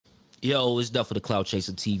Yo, it's Duff for the Clout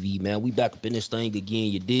Chaser TV, man. We back up in this thing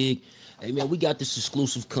again, you dig? Hey, man, we got this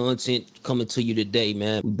exclusive content coming to you today,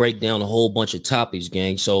 man. We break down a whole bunch of topics,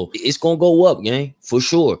 gang. So it's gonna go up, gang, for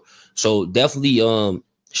sure. So definitely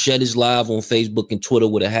share this live on Facebook and Twitter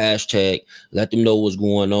with a hashtag. Let them know what's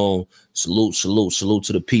going on. Salute, salute, salute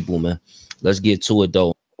to the people, man. Let's get to it,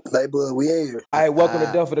 though. Hey, bud, we in here. All right, welcome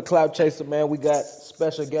to Duff for the Clout Chaser, man. We got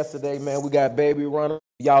special guest today, man. We got Baby Runner.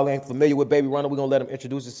 Y'all ain't familiar with Baby Runner. We're going to let him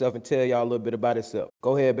introduce himself and tell y'all a little bit about himself.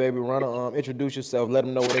 Go ahead, Baby Runner. Introduce yourself. Let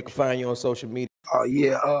them know where they can find you on social media. Oh,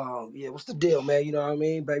 yeah, what's the deal, man? You know what I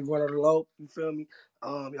mean? Baby Runner the Low, you feel me?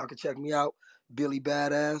 Y'all can check me out. Billy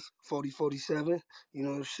Badass, 4047, you know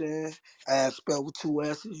what I'm saying? Ass spelled with two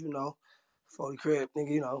S's, you know. 40 Crip,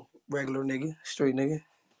 nigga, you know, regular nigga, straight nigga,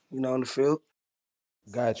 you know, in the field.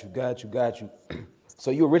 Got you.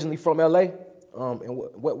 So you originally from LA? And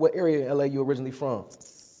what area in LA you originally from?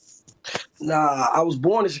 Nah, I was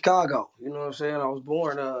born in Chicago. You know what I'm saying? I was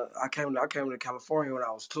born. I came to California when I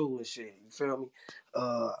was 2 and shit. You feel me?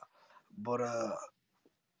 But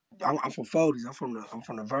I'm from Foldies. I'm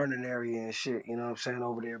from the Vernon area and shit. You know what I'm saying?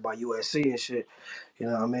 Over there by USC and shit. You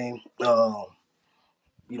know what I mean?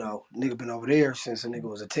 You know, nigga been over there since a nigga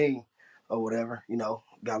was a teen or whatever. You know,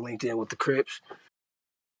 got linked in with the Crips.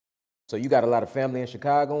 So you got a lot of family in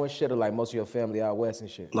Chicago and shit, or like most of your family out west and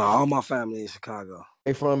shit? No, all my family in Chicago.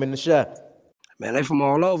 They from in the shop? Man, they from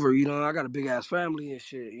all over, you know. I got a big ass family and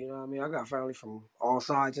shit, you know what I mean? I got family from all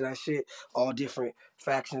sides of that shit, all different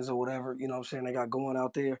factions or whatever, you know what I'm saying, they got going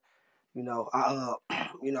out there. You know, I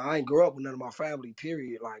ain't grew up with none of my family,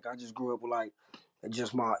 period. Like I just grew up with like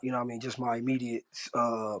just my, you know what I mean, just my immediate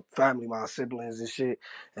family, my siblings and shit,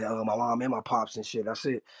 and my mom and my pops and shit. That's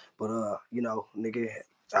it. But you know, nigga,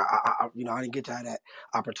 I didn't get to have that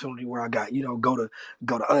opportunity where I got, you know, go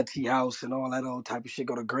to auntie house and all that old type of shit,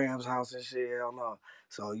 go to Graham's house and shit. Hell no.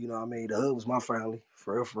 So you know what I mean, the hood was my family,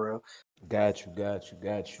 for real, for real. Got you.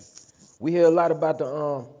 We hear a lot about the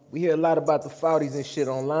Fouties and shit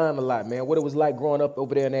online a lot, man. What it was like growing up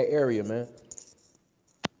over there in that area, man.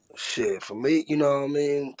 Shit, for me, you know what I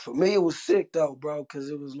mean? For me, it was sick, though, bro, because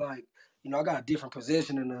it was like, you know, I got a different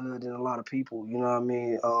position in the hood than a lot of people, you know what I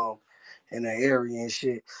mean? In that area and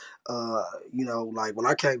shit. You know, like, when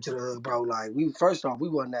I came to the hood, bro, like, first off, we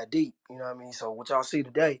wasn't that deep, you know what I mean? So what y'all see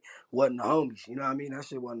today wasn't the homies, you know what I mean? That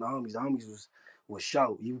shit wasn't the homies. The homies was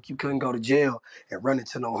show. You couldn't go to jail and run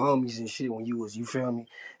into no homies and shit when you feel me?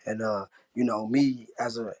 And, you know, me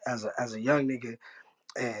as a young nigga,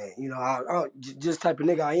 and you know, just type of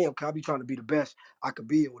nigga I am, cause I be trying to be the best I could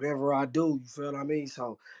be at whatever I do. You feel what I mean?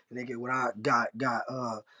 So, nigga, when I got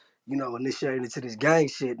you know, initiated into this gang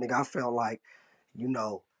shit, nigga, I felt like, you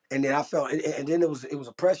know, and then I felt, and then it was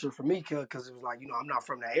a pressure for me, cause it was like, you know, I'm not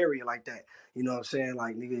from that area like that. You know what I'm saying?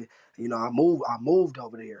 Like, nigga, you know, I moved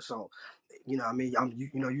over there, so. You know what I mean?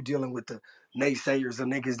 You know, you dealing with the naysayers of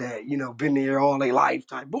niggas that, you know, been there all their life,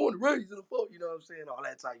 type, born and raised in the folk, you know what I'm saying? All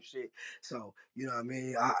that type shit. So, you know what I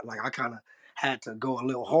mean? I kind of had to go a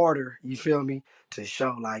little harder, you feel me? To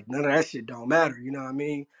show, like, none of that shit don't matter, you know what I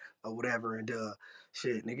mean? Or whatever. And,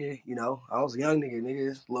 shit, nigga, you know, I was a young nigga,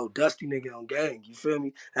 a little dusty nigga on gang, you feel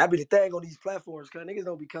me? That be the thing on these platforms, cause niggas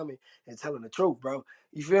don't be coming and telling the truth, bro.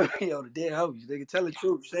 You feel me? Yo, the dead homies, nigga, tell the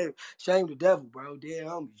truth. Shame the devil, bro. Dead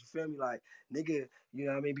homies, you feel me? Like, nigga, you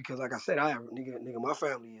know what I mean? Because like I said, nigga, my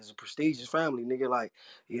family is a prestigious family, nigga. Like,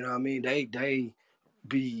 you know what I mean? They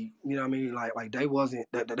be, you know what I mean? Like they wasn't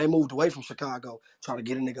that they moved away from Chicago, trying to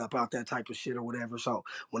get a nigga up out that type of shit or whatever. So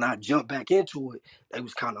when I jumped back into it, they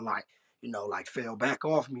was kind of like, you know, like fell back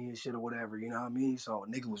off me and shit or whatever, you know what I mean? So a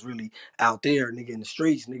nigga was really out there, nigga in the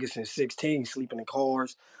streets, nigga since 16, sleeping in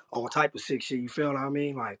cars, all type of sick shit, you feel what I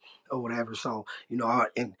mean? Like, or whatever. So, you know,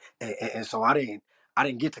 and so I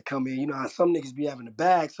didn't get to come in. You know how some niggas be having the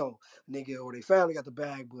bag, so nigga, or they family got the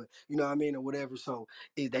bag, but you know what I mean, or whatever. So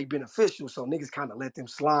they beneficial, so niggas kind of let them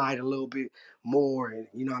slide a little bit more, and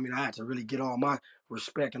you know what I mean. I had to really get all my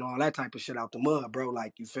respect and all that type of shit out the mud, bro.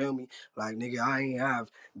 Like you feel me? Like nigga, I ain't have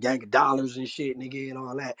gang of dollars and shit, nigga, and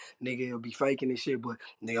all that. Nigga, it'll be faking and shit, but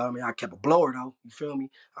nigga, I mean, I kept a blower though. You feel me?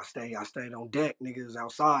 I stayed on deck, niggas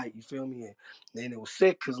outside. You feel me? And then it was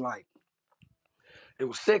sick, cause like. It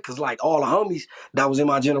was sick because like all the homies that was in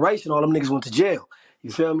my generation, all them niggas went to jail. You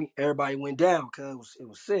feel me? Everybody went down because it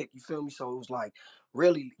was sick. You feel me? So it was like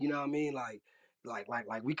really, you know what I mean? Like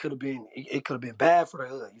we could have been. It could have been bad for the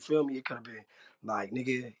hood. You feel me? It could have been like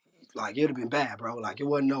nigga. Like it'd have been bad, bro. Like it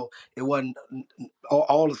wasn't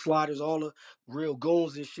all the sliders, all the real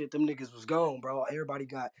goons and shit. Them niggas was gone, bro. Everybody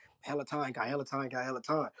got hella time, got hella time, got hella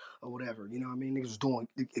time, or whatever. You know what I mean? Niggas was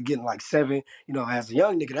getting like 7. You know, as a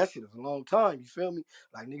young nigga, that shit was a long time. You feel me?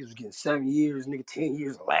 Like niggas was getting 7 years, nigga 10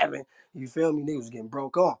 years, 11. You feel me? Niggas was getting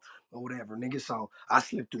broke off or whatever, nigga. So I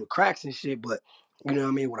slipped through the cracks and shit, but. You know what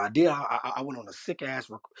I mean? What I did, I went on a sick ass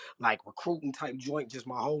like recruiting type joint. Just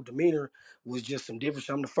my whole demeanor was just some different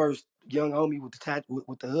shit. I'm the first young homie with the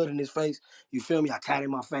with the hood in his face. You feel me? I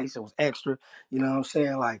tatted my face. It was extra. You know what I'm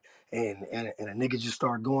saying? Like, and a nigga just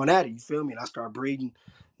started going at it. You feel me? And I started breeding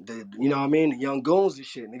you know what I mean? The young goons and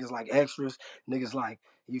shit. Niggas like extras. Niggas like,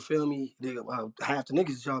 you feel me? Half the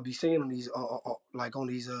niggas y'all be seeing on these, like on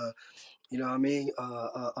these, you know what I mean,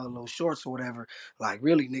 little shorts or whatever. Like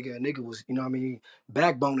really, a nigga was, you know what I mean,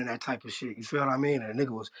 backboning that type of shit. You feel what I mean? And a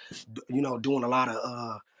nigga was, you know, doing a lot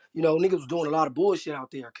of, you know, niggas was doing a lot of bullshit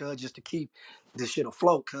out there, cuz, just to keep this shit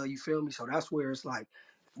afloat, cuz, you feel me? So that's where it's like,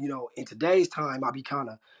 you know, in today's time, I be kind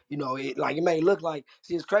of, you know, it may look like,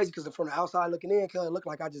 see, it's crazy because from the outside looking in, cuz, it look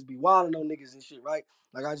like I just be wilding on niggas and shit, right?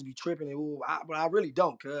 Like I just be tripping and ooh, but I really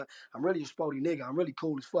don't, cuz. I'm really a sporty nigga. I'm really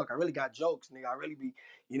cool as fuck. I really got jokes, nigga. I really be,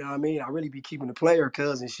 you know what I mean? I really be keeping the player,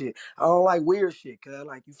 cuz, and shit. I don't like weird shit, cuz.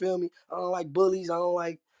 Like, you feel me? I don't like bullies. I don't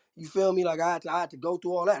like, you feel me? Like, I had to go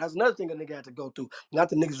through all that. That's another thing a nigga had to go through. Not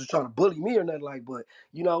that niggas was trying to bully me or nothing like, but,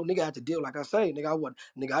 you know, nigga had to deal, like I say,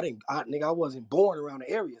 nigga, I wasn't born around the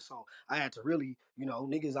area, so I had to really, you know,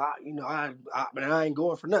 niggas, but I ain't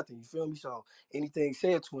going for nothing, you feel me? So anything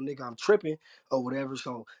said to a nigga, I'm tripping or whatever,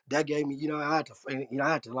 so that gave me, you know, I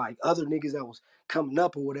had to like other niggas that was coming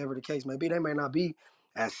up or whatever the case may be, they may not be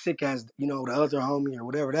as sick as, you know, the other homie or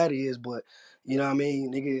whatever that is, but, you know what I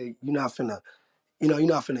mean, nigga, you're not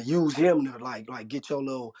finna use him to like get your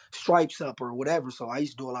little stripes up or whatever. So I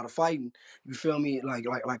used to do a lot of fighting. You feel me? Like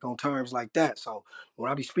on terms like that. So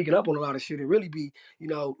when I be speaking up on a lot of shit, it really be, you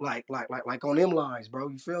know, like on them lines, bro.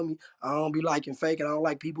 You feel me? I don't be liking fake, and I don't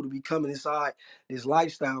like people to be coming inside this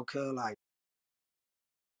lifestyle, cause like.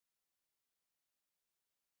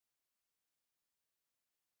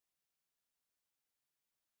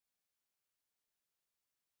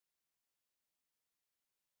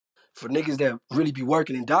 For niggas that really be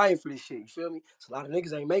working and dying for this shit, you feel me? So a lot of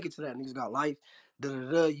niggas ain't make it to that. Niggas got life,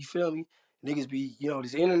 you feel me? Niggas be, you know,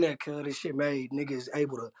 this internet, cuz this shit made niggas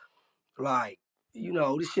able to, like, you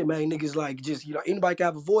know, this shit made niggas, like, just, you know, anybody can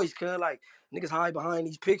have a voice, cuz, like, niggas hide behind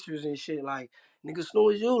these pictures and shit, like, niggas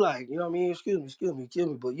snooze you, like, you know what I mean? Excuse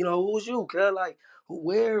me, but, you know, who's you, cuz, like,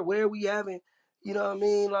 where we having, you know what I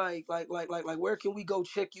mean? Like, where can we go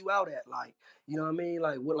check you out at? Like, you know what I mean?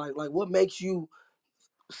 What makes you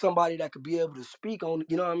somebody that could be able to speak on,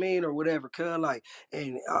 you know what I mean, or whatever, cuz, like,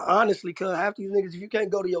 and honestly, cuz, half these niggas, if you can't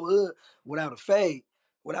go to your hood without a fade,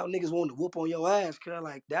 without niggas wanting to whoop on your ass, cuz,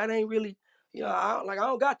 like, that ain't really, you know, I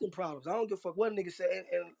don't got them problems. I don't give a fuck what niggas say,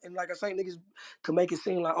 and like I say, niggas can make it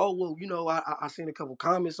seem like, oh, well, you know, I seen a couple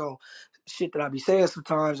comments on shit that I be saying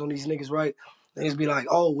sometimes on these niggas, right? Niggas be like,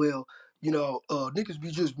 oh, well, you know, niggas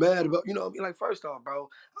be just mad about, you know, be like, first off, bro,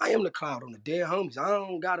 I am the cloud on the dead homies. I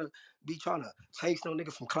don't gotta be trying to chase no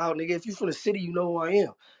nigga from cloud, nigga. If you from the city, you know who I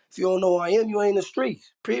am. If you don't know who I am, you ain't in the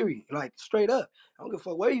streets. Period. Like straight up. I don't give a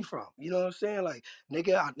fuck where you from. You know what I'm saying? Like,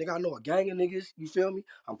 I know a gang of niggas. You feel me?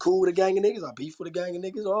 I'm cool with a gang of niggas. I beef with a gang of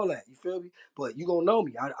niggas. All that. You feel me? But you gonna know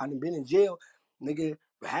me. I done been in jail, nigga,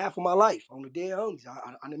 for half of my life on the dead homies.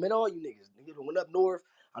 I done met all you niggas. Niggas that went up north.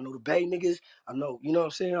 I know the Bay niggas. I know. You know what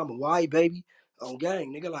I'm saying? I'm a white baby on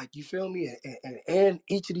gang, nigga. Like, you feel me? And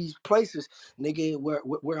each of these places, nigga,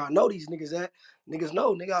 where I know these niggas at, niggas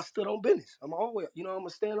know, nigga, I stood on business. I'm always, you know, I'm gonna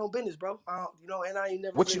stand on business, bro. You know, and I ain't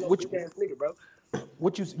never What been you no what big you ass nigga, bro.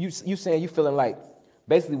 what you saying? You feeling like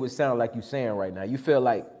basically what sound like you saying right now? You feel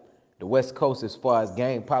like the West Coast, as far as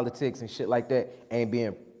gang politics and shit like that, ain't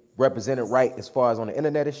being represented right as far as on the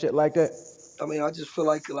internet and shit like that. I mean, I just feel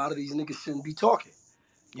like a lot of these niggas shouldn't be talking.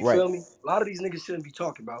 You Right. feel me? A lot of these niggas shouldn't be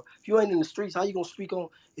talking, bro. If you ain't in the streets, how you gonna speak on?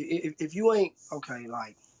 If you ain't okay,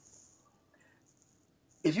 like.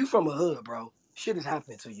 If you from a hood, bro, shit is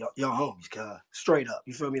happening to your homies, cuz. Straight up.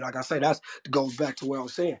 You feel me? Like I say, that goes back to where I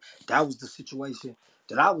was saying. That was the situation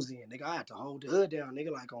that I was in, nigga. I had to hold the hood down,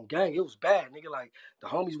 nigga, like on gang. It was bad, nigga. Like the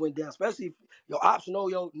homies went down, especially if your ops know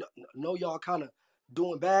y'all kind of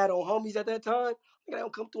doing bad on homies at that time. Nigga, they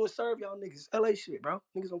don't come through and serve y'all niggas. LA shit, bro.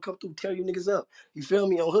 Niggas don't come through, tear you niggas up. You feel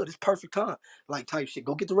me? On hood, it's perfect time. Like type shit.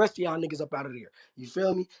 Go get the rest of y'all niggas up out of there. You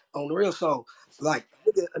feel me? On the real. So, like,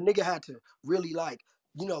 a nigga had to really like,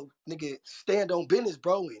 you know, nigga, stand on business,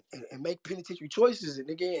 bro, and make penitentiary choices, and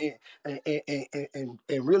nigga,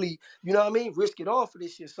 and really, you know what I mean, risk it all for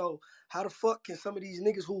this shit. So how the fuck can some of these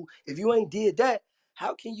niggas who, if you ain't did that,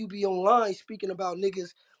 how can you be online speaking about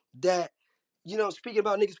niggas that you know, speaking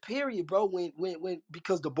about niggas, period, bro. When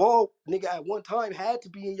because the ball, nigga, at one time had to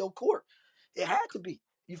be in your court. It had to be.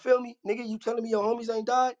 You feel me, nigga? You telling me your homies ain't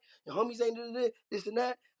died? Your homies ain't this and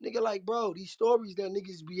that, nigga? Like, bro, these stories that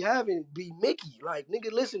niggas be having be Mickey. Like,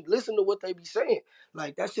 nigga, listen to what they be saying.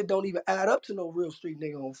 Like, that shit don't even add up to no real street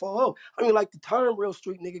nigga on 4. I mean, like the term real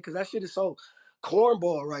street nigga, because that shit is so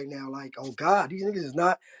cornball right now. Like, oh God, these niggas is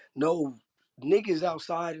not no niggas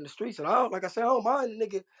outside in the streets. And I don't, like I said, I don't mind the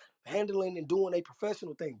nigga handling and doing a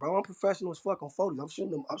professional thing, bro. I'm professional as fuck on photos. I'm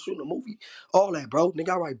shooting a movie, all that, bro. Nigga,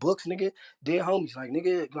 I write books, nigga. Dead homies, like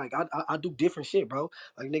nigga, like I do different shit, bro.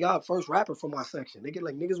 Like nigga, I first rapper for my section. Nigga,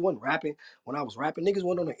 like niggas wasn't rapping when I was rapping. Niggas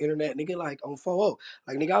wasn't on the internet. Nigga, like on 4.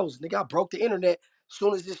 Like nigga, I broke the internet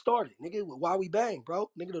soon as it started. Nigga, why we bang,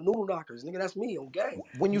 bro? Nigga, the noodle knockers. Nigga, that's me on gang.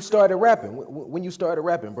 When you started rapping, when you started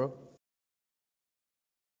rapping, bro?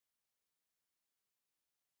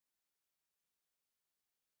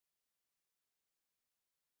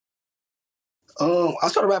 I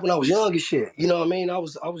started rapping when I was young and shit. You know what I mean? I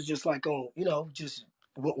was just like on, you know, just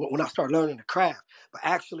when I started learning the craft, but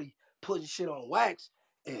actually putting shit on wax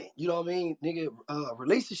and you know what I mean, nigga,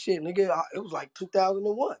 releasing shit, nigga. It was like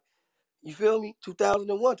 2001. You feel me?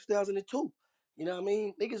 2001, 2002. You know what I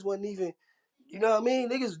mean? Niggas wasn't even, you know what I mean?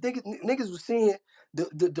 Niggas was seeing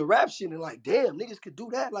the rap shit and like, damn, niggas could do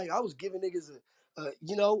that. Like I was giving niggas a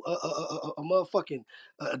motherfucking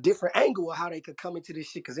a different angle of how they could come into this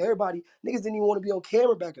shit. Cause everybody, niggas didn't even want to be on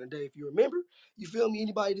camera back in the day. If you remember, you feel me?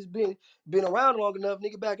 Anybody that's been around long enough,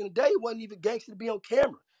 nigga, back in the day, it wasn't even gangster to be on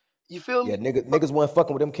camera. You feel me? Yeah, niggas wasn't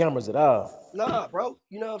fucking with them cameras at all. Nah, bro.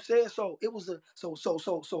 You know what I'm saying? So it was and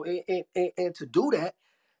to do that,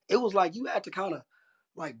 it was like you had to kind of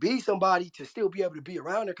like be somebody to still be able to be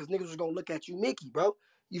around there because niggas was gonna look at you Mickey, bro.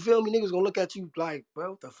 You feel me? Niggas gonna look at you like,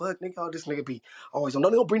 bro, what the fuck, nigga? Oh, this nigga be always on. No,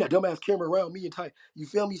 they don't bring that dumbass camera around me and type. You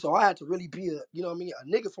feel me? So I had to really be a, you know what I mean, a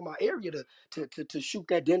nigga from my area to shoot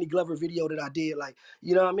that Danny Glover video that I did. Like,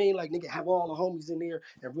 you know what I mean? Like, nigga, have all the homies in there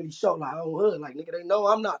and really show like on hood. Like, nigga, they know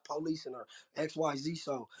I'm not policing or XYZ.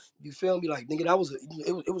 So you feel me? Like, nigga,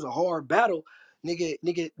 it was a hard battle. Nigga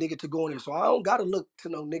to go in there. So I don't gotta look to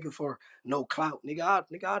no nigga for no clout. I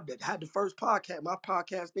had the first podcast, my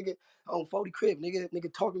podcast, nigga, on 40 Crip,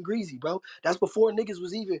 nigga talking greasy, bro. That's before niggas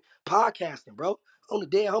was even podcasting, bro. On the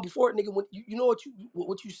day home before it, nigga, when you know what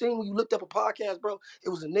you seen when you looked up a podcast, bro? It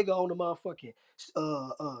was a nigga on the motherfucking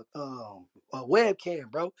webcam,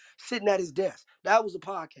 bro, sitting at his desk. That was a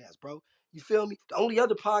podcast, bro. You feel me? The only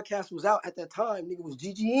other podcast was out at that time, nigga, was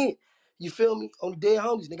GGN. You feel me? On the dead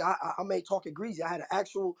homies, nigga. I made talking greasy. I had an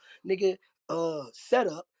actual nigga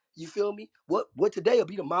setup. You feel me? What today will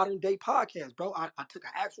be the modern day podcast, bro. I took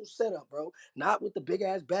an actual setup, bro. Not with the big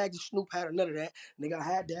ass bags of Snoop had or none of that. Nigga, I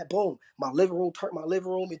had that. Boom. My living room turned my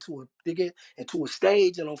living room into a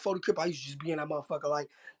stage. And on 40 Crip, I used to just be in that motherfucker like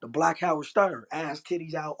the Black Howard Stern, ass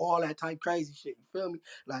titties out, all that type crazy shit. You feel me?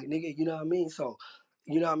 Like nigga, you know what I mean? So,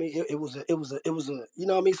 you know what I mean? It was a, you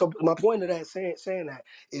know what I mean? So my point of that saying that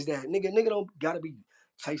is that nigga don't gotta be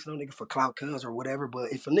chasing no nigga for clout cuz or whatever.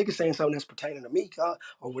 But if a nigga saying something that's pertaining to me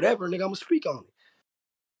or whatever, nigga, I'ma speak on it.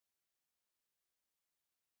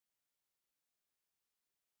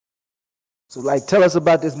 So like, tell us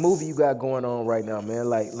about this movie you got going on right now, man.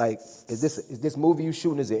 Like, is this movie you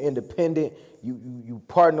shooting? Is it independent? You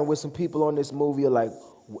partner with some people on this movie, or like,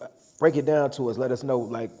 break it down to us. Let us know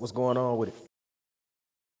like what's going on with it.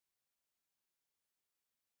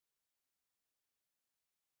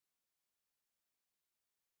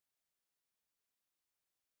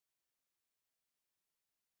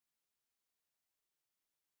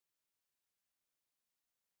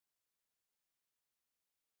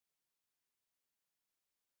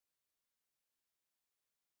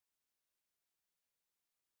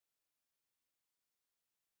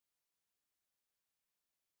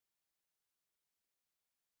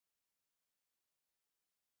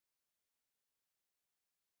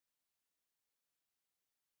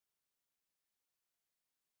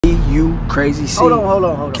 You crazy C. Hold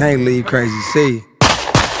on. Can't leave Crazy C.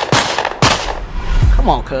 Come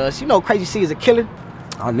on, cuz. You know Crazy C is a killer.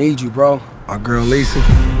 I need you, bro. My girl Lisa,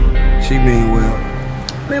 she mean well.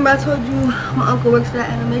 Remember I told you my uncle works for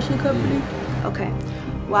that animation company? Okay.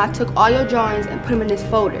 Well, I took all your drawings and put them in this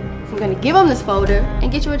folder. I'm gonna give him this folder and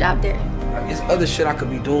get you a job there. There's other shit I could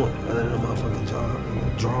be doing other than a motherfucking job,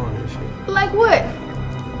 drawing and shit. Like what?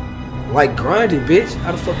 Like grinding, bitch.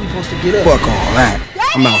 How the fuck we supposed to get up? Fuck all that.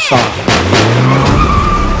 I'm outside.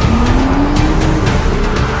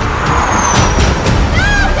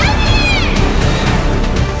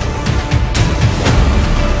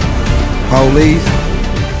 Police,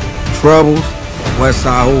 troubles, West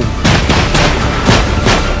Side Hoover.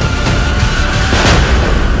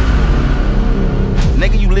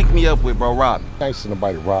 bro robbed me. I ain't seen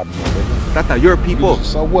nobody rob you, nigga. That's not your people.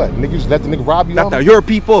 So what? Nigga, you just let the nigga rob you? That's not your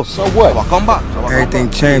people. So what? Come back.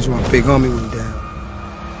 Everything changed when my big homie went down.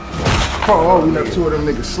 Oh, we left two of them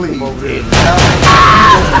niggas sleep over there. To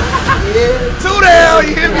the hell,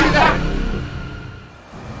 you hear me?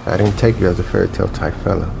 I didn't take you as a fairy tale type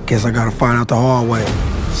fella. Guess I gotta find out the hard way.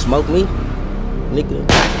 Smoke me, nigga.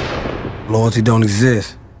 Loyalty don't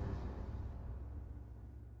exist.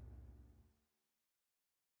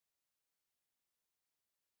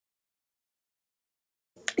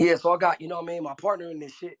 Yeah, so I got, you know what I mean, my partner in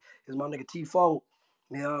this shit is my nigga T4.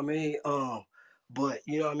 You know what I mean? But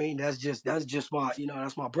you know what I mean, that's just my, you know,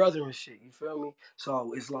 that's my brother and shit. You feel me?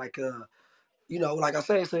 So it's like you know, like I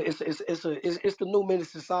say, it's the new menace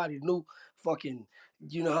society, new fucking,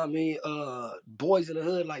 you know what I mean, boys in the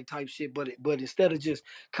hood like type shit. But instead of just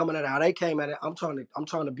coming at it how they came at it, I'm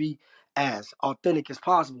trying to be as authentic as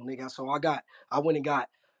possible, nigga. So I went and got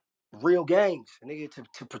real gangs, nigga,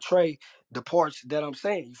 to portray the parts that I'm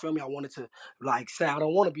saying. You feel me? I wanted to like say I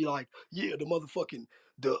don't want to be like, yeah, the motherfucking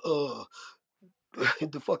the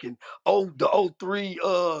fucking the 03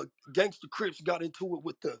 gangster Crips got into it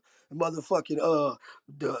with the motherfucking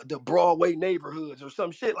the Broadway neighborhoods or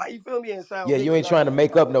some shit. Like, you feel me? And sound Yeah, you nigga ain't like, trying to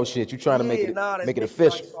make up no shit. You trying to yeah, nah, that's make it nigga,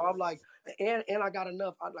 official. like, so I'm like, and I got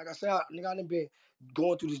enough. Like I said, nigga, I done been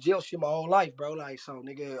going through this jail shit my whole life, bro. Like, so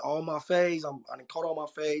nigga, all my phase, I done caught all my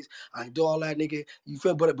phase. I done do all that, nigga. You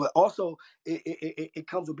feel? But also it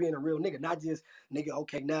comes with being a real nigga, not just nigga.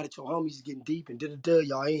 Okay, now that your homies is getting deep and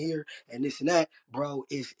y'all ain't here and this and that, bro.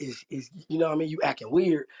 Is you know what I mean? You acting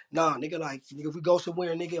weird, nah, nigga. Like, nigga, if we go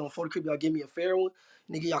somewhere, nigga, on 40 Crip, y'all give me a fair one.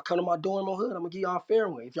 Nigga, y'all come to my dorm on hood, I'm gonna give y'all a fair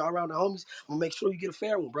one. If y'all around the homies, I'm gonna make sure you get a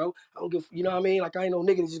fair one, bro. I don't give, you know what I mean? Like, I ain't no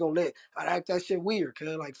nigga that's just gonna I act that shit weird,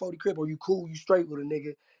 cuz like 40 Crip, or you cool, you straight with a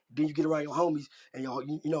nigga, then you get around your homies and y'all,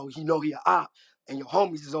 you know he a op and your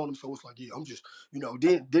homies is on him, so it's like, yeah, I'm just, you know,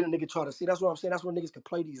 then a nigga try to see, that's what I'm saying, that's where niggas can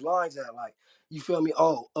play these lines at, like, you feel me?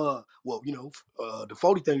 Oh, well, you know, the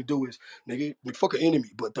 40 thing to do is, nigga, fuck an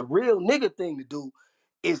enemy, but the real nigga thing to do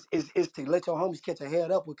is to let your homies catch a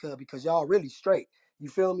head up with cuz, because y'all really straight. You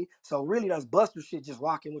feel me? So really that's Buster shit, just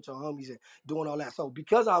rocking with your homies and doing all that. So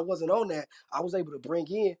because I wasn't on that, I was able to bring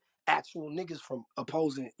in actual niggas from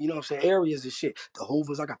opposing, you know what I'm saying, areas and shit. The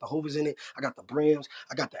Hoovers, I got the Hoovers in it. I got the Brims.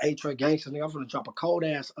 I got the A-Track Gangsters. Nigga, I'm gonna drop a cold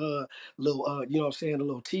ass little you know what I'm saying, a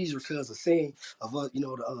little teaser cuz a scene of you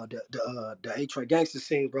know, the A-Track Gangsters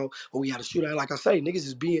scene, bro. When we had a shootout, like I say, niggas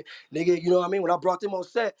is being, nigga, you know what I mean? When I brought them on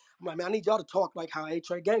set, I'm like, man, I need y'all to talk like how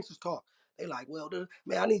A-Track Gangsters talk. They like, well,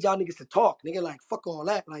 man, I need y'all niggas to talk, nigga. Like, fuck all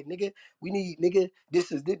that, like, nigga. We need, nigga. This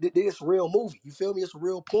is this real movie. You feel me? It's a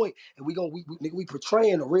real point, and nigga, we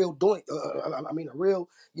portraying a real doing. I mean, a real,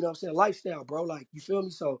 you know what I'm saying, lifestyle, bro. Like, you feel me?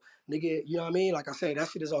 So, nigga, you know what I mean? Like I say, that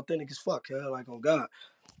shit is authentic as fuck, like, on God.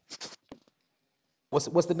 What's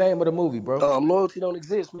the name of the movie, bro? Loyalty Don't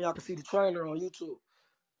Exist. Man, I can see the trailer on YouTube.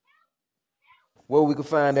 Where we can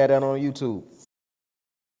find that out on YouTube?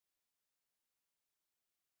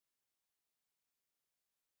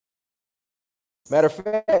 Matter of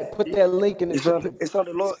fact, put that link in the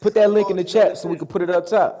put that link in the chat so we can put it up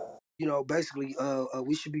top. You know, basically,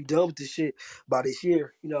 we should be done with this shit by this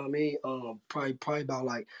year. You know what I mean? Probably about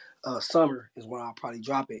like summer is when I'll probably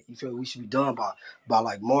drop it. You feel me? We should be done by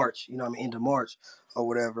like March. You know what I mean? End of March or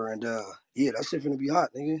whatever. And yeah, that shit finna be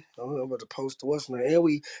hot, nigga. I'm about to post to what's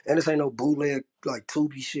name. And this ain't no bootleg like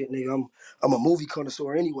Tubi shit, nigga. I'm a movie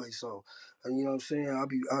connoisseur anyway, so you know what I'm saying.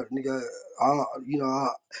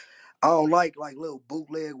 I don't like little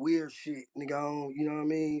bootleg weird shit, nigga. I don't, you know what I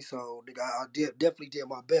mean? So, nigga, I definitely did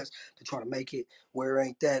my best to try to make it where it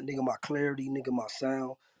ain't that, nigga. My clarity, nigga, my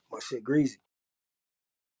sound, my shit greasy.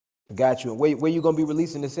 Got you. Where you gonna be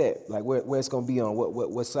releasing this at? Like where it's gonna be on?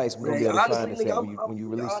 What sites we gonna be able to find this at when you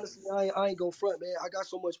release? Honestly, I ain't gonna front, man. I got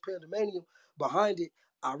so much pandemonium behind it.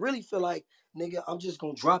 I really feel like, nigga, I'm just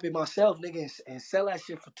gonna drop it myself, nigga, and sell that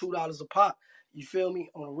shit for $2 a pop. You feel me?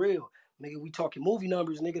 On the real. Nigga, we talking movie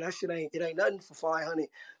numbers, nigga. That shit ain't nothing for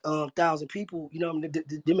 500,000 people. You know what I mean?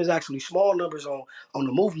 Them is actually small numbers on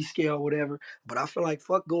the movie scale or whatever. But I feel like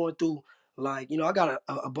fuck going through, like, you know, I got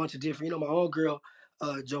a bunch of different, you know, my own girl,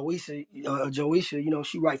 Joisha, you know,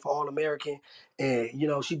 she write for All American, and you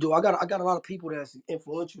know, she do. I got a lot of people that's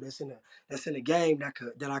influential, that's in the game that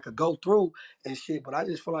I could go through and shit. But I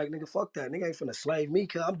just feel like, nigga, fuck that. Nigga ain't finna slave me,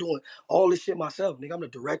 cause I'm doing all this shit myself, nigga. I'm the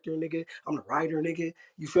director, nigga. I'm the writer, nigga.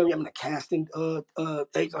 You feel me? I'm the casting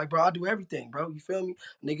like, bro, I do everything, bro. You feel me?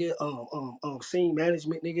 Nigga, scene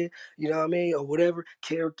management, nigga, you know what I mean? Or whatever,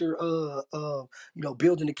 character, you know,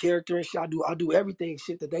 building the character and shit. I do everything,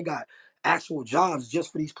 shit that they got actual jobs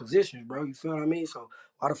just for these positions, bro. You feel what I mean? So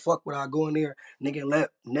why the fuck would I go in there, nigga, and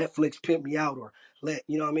let Netflix pimp me out, or let,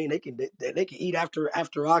 you know what I mean? They can eat after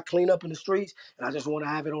I clean up in the streets, and I just want to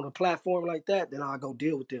have it on a platform like that. Then I'll go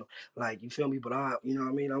deal with them. Like, you feel me? But you know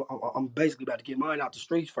what I mean? I'm basically about to get mine out the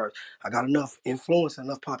streets first. I got enough influence,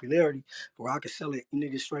 enough popularity where I can sell it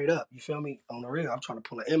niggas straight up. You feel me? On the real, I'm trying to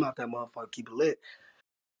pull an M out that motherfucker, keep it lit.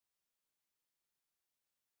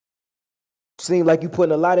 Seem like you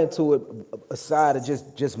putting a lot into it aside of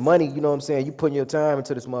just money, you know what I'm saying? You putting your time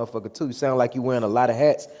into this motherfucker too. You sound like you wearing a lot of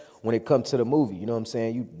hats when it comes to the movie, you know what I'm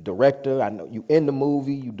saying? You director, I know you in the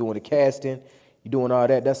movie, you doing the casting, you doing all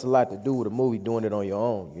that. That's a lot to do with a movie, doing it on your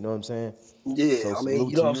own, you know what I'm saying? Yeah, So I mean,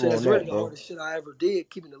 salute you know to what I'm you saying? on That's really that, the bro. hardest shit I ever did,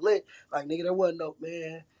 keeping it lit. Like, nigga, there wasn't no,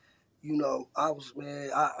 man. You know, I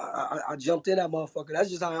jumped in that motherfucker. That's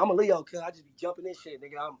just how I'm a Leo, cuz I just be jumping in shit,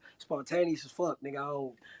 nigga. I'm spontaneous as fuck, nigga. I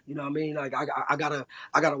don't, you know what I mean? Like, I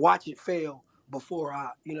gotta watch it fail before I,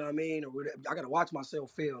 you know what I mean? Or whatever. I gotta watch myself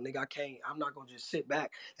fail, nigga. I'm not gonna just sit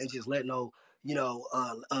back and just let no, you know,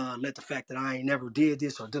 let the fact that I ain't never did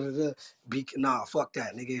this or be, nah, fuck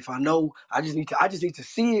that, nigga. If I know, I just need to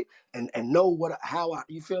see it and know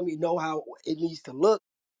you feel me? Know how it needs to look.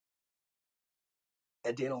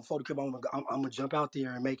 And then on Photo Crip, I'm gonna jump out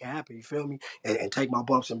there and make it happen. You feel me? And take my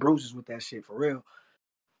bumps and bruises with that shit for real.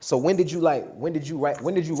 So when did you write the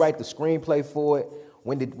screenplay for it?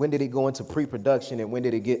 When did it go into pre-production, and when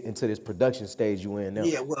did it get into this production stage you in now?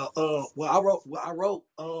 Yeah, I wrote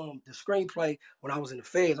the screenplay when I was in the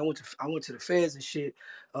feds. I went to the feds and shit.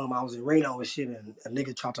 I was in Reno and shit, and a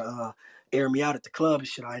nigga tried to air me out at the club and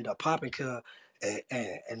shit. I ended up popping,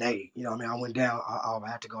 and they, you know what I mean, I went down. I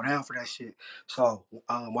had to go down for that shit. So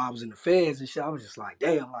while I was in the feds and shit, I was just like,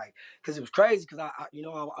 damn, like, cause it was crazy. Cause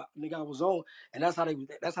nigga, I was on, and that's how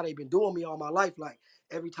they been doing me all my life. Like,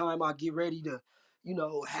 every time I get ready to, you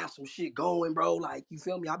know, have some shit going, bro. Like, you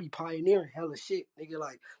feel me? I be pioneering hella shit, nigga.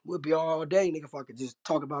 Like, we'll be all day, nigga, if I could just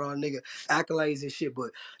talk about all nigga accolades and shit.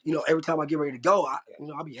 But, you know, every time I get ready to go,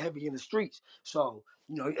 I be heavy in the streets. So,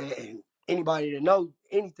 you know, and anybody that know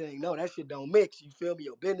anything, know that shit don't mix. You feel me?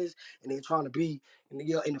 Your business, and then trying to be in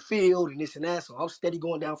the field and this and that. So I'm steady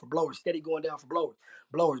going down for blowers,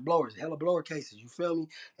 blowers, hella blower cases. You feel me?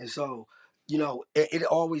 And so, you know, it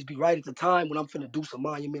always be right at the time when I'm finna do some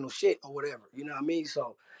monumental shit or whatever. You know what I mean?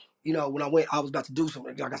 So, you know, when I was about to do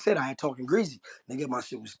something, like I said, I had Talking Greasy. Nigga, my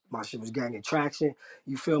shit was gaining traction.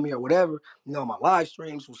 You feel me, or whatever. You know, my live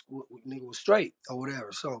streams was straight or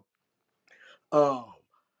whatever. So,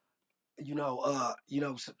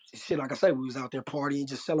 shit, like I said, we was out there partying,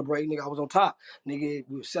 just celebrating. Nigga, I was on top. Nigga,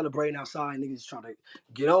 we was celebrating outside. Niggas trying to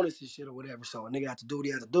get on this and shit or whatever. So a nigga had to do what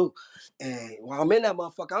he had to do. And while I'm in that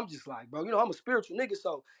motherfucker, I'm just like, bro, you know, I'm a spiritual nigga.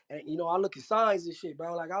 So, and you know, I look at signs and shit,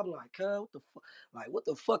 bro. Like, I'm like, cuz, what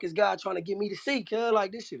the fuck is God trying to get me to see, cuz?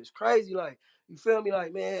 Like, this shit is crazy. Like, you feel me?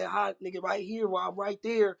 Like, man, nigga, right here, while I'm right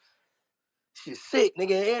there, shit sick,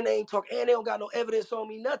 nigga, and they ain't talking, and they don't got no evidence on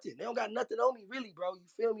me, nothing. They don't got nothing on me, really, bro. You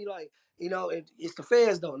feel me? Like, you know, it's the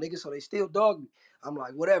feds though, nigga, so they still dog me. I'm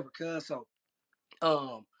like, whatever, cuz. So,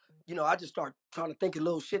 you know, I just start trying to think of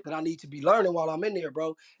little shit that I need to be learning while I'm in there,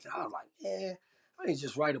 bro. And I was like, man, I need to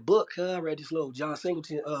just write a book, cuz. I read this little John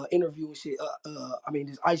Singleton interview and shit.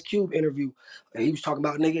 This Ice Cube interview. And he was talking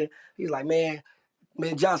about, nigga, he's like, man,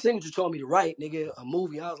 John Singleton told me to write, nigga, a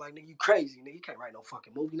movie. I was like, nigga, you crazy, nigga. You can't write no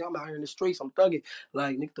fucking movie. Now I'm out here in the streets. I'm thugging.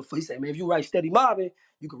 Like, nigga, he said, man, if you write Steady Mobbing,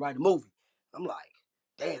 you can write a movie. I'm like,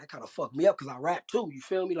 damn, that kind of fucked me up because I rap too. You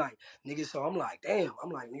feel me? Like, nigga, so I'm like, damn.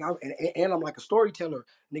 I'm like, nigga, and I'm like a storyteller,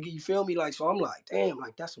 nigga. You feel me? Like, so I'm like, damn,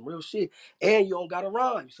 like, that's some real shit. And you don't got to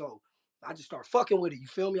rhyme. So I just start fucking with it. You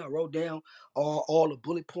feel me? I wrote down all the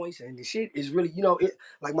bullet points, and the shit is really, you know, it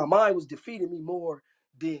like my mind was defeating me more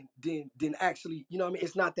than actually, you know what I mean?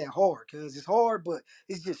 It's not that hard, cause it's hard, but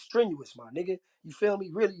it's just strenuous, my nigga. You feel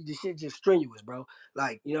me? Really, this shit just strenuous, bro.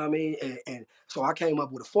 Like, you know what I mean? And so I came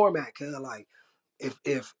up with a format, cause like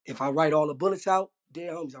if I write all the bullets out,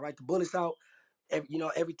 dead homies, I write the bullets out.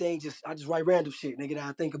 Everything I just write random shit, nigga, that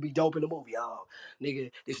I think could be dope in the movie. Oh,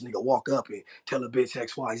 nigga, this nigga walk up and tell a bitch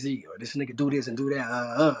XYZ, or this nigga do this and do that,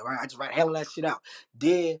 right? I just write hell of that shit out.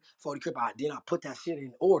 Then for the Crip, then I put that shit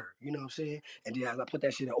in order, you know what I'm saying? And then as I put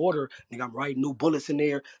that shit in order, nigga, I'm writing new bullets in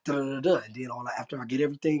there, and then after I get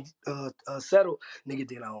everything settled, nigga,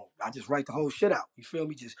 then I just write the whole shit out. You feel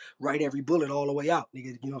me? Just write every bullet all the way out,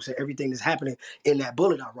 nigga. You know what I'm saying? Everything that's happening in that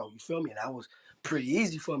bullet I wrote. You feel me? And that was pretty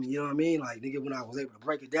easy for me, you know what I mean? Like, nigga, when I was able to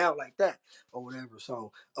break it down like that or whatever.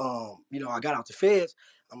 So, you know, I got out the feds.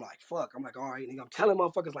 I'm like, fuck. I'm like, all right, nigga, I'm telling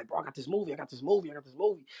motherfuckers, like, bro, I got this movie.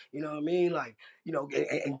 You know what I mean? Like, you know,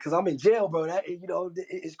 and because I'm in jail, bro, that, you know,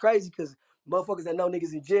 it's crazy because motherfuckers that know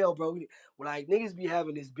niggas in jail, bro. Like niggas be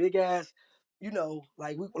having this big ass,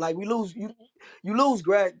 like we lose you lose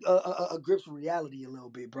grips with reality a little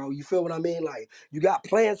bit, bro. You feel what I mean? Like you got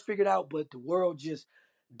plans figured out, but the world just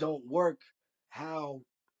don't work how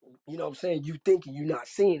you know what I'm saying, you thinking you're not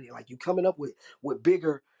seeing it. Like you coming up with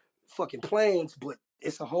bigger fucking plans, but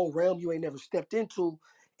it's a whole realm you ain't never stepped into,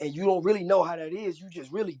 and you don't really know how that is. You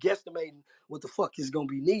just really guesstimating what the fuck is gonna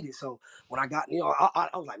be needed. So when I got, I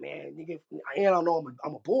was like, man, nigga, and I don't know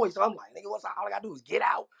I'm a boy, so I'm like, nigga, all I gotta do is get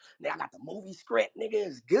out. Nigga, I got the movie script, nigga,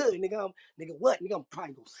 it's good, nigga. Nigga, I'm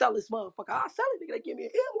probably gonna sell this motherfucker. I'll sell it, nigga. They give me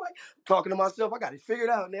an M. Like talking to myself, I got it figured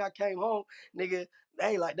out. Nigga, I came home, nigga.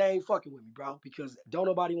 They ain't fucking with me, bro, because don't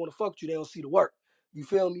nobody want to fuck with you. They don't see the work. You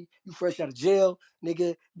feel me? You fresh out of jail,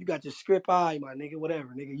 nigga. You got your script eye, my nigga,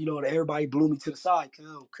 whatever, nigga. You know, everybody blew me to the side, cuz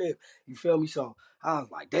I'm Crip. You feel me? So I was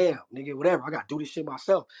like, damn, nigga, whatever. I got to do this shit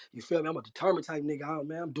myself. You feel me? I'm a determined type nigga.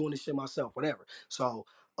 Man, I'm doing this shit myself, whatever. So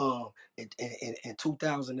in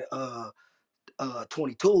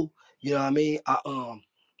 2022, you know what I mean? I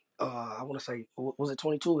want to say, was it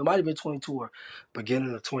 22? It might have been 22 or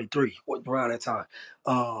beginning of 23, around that time.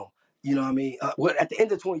 You know what I mean? Well, at the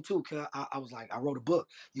end of 22, cause I was like, I wrote a book.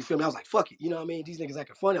 You feel me? I was like, fuck it. You know what I mean? These niggas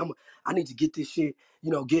acting funny. I need to get this shit,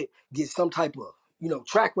 get some type of,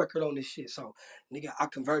 track record on this shit. So, nigga, I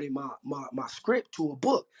converted my script to a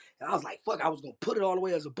book. And I was like, fuck, I was going to put it all the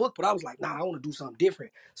way as a book, but I was like, nah, I want to do something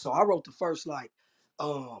different. So I wrote the first,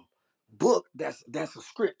 book that's a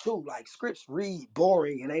script too. Like scripts read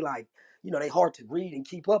boring and they they hard to read and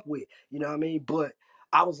keep up with. You know what I mean? But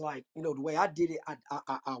I was like, the way I did it,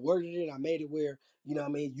 I worded it, I made it where, you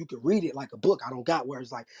could read it like a book. I don't got where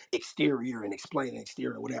it's like exterior and explaining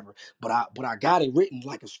exterior or whatever. But I got it written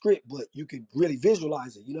like a script, but you could really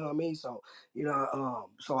visualize it. You know what I mean? So,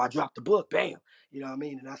 so I dropped the book, bam. You know what I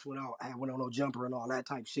mean? And that's when I went on No Jumper and all that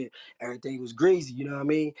type shit. Everything was greasy, you know what I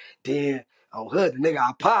mean? Then on Hood, the nigga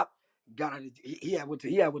I popped, got out of, he had went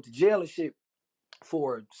to jail and shit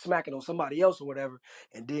for smacking on somebody else or whatever,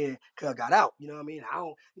 and then cuz got out. You know what I mean? I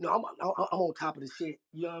don't, I'm on top of the shit.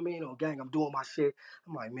 You know what I mean? On gang, I'm doing my shit.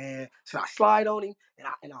 I'm like, man, should I slide on him?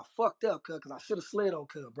 And I fucked up, cuz I should have slid on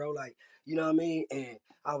cuz, bro. Like, you know what I mean? And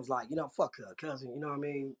I was like, fuck cuz, cousin. You know what I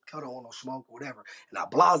mean? Cuz don't want no smoke or whatever. And I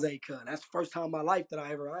blase cuz. That's the first time in my life that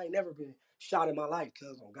I ain't never been shot in my life,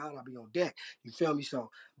 cuz on God, I be on deck. You feel me?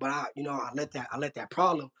 So, but I let that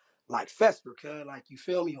problem like fester, cuz, like, you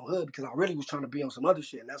feel me, on Hood, because I really was trying to be on some other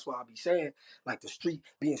shit. And that's why I be saying, like, the street,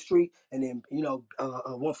 being street, and then, 1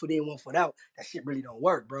 foot in, 1 foot out, that shit really don't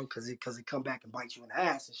work, bro, because it come back and bite you in the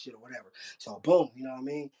ass and shit or whatever. So, boom, you know what I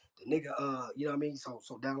mean? The nigga, you know what I mean? So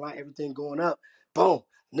down the line, everything going up, boom,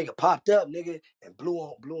 nigga popped up, nigga, and blew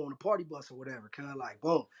on the party bus or whatever, kind of like,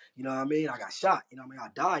 boom, you know what I mean? I got shot, you know what I mean? I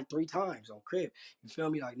died 3 times on Crip, you feel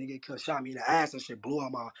me? Like, nigga, shot me in the ass, and shit blew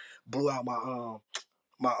out my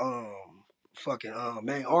fucking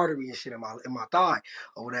main artery and shit in my thigh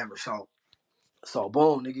or whatever. So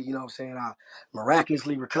boom, nigga, you know what I'm saying? I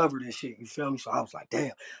miraculously recovered and shit, you feel me? So I was like,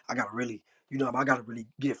 damn, I gotta really, I gotta really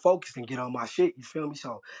get focused and get on my shit, you feel me?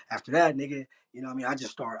 So after that, nigga, you know what I mean? I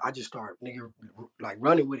just start, nigga, like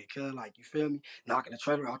running with it, cuz, like, you feel me? Knocking the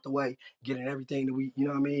trailer out the way, getting everything that we, you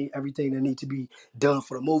know what I mean? Everything that need to be done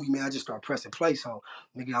for the movie, man. I just start pressing play. So,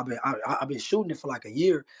 nigga, I've been shooting it for like a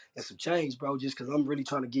year and some change, bro, just because I'm really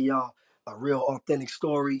trying to give y'all a real authentic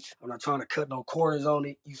story. I'm not trying to cut no corners on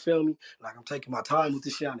it. You feel me? Like, I'm taking my time with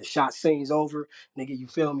this shit. The shot scenes over, nigga. You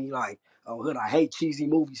feel me? Like, oh, Hood, I hate cheesy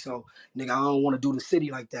movies, so nigga, I don't want to do the city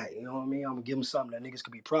like that. You know what I mean? I'm gonna give them something that niggas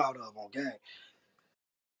could be proud of on gang.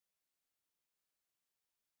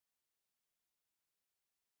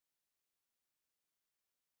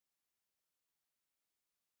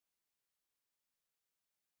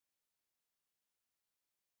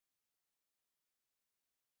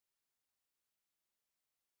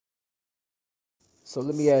 So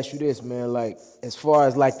let me ask you this, man. Like, as far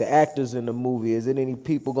as like the actors in the movie, is it any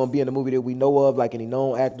people gonna be in the movie that we know of, like any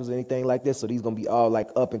known actors or anything like this? So these gonna be all like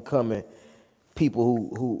up and coming people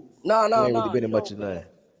who Nah, ain't really been in much of man. nothing.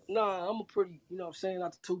 Nah, I'm a pretty, you know what I'm saying,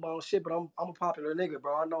 not to toot my own shit, but I'm a popular nigga,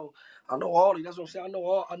 bro. I know all these. That's what I'm saying. I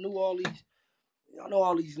knew all these. I know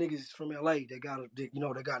all these niggas from LA that got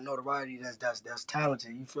notoriety. That's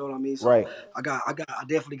talented. You feel what I mean? So Right. I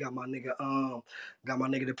definitely got my nigga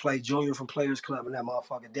that played Junior from Players Club, and that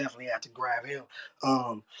motherfucker definitely had to grab him.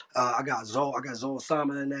 I got Zoe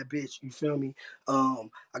Simon in that bitch. You feel me? I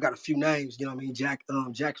got a few names. You know what I mean? Jack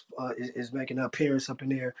is making an appearance up in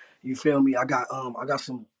there. You feel me? I got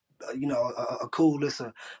some. A cool list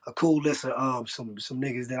of some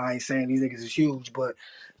niggas that I ain't saying these niggas is huge, but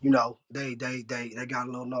they got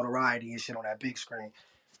a little notoriety and shit on that big screen.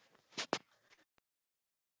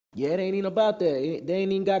 Yeah, it ain't even about that. They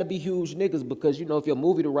ain't even got to be huge niggas because you know if you're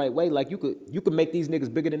movie the right way, like you could make these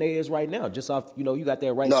niggas bigger than they is right now just off you got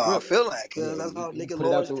that right No, I script feel like, and cause that's how you nigga put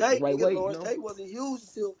it out Lawrence the Tate, right nigga way. Lawrence Tate wasn't huge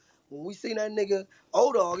until when we seen that nigga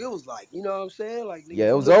O-Dog, it was like, you know what I'm saying? Like, nigga, Yeah,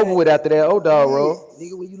 if it you was look over at, with after that old dog yeah, roll.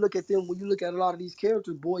 nigga, when you look at them, when you look at a lot of these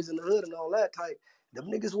characters, boys in the hood and all that type, them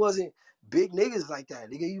niggas wasn't big niggas like that.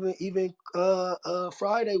 Nigga, even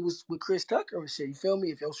Friday was with Chris Tucker and shit. You feel me?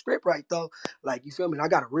 If your script right though, like you feel me? And I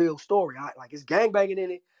got a real story. Like it's gangbanging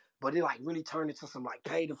in it, but it like really turned into some like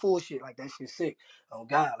paid in full shit. Like that shit sick. Oh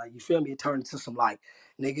God, like you feel me? It turned into some like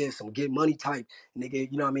nigga, some get money type nigga.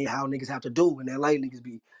 You know what I mean? How niggas have to do in LA. Niggas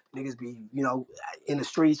be, in the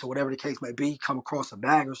streets or whatever the case may be, come across a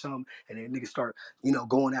bag or something, and then niggas start,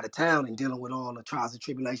 going out of town and dealing with all the trials and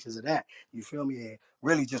tribulations of that. You feel me? And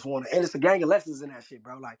really just want to, and it's a gang of lessons in that shit,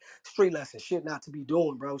 bro. Like street lessons, shit not to be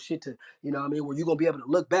doing, bro. Shit to, you know what I mean? Where you gonna be able to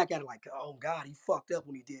look back at it like, oh God, he fucked up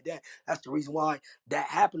when he did that. That's the reason why that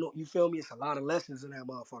happened. You feel me? It's a lot of lessons in that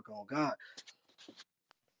motherfucker. Oh God.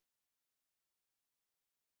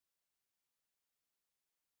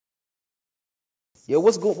 Yeah,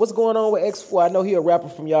 what's going on with X4? I know he a rapper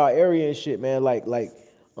from y'all area and shit, man.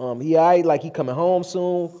 He alright, like he coming home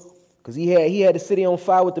soon. Cause he had the city on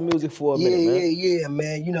fire with the music for a Yeah, minute, man. yeah,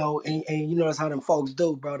 man. And that's how them folks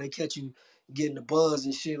do, bro. They catch you getting the buzz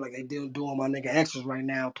and shit like they doing my nigga extras right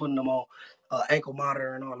now, putting them on ankle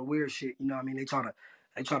monitor and all the weird shit. You know what I mean? They try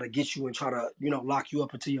to get you and try to, lock you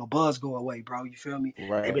up until your buzz go away, bro. You feel me?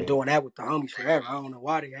 They've been Right. doing that with the homies forever. I don't know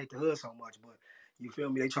why they hate the hood so much, but you feel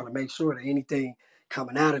me? They trying to make sure that anything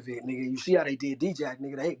coming out of it, nigga. You see how they did D-Jack,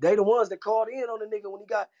 nigga. They the ones that called in on the nigga when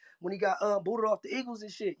he got booted off the Eagles and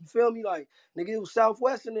shit. You feel me? Like, nigga, it was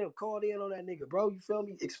Southwest and them called in on that nigga, bro. You feel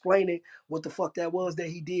me? Explaining what the fuck that was that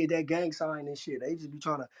he did, that gang sign and shit. They just be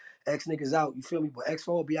trying to X niggas out, you feel me? But X4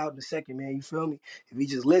 will be out in a second, man. You feel me? If he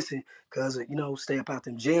just listen, cause stay up out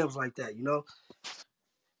them jams like that,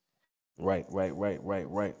 Right.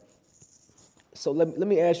 So let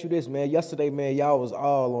me ask you this, man. Yesterday, man, y'all was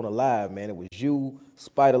all on a live, man. It was you,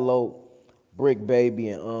 Spider Low, Bricc Baby,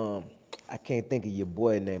 and I can't think of your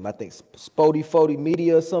boy name. I think Spody Fody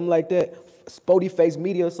Media or something like that. Spody Face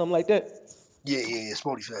Media or something like that. Yeah,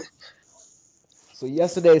 Sporty face. So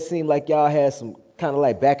yesterday it seemed like y'all had some kind of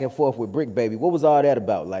like back and forth with Bricc Baby. What was all that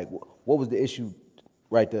about? Like, what was the issue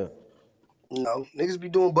right there? Niggas be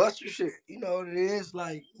doing buster shit. You know what it is?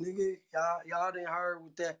 Like, nigga, y'all didn't heard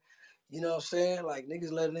with that. You know what I'm saying? Like,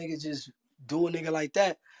 niggas let niggas just do a nigga like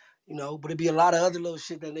that. But it be a lot of other little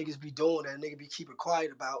shit that niggas be doing that nigga be keeping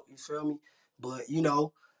quiet about. You feel me? But,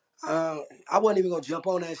 I wasn't even gonna jump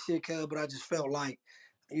on that shit, cuz, but I just felt like,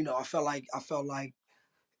 I felt like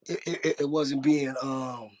it wasn't being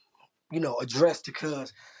addressed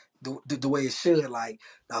because the way it should. Like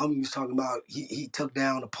the homie was talking about, he took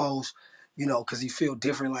down the post, because he feel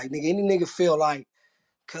different. Like nigga, any nigga feel like,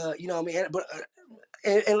 cause you know what I mean. But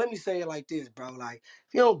and let me say it like this, bro. Like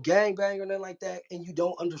if you don't gang bang or nothing like that, and you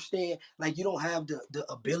don't understand, like you don't have the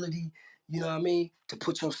ability, you know what I mean, to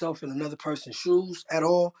put yourself in another person's shoes at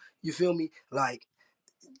all. You feel me? Like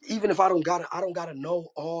even if I don't gotta know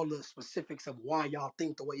all the specifics of why y'all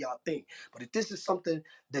think the way y'all think. But if this is something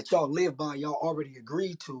that y'all live by, y'all already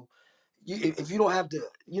agreed to, if you don't have the,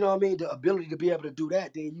 the ability to be able to do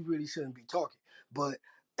that, then you really shouldn't be talking. But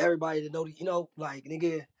everybody to know, like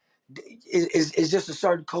nigga, it's just a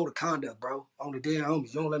certain code of conduct, bro. On the dead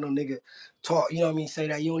homies, you don't let no nigga talk. You know what I mean? Say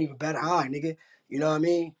that you don't even bat an eye, nigga. You know what I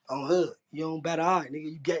mean? On hood, you don't bat an eye,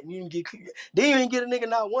 nigga. You didn't get, then you ain't get a nigga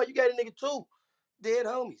not one, you got a nigga two. Dead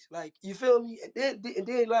homies, like you feel me? And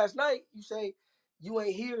then last night you say you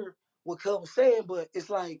ain't hear what Cub was saying, but it's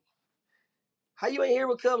like, how you ain't hear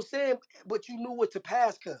what Cub was saying, but you knew what to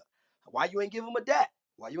pass Cub? Why you ain't give him a dat?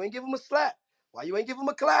 Why you ain't give him a slap? Why you ain't give him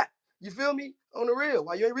a clap? You feel me? On the real.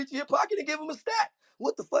 Why you ain't reach in your pocket and give him a stat?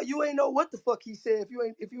 What the fuck? You ain't know what the fuck he said.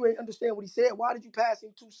 If you ain't understand what he said, why did you pass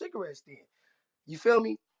him 2 cigarettes then? You feel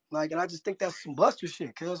me? Like, and I just think that's some buster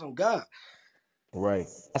shit, cuz on God. Right.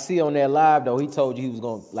 I see on that live though, he told you he was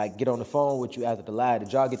gonna like get on the phone with you after the live.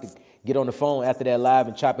 Did y'all get to get on the phone after that live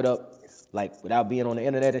and chop it up like without being on the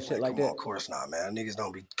internet and shit Man, like come on, that? of course not, man. Niggas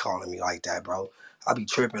don't be calling me like that, bro. I be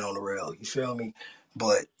tripping on the rail, you feel me?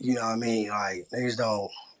 But, you know what I mean? Like, niggas don't,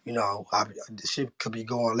 the shit could be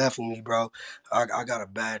going left with me, bro. I got a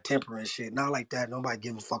bad temper and shit. Not like that. Nobody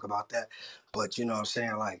give a fuck about that. But, you know what I'm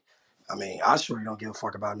saying? Like, I mean, I sure don't give a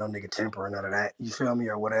fuck about no nigga temper or none of that. You feel me?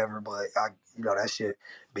 Or whatever. But, that shit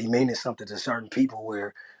be meaning something to certain people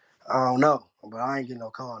where, I don't know. But I ain't getting no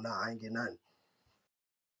call now. I ain't getting nothing.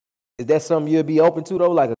 Is that something you'd be open to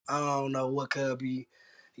though? Like, I don't know what could be.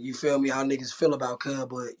 you feel me, how niggas feel about cuz,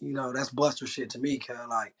 but you know, that's Buster shit to me, cuz,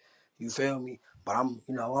 like, you feel me? But I'm,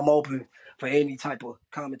 you know, I'm open for any type of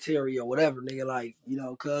commentary or whatever, nigga, like, you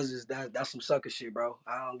know, cuz is that's some sucker shit, bro.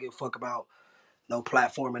 I don't give a fuck about no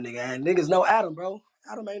platforming, nigga. And niggas know Adam, bro.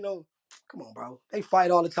 Adam ain't no, come on, bro. They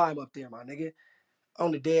fight all the time up there, my nigga.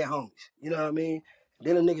 On the dead homies. You know what I mean?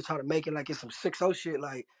 Then a nigga try to make it like it's some 6-0 shit,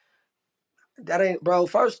 like, that ain't, bro.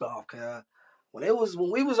 First off, cuz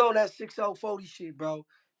when we was on that 6-0 40 shit, bro,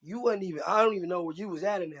 you wasn't even. I don't even know where you was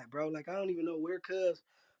at in that, bro. Like I don't even know where cuz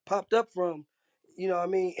popped up from. You know what I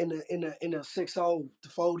mean? In the 6-0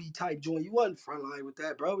 40 type joint, you wasn't frontline with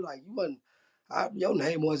that, bro. Like you wasn't. Your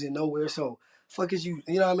name wasn't nowhere. So fuck is you?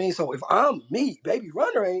 You know what I mean? So if I'm me, baby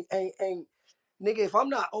runner ain't nigga, if I'm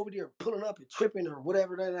not over there pulling up and tripping or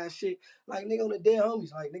whatever that shit, like nigga on the dead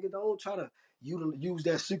homies, like nigga don't try to use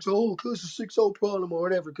that 6-0 cause it's a 6-0 problem or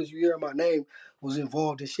whatever because you hear my name was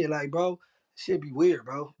involved in shit. Like bro, shit be weird,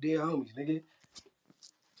 bro. Dead homies, nigga.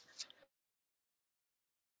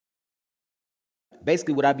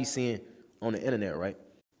 Basically what I be seeing on the internet, right?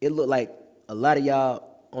 It look like a lot of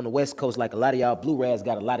y'all on the West Coast, like a lot of y'all blue rads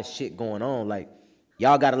got a lot of shit going on. Like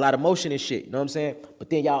y'all got a lot of motion and shit, you know what I'm saying? But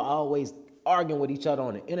then y'all always arguing with each other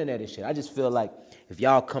on the internet and shit. I just feel like if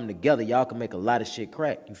y'all come together, y'all can make a lot of shit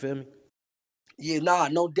crack. You feel me? Yeah, nah,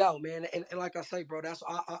 no doubt, man. And like I say, bro, that's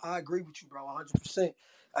I agree with you, bro, 100%.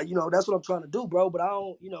 You know, that's what I'm trying to do, bro. But I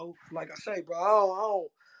don't, you know, like I say, bro,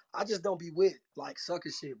 I just don't be with like sucker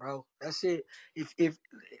shit, bro. That shit. If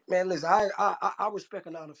man, listen, I respect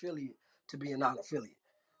a non-affiliate to be a non-affiliate.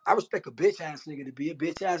 I respect a bitch ass nigga to be a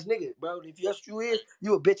bitch ass nigga, bro. If yes you is,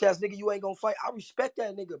 you a bitch ass nigga, you ain't gonna fight. I respect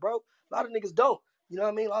that nigga, bro. A lot of niggas don't. You know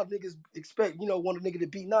what I mean? A lot of niggas expect, you know, want a nigga to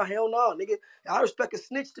be, nah, hell no, nigga. I respect a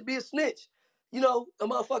snitch to be a snitch. You know, a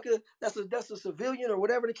motherfucker that's a civilian or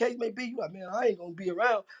whatever the case may be. You like, man, I ain't gonna be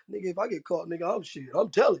around, nigga. If I get caught, nigga, I'm shit. I'm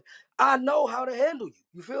telling. I know how to handle you.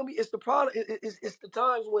 You feel me? It's the problem. It's the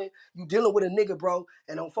times when you dealing with a nigga, bro,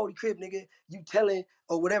 and on 40 Crip, nigga, you telling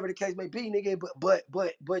or whatever the case may be, nigga.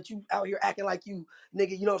 But you out here acting like you,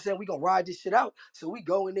 nigga. You know what I'm saying? We gonna ride this shit out. So we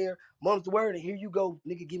go in there, mum's the word, and here you go,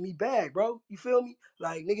 nigga. Give me bag, bro. You feel me?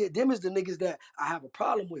 Like, nigga, them is the niggas that I have a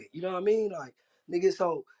problem with. You know what I mean? Like, nigga,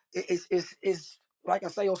 so. It's like I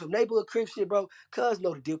say on some neighborhood crib shit, bro. Cuz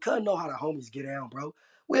know the deal. Cuz know how the homies get down, bro.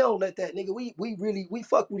 We don't let that nigga. We really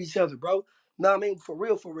fuck with each other, bro. Know what I mean? For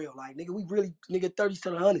real. Like nigga, we really nigga 30s to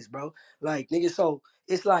the hundreds, bro. Like nigga, so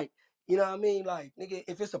it's like, you know what I mean? Like nigga,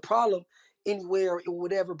 if it's a problem anywhere or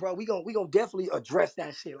whatever, bro, we gonna definitely address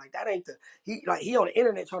that shit. Like that ain't he on the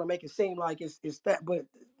internet trying to make it seem like it's that, but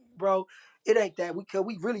bro, it ain't that. Cause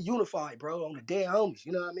we really unified, bro, on the dead homies.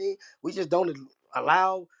 You know what I mean? We just don't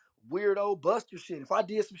allow weirdo buster shit. If I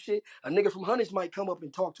did some shit, a nigga from Hunters might come up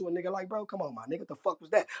and talk to a nigga like, bro, come on, my nigga, what the fuck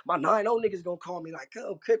was that? My 9-0 niggas gonna call me like,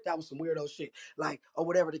 oh, Crip, that was some weirdo shit. Like, or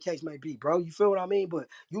whatever the case may be, bro. You feel what I mean? But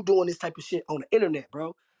you doing this type of shit on the internet,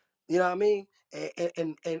 bro. You know what I mean?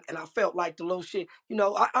 And I felt like the little shit, you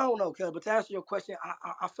know, I don't know, cuz, but to answer your question,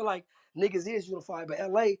 I feel like niggas is unified, but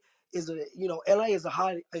LA is LA is a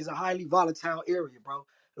highly volatile area, bro.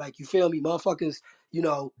 Like you feel me? Motherfuckers, you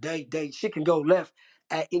know, they shit can go left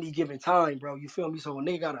at any given time, bro. You feel me? So a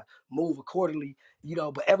nigga gotta move accordingly, you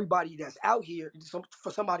know. But everybody that's out here,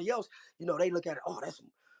 for somebody else, you know, they look at it, oh, that's some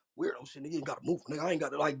weirdo shit. Nigga ain't gotta move. Nigga, I ain't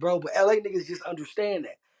gotta like, bro. But LA niggas just understand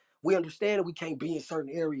that. We understand that we can't be in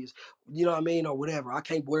certain areas, you know what I mean, or whatever. I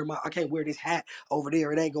can't wear this hat over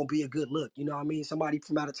there. It ain't gonna be a good look, you know what I mean. Somebody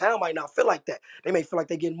from out of town might not feel like that. They may feel like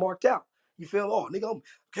they getting marked out. You feel me? Oh, nigga,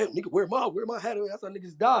 nigga, wear my hat. That's how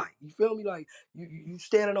niggas die. You feel me? Like you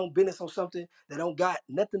standing on business on something that don't got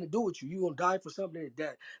nothing to do with you. You gonna die for something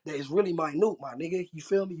that is really minute, my nigga. You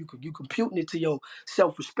feel me? You computing it to your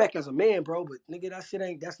self-respect as a man, bro. But nigga,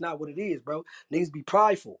 that's not what it is, bro. Niggas be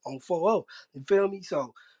prideful on 4-0. You feel me?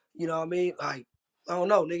 So, you know what I mean? Like, I don't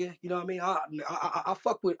know, nigga. You know what I mean? I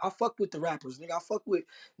fuck with the rappers, nigga. I fuck with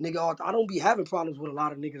nigga. I don't be having problems with a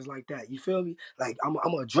lot of niggas like that. You feel me? Like I'm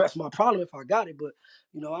gonna address my problem if I got it, but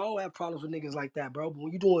you know I don't have problems with niggas like that, bro. But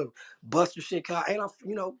when you doing buster shit, ain't I?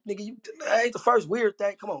 You know, nigga, that ain't the first weird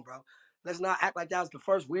thing. Come on, bro. Let's not act like that was the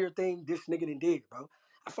first weird thing this nigga done did, bro.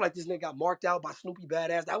 I feel like this nigga got marked out by Snoopy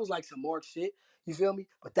Badass. That was like some mark shit. You feel me?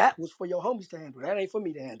 But that was for your homies to handle. That ain't for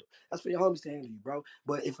me to handle. That's for your homies to handle you, bro.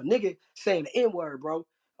 But if a nigga saying the N-word, bro,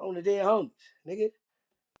 on the dead homies, nigga,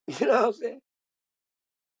 you know what I'm saying?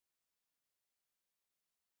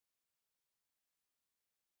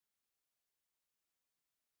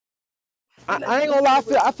 I ain't gonna lie.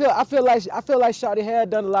 I feel like Shawty had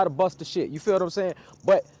done a lot of buster shit. You feel what I'm saying?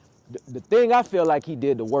 But the thing I feel like he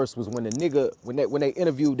did the worst was when the nigga when they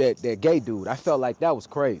interviewed that gay dude. I felt like that was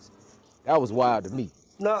crazy. That was wild to me.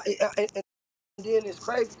 No, and then it's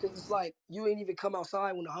crazy because it's like you ain't even come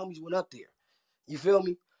outside when the homies went up there. You feel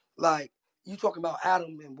me? Like you talking about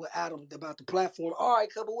Adam and what Adam about the platform. All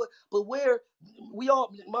right, couple what? But where we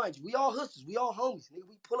all, mind you, we all hustlers, we all homies. Nigga,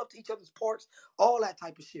 we pull up to each other's parks, all that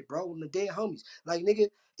type of shit, bro. When the dead homies, like nigga,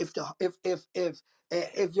 if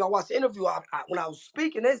y'all watch the interview, when I was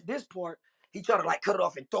speaking this part, he tried to like cut it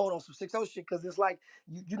off and throw it on some 6-0 shit because it's like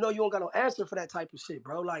you know you don't got no answer for that type of shit,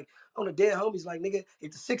 bro. Like on the dead homies, like nigga,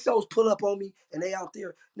 if the 6-0s pull up on me and they out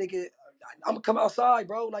there, nigga, I'm gonna come outside,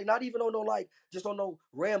 bro. Like not even on no like just on no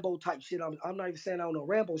Rambo type shit. I'm not even saying I don't know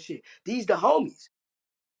Rambo shit. These the homies.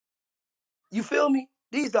 You feel me?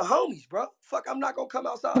 These the homies, bro. Fuck, I'm not gonna come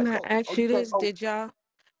outside Can I for. Oh, ask you you can't. this? Oh,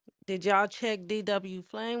 Did y'all check DW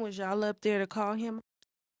Flame? Was y'all up there to call him?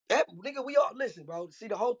 that nigga, we all listen, bro. See,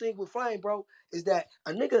 the whole thing with Flame, bro, is that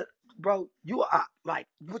a nigga, bro, you are like,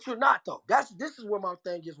 but you're not though. This is where my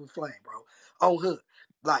thing is with Flame, bro. On hood,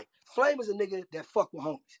 like Flame is a nigga that fuck with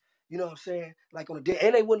homies. You know what I'm saying? Like on a day,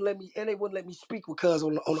 and they wouldn't let me speak with Cuz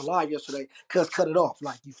on the live yesterday. Cuz cut it off,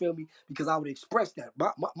 like you feel me? Because I would express that.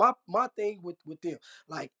 My thing with them,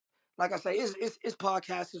 like I say, it's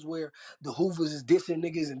podcasts where the Hoovers is dissing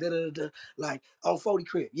niggas and da da da. Like on 40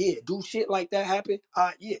 Crip, yeah, do shit like that happen?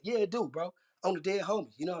 Yeah, it do, bro. On the dead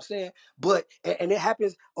homies, you know what I'm saying? But and it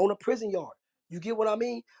happens on a prison yard. You get what I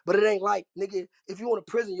mean? But it ain't like nigga, if you on a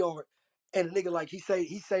prison yard and a nigga like he say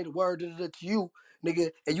the word to you, nigga,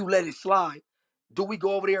 and you let it slide. Do we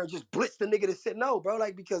go over there and just blitz the nigga that said no, bro?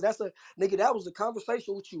 Like because that's a nigga that was a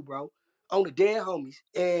conversation with you, bro, on the dead homies,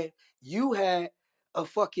 and you had a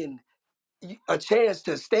fucking a chance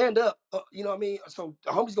to stand up, you know what I mean? So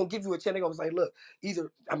the homie's gonna give you a chance. They gonna say, look,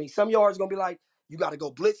 either I mean, some yards gonna be like, you gotta go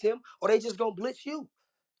blitz him, or they just gonna blitz you.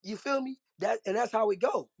 You feel me? That's how we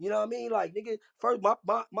go. You know what I mean? Like nigga, first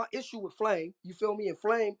my issue with Flame, you feel me? And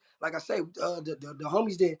Flame, like I say, the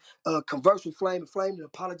homies did converse with Flame and Flame and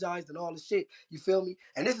apologized and all the shit. You feel me?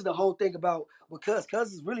 And this is the whole thing about because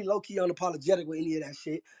Cuz is really low key unapologetic with any of that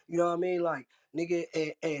shit. You know what I mean? Like nigga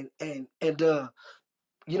and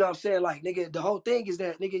you know what I'm saying? Like, nigga, the whole thing is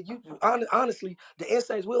that, nigga, you honestly, the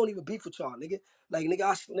instincts, we don't even beef with y'all, nigga. Like,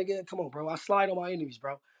 nigga, come on, bro. I slide on my enemies,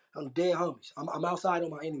 bro. I'm dead homies. I'm outside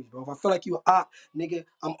on my enemies, bro. If I feel like you a op, nigga,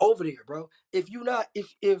 I'm over there, bro. If you not,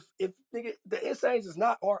 if nigga, the instincts is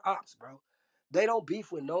not our ops, bro. They don't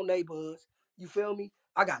beef with no neighborhoods. You feel me?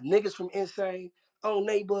 I got niggas from Insane on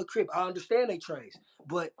neighborhood Crip. I understand they trades,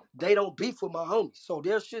 but they don't beef with my homies. So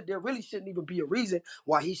there really shouldn't even be a reason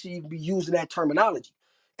why he should even be using that terminology.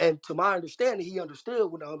 And to my understanding, he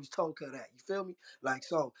understood when the homies told Cuz that. You feel me? Like,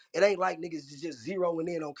 so it ain't like niggas is just zeroing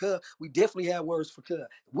in on Cuz. We definitely have words for Cuz.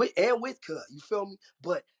 With Cuz. You feel me?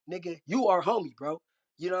 But nigga, you are homie, bro.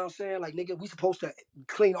 You know what I'm saying? Like, nigga, we supposed to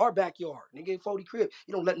clean our backyard. Nigga, 40 Crip.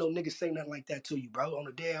 You don't let no nigga say nothing like that to you, bro, on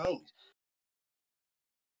the dead homies.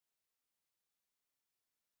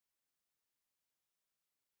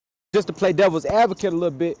 Just to play devil's advocate a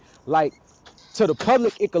little bit, like to the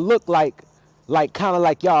public, it could look like kind of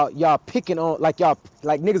like y'all picking on y'all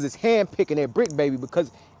like niggas is hand picking at Bricc baby because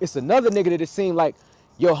it's another nigga that it seemed like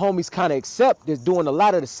your homies kind of accept that's doing a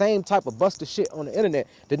lot of the same type of buster shit on the internet.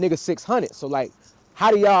 The nigga 600. So like,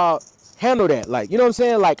 how do y'all handle that? Like, you know what I'm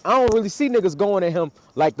saying? Like, I don't really see niggas going at him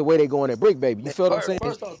like the way they going at Bricc baby. You Man, feel what I'm saying?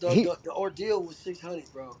 first off, the ordeal with 600,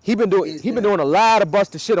 bro, He been is doing that a lot of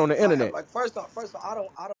buster shit on the internet. like first off,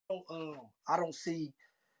 I don't see.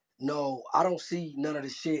 No, I don't see none of the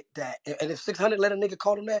shit that. And if 600 let a nigga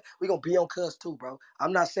call him that, we gonna be on Cuz too, bro.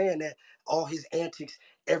 I'm not saying that all his antics,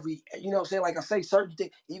 you know what I'm saying? Like I say, certain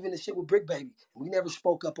things, even the shit with Bricc baby, we never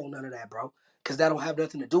spoke up on none of that, bro. Cause that don't have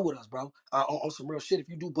nothing to do with us, bro. On some real shit. If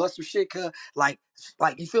you do buster shit, cuz like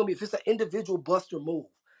you feel me? If it's an individual buster move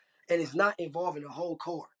and it's not involving the whole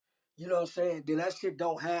core, you know what I'm saying? Then that shit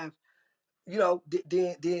don't have, you know,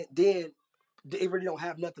 then it really don't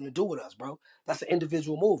have nothing to do with us, bro. That's an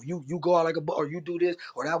individual move. You go out like or you do this,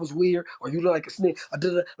 or that was weird, or you look like a snitch.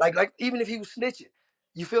 Like even if he was snitching,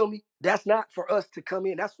 you feel me? That's not for us to come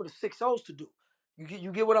in. That's for the 6-0s to do.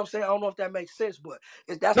 You get what I'm saying? I don't know if that makes sense, but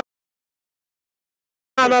that's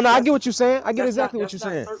No, I get what you're saying. I get exactly what that's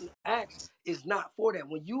you're not saying. certain acts is not for that.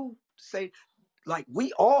 When you say like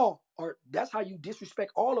we all are, that's how you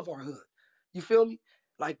disrespect all of our hood. You feel me?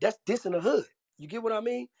 Like that's dissing the hood. You get what I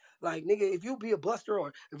mean? Like nigga, if you be a buster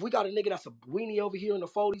or if we got a nigga that's a weenie over here in the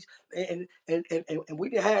 40s and we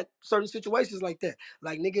done had certain situations like that.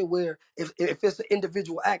 Like nigga, where if it's an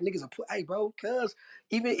individual act, niggas are put, hey bro, cuz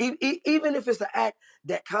even if it's an act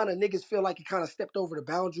that kind of niggas feel like he kind of stepped over the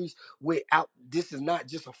boundaries without this is not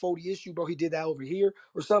just a 40 issue, bro. He did that over here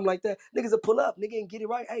or something like that. Niggas will pull up, nigga, and get it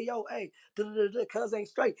right. Hey, yo, hey, cuz ain't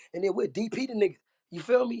straight. And then we'll DP the nigga. You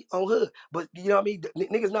feel me? On hood. But you know what I mean?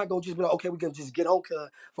 Niggas not gonna just be like, okay, we can just get on cuz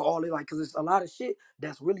for all they like, cause it's a lot of shit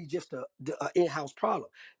that's really just a in-house problem.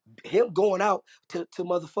 Him going out to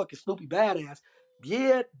motherfucking Snoopy Badass,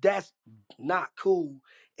 yeah, that's not cool.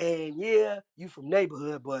 And yeah, you from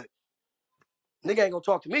neighborhood, but nigga ain't gonna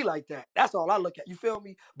talk to me like that. That's all I look at. You feel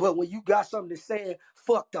me? But when you got something to say,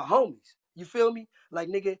 fuck the homies. You feel me? Like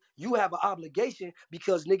nigga, you have an obligation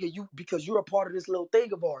because nigga, because you're a part of this little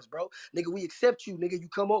thing of ours, bro. Nigga, we accept you. Nigga, you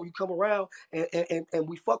come around, and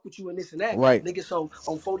we fuck with you and this and that. Right. Nigga, so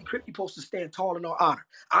on 40 Crip, you supposed to stand tall in our honor.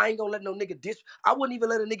 I ain't gonna let no nigga diss. I wouldn't even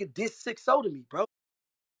let a nigga diss 6-0 to me, bro.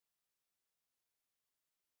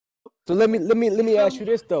 So let me ask you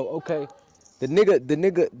this though. Okay. The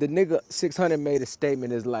nigga 600 made a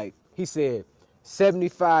statement is like, he said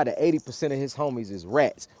 75 to 80% of his homies is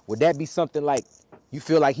rats. Would that be something like, you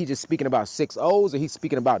feel like he just speaking about 6-0s, or he's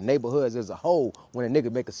speaking about neighborhoods as a whole when a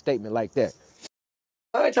nigga make a statement like that?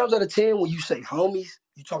 9 times out of 10, when you say homies,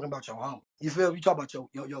 you talking about your homie. You feel me? You talking about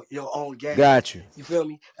your own gang. Got you. You feel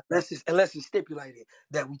me? Unless it's stipulated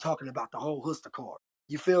that we talking about the whole Huster card.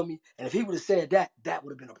 You feel me? And if he would have said that, that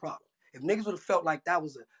would have been a problem. If niggas would have felt like that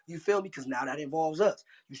was you feel me? Because now that involves us.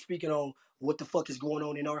 You speaking on what the fuck is going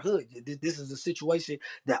on in our hood. This is a situation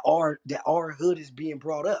that our hood is being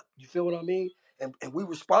brought up. You feel what I mean? And we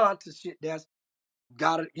respond to shit that's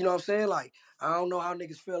gotta, you know what I'm saying? Like, I don't know how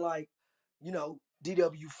niggas feel like, you know,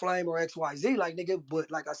 DW Flame or XYZ, like nigga, but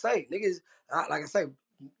like I say,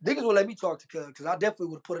 niggas will let me talk to cuz, because I definitely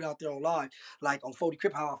would have put it out there on live, like on 40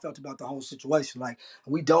 Crip, how I felt about the whole situation. Like,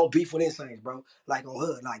 we don't beef with insanes, bro. Like on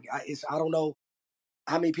hood. Like I don't know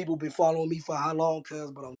how many people been following me for how long,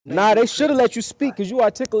 cuz, but on Nah, they should have let you speak because you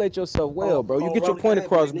articulate yourself well, bro. You get your point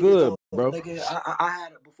across good, bro. Nigga, I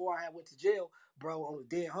had before I went to jail, bro, on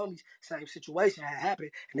the dead homies, same situation had happened.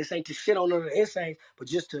 And this ain't to shit on none of the insanes, but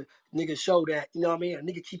just to nigga show that, you know what I mean? A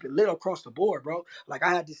nigga keep it lit across the board, bro. Like I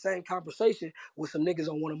had the same conversation with some niggas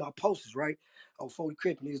on one of my posts, right? On 40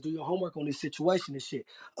 Crip, niggas do your homework on this situation and shit.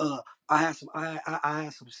 I had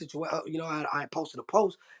some situation, you know, I posted a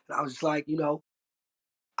post and I was just like, you know,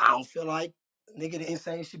 I don't feel like nigga the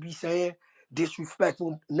insane should be saying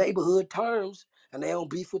disrespectful neighborhood terms and they don't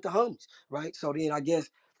beef with the homies, right? So then I guess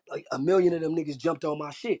like a million of them niggas jumped on my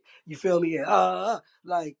shit. You feel me? And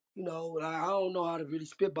like, you know, like, I don't know how to really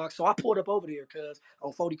spitbox. So I pulled up over there cause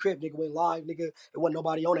on 40 Crip, nigga went live, nigga. It wasn't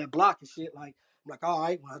nobody on that block and shit. Like, I'm like, all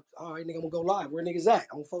right, nigga, I'm gonna go live. Where niggas at?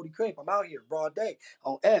 On 40 Crip, I'm out here, broad day,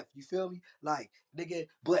 on F, you feel me? Like, nigga,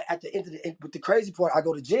 but at the end of but the crazy part, I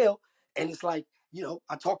go to jail and it's like, you know,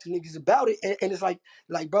 I talk to niggas about it, and it's like,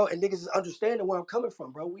 bro, and niggas is understanding where I'm coming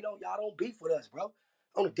from, bro. Y'all don't beef with us, bro.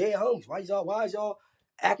 On the dead homies, why is y'all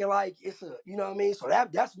acting like it's a, you know what I mean? So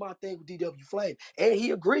that's my thing with DW Flame, and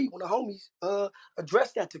he agreed when the homies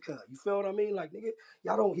addressed that to cuz. You feel what I mean? Like nigga,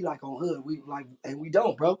 y'all don't. He like on hood, we like, and we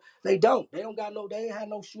don't, bro. They don't. They don't got no. They ain't had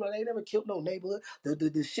no shooter. They ain't never killed no neighborhood.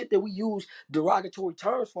 The shit that we use derogatory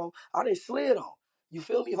terms for, I didn't slid on. You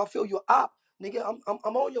feel me? If I feel you op, nigga,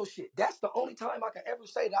 I'm on your shit. That's the only time I can ever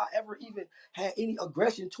say that I ever even had any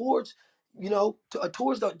aggression towards, you know,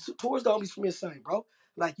 towards the homies from insane, bro.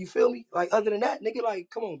 Like, you feel me? Like, other than that, nigga, like,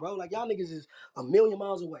 come on, bro. Like, y'all niggas is a million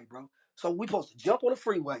miles away, bro. So we supposed to jump on the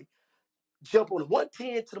freeway, jump on the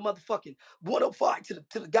 110 to the motherfucking 105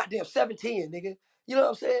 to the goddamn 710, nigga. You know what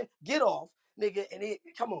I'm saying? Get off, nigga, and then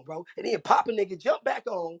come on, bro. And then pop a nigga, jump back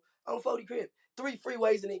on 40 Crip, 3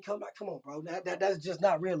 freeways, and then come back. Come on, bro. That's just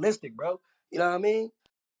not realistic, bro. You know what I mean?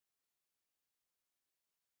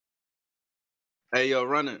 Hey, yo,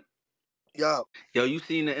 Running. Yo, you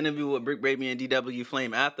seen the interview with Bricc Baby and DW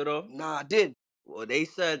Flame after though? Nah, I didn't. Well, they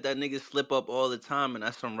said that niggas slip up all the time, and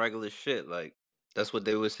that's some regular shit. Like, that's what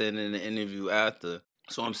they were saying in the interview after.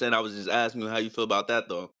 So I'm saying, I was just asking you how you feel about that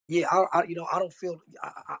though. Yeah, you know, I don't feel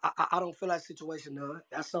that situation none.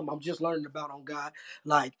 That's something I'm just learning about on God.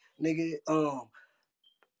 Like, nigga,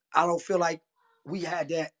 I don't feel like we had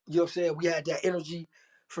that, you know what I'm saying, we had that energy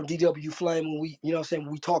from DW Flame when we, you know what I'm saying,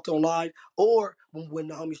 when we talked online, or when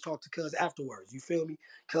the homies talked to Cuz afterwards. You feel me?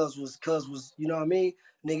 Cuz was, you know what I mean?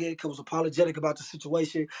 Nigga, Cuz was apologetic about the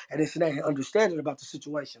situation and this and that, and understanding about the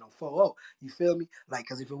situation on 4-0. You feel me? Like,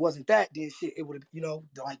 cause if it wasn't that, then shit, it would have, you know,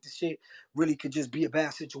 like the shit really could just be a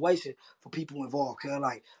bad situation for people involved. Cuz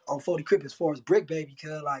like on 40 Crip as far as Bricc Baby,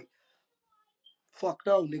 cuz like, fuck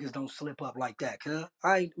no, niggas don't slip up like that, cuz.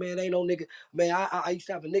 Ain't no nigga. Man, I used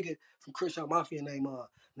to have a nigga from Christian Mafia named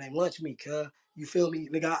Lunch Me, cuz. You feel me?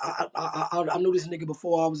 Nigga, I knew this nigga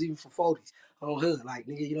before I was even from 40s on hood. Like,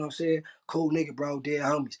 nigga, you know what I'm saying? Cool nigga, bro, dead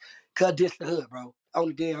homies. Cuz diss the hood, bro.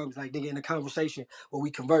 Only dead homies, like nigga in the conversation where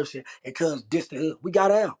we conversing and cuz diss the hood. We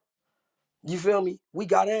got out. You feel me? We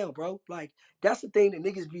got down, bro. Like, that's the thing that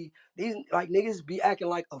niggas be acting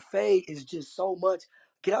like a fade is just so much.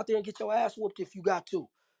 Get out there and get your ass whooped if you got to.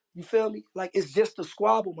 You feel me? Like, it's just a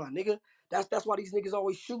squabble, my nigga. That's why these niggas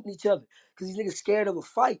always shooting each other. Cause these niggas scared of a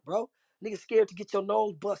fight, bro. Niggas scared to get your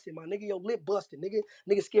nose busted, my nigga, your lip busted, nigga.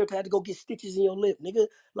 Niggas scared to have to go get stitches in your lip, nigga.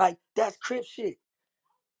 Like, that's Crip shit.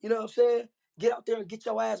 You know what I'm saying? Get out there and get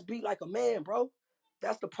your ass beat like a man, bro.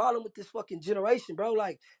 That's the problem with this fucking generation, bro.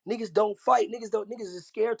 Like, niggas don't fight. Niggas is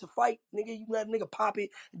scared to fight. Nigga, you let a nigga pop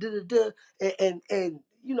it, and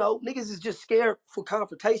you know, niggas is just scared for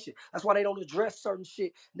confrontation. That's why they don't address certain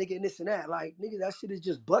shit, nigga, and this and that. Like, nigga, that shit is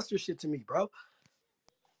just buster shit to me, bro.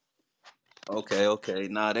 Okay.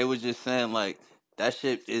 Nah, they was just saying like that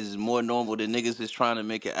shit is more normal than niggas is trying to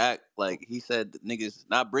make it act. Like he said, niggas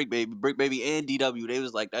not Brick Baby and DW. They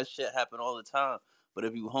was like that shit happen all the time. But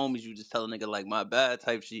if you homies, you just tell a nigga like my bad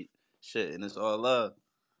type shit, and it's all love.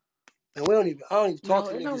 And I don't even talk No,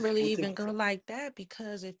 to it don't niggas really within. even go like that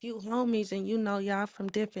because if you homies and you know y'all from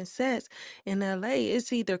different sets in LA,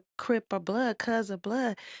 it's either Crip or blood, cuz or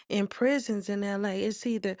blood. In prisons in LA, it's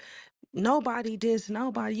either nobody diss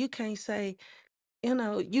nobody. You can't say,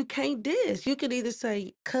 you can't diss. You could either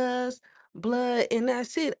say cuz, blood, and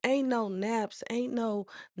that's it. Ain't no naps, ain't no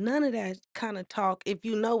none of that kind of talk if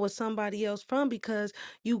you know what somebody else from because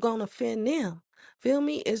you gonna offend them. Feel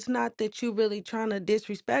me? It's not that you really trying to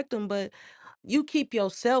disrespect them, but you keep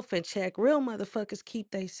yourself in check. Real motherfuckers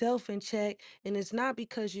keep theyself in check. And it's not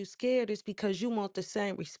because you scared, it's because you want the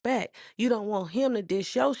same respect. You don't want him to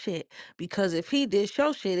dish your shit. Because if he dish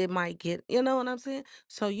your shit, it might get, you know what I'm saying?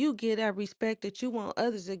 So you get that respect that you want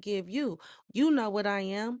others to give you. You know what I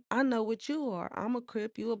am. I know what you are. I'm a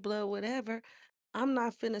Crip, you a blood, whatever. I'm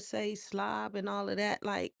not finna say slob and all of that.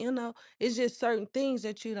 Like, it's just certain things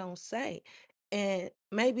that you don't say. And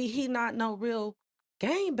maybe he not no real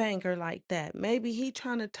gangbanger like that. Maybe he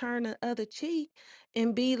trying to turn the other cheek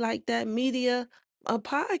and be like that media a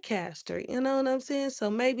podcaster. You know what I'm saying?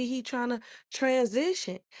 So maybe he trying to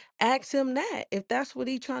transition. Ask him that. If that's what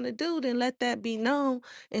he trying to do, then let that be known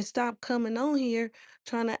and stop coming on here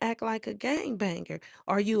trying to act like a gangbanger.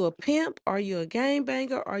 Are you a pimp? Are you a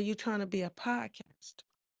gangbanger? Are you trying to be a podcaster?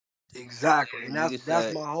 Exactly. The And nigga that's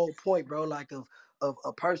said my whole point, bro. Like of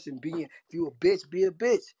a person being, if you a bitch, be a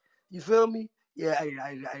bitch. You feel me? Yeah,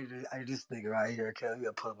 this nigga right here, cuz we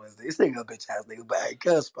gonna put him this nigga a bitch ass nigga, but hey,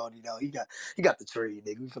 cuz Spody, he got the tree,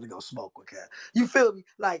 nigga. We finna go smoke with cuz. You feel me?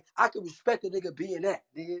 Like I can respect a nigga being that,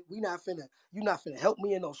 nigga. You not finna help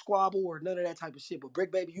me in no squabble or none of that type of shit. But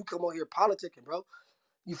Bricc baby, you come on here politicking, bro.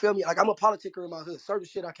 You feel me? Like I'm a politicker in my hood. Certain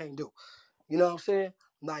shit I can't do. You know what I'm saying?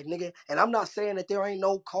 Like, nigga, and I'm not saying that there ain't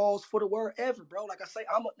no cause for the word ever, bro. Like I say,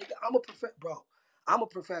 I'm a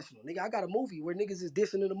professional. Nigga, I got a movie where niggas is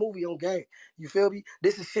dissing in the movie on game. You feel me?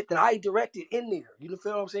 This is shit that I directed in there. You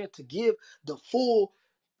feel what I'm saying? To give the full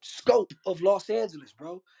scope of Los Angeles,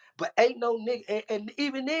 bro. But ain't no nigga, and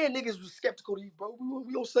even then niggas was skeptical of you, bro.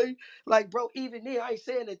 We don't say, like, bro, even then, I ain't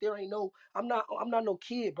saying that there ain't no, I'm not no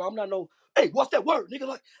kid, bro. I'm not no, hey, what's that word, nigga?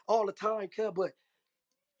 Like all the time, cuz, but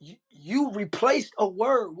you replaced a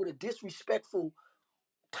word with a disrespectful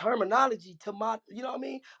terminology to my, you know what I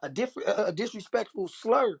mean? A disrespectful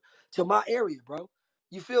slur to my area, bro.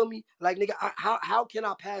 You feel me? Like, nigga, how can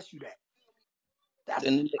I pass you that? That's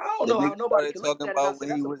I don't the know how nigga nobody started can look talking at it and I about say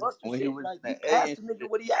that's a buster when he shit. was Like in you the A passed and the nigga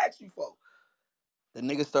shit. what he asked you for. The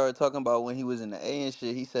nigga started talking about when he was in the A and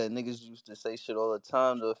shit. He said niggas used to say shit all the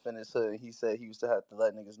time to offend his hood. He said he used to have to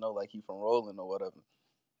let niggas know like he from Rollin or whatever.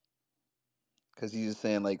 Cause he was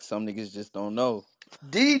saying like some niggas just don't know.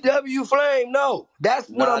 DW Flame, no. That's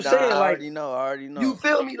what Nah, I'm saying. I Like, already know. I already you know.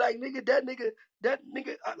 feel me? Like, that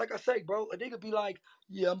nigga, like I say, bro, a nigga be like,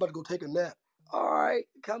 yeah, I'm about to go take a nap. All right,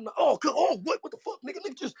 come on. What the fuck, nigga?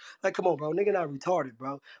 Nigga just like, come on, bro. Nigga not retarded,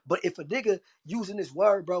 bro. But if a nigga using this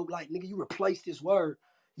word, bro, like, nigga, you replace this word.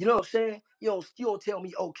 You know what I'm saying? You don't tell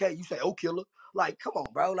me okay. You say, oh, killer. Like, come on,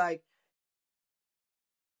 bro. Like,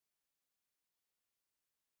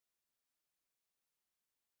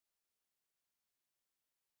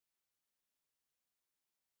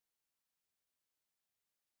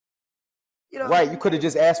 you know what I'm Right, you saying? could have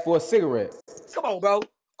just asked for a cigarette. Come on, bro.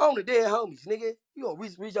 On the dead homies, nigga. You gonna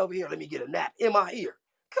reach over here, let me get a nap in my ear.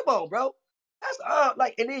 Come on, bro. That's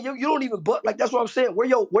like, and then you don't even like that's what I'm saying. Where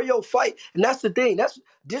your fight, and that's the thing.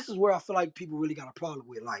 This is where I feel like people really got a problem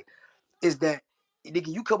with. Like, is that nigga,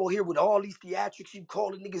 you come on here with all these theatrics, you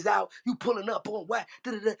calling niggas out, you pulling up on whack,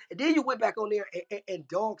 and then you went back on there and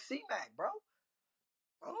dog C-Mac, bro.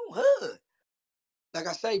 On hood. Like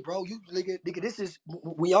I say, bro, you nigga, this is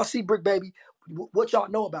when y'all see Bricc baby, what y'all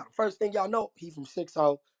know about him? First thing y'all know, he from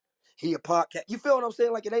 6-0. he a podcast. You feel what I'm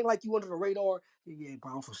saying? Like, it ain't like you under the radar. Yeah,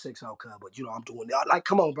 bro, I'm from 6 out, but you know, I'm doing that. Like,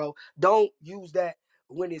 come on, bro. Don't use that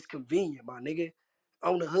when it's convenient, my nigga.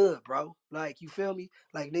 On the hood, bro. Like, you feel me?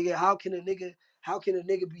 Like, nigga, how can a nigga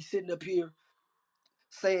be sitting up here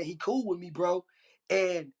saying he cool with me, bro?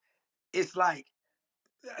 And it's like,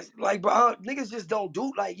 bro, niggas just don't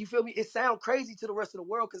do, like, you feel me? It sound crazy to the rest of the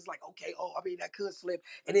world because it's like, okay, oh, I mean, that could slip.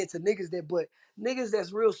 And then to niggas but niggas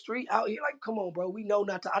that's real street out here, like, come on, bro, we know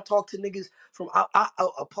not to. I talk to niggas from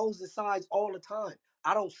opposing sides all the time.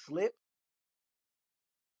 I don't slip.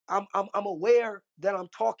 I'm aware that I'm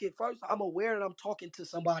talking first. I'm aware that I'm talking to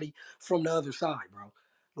somebody from the other side, bro.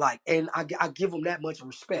 Like, and I give them that much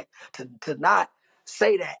respect to not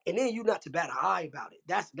say that, and then you not to bat an eye about it.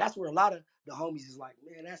 That's where a lot of the homies is like,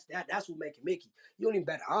 man, that's what making Mickey. You don't even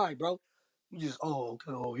bat an eye, bro. You just, oh,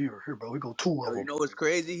 okay, oh, here, bro. We go two of Yo, you them. know what's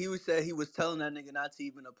crazy? He was telling that nigga not to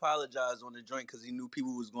even apologize on the joint because he knew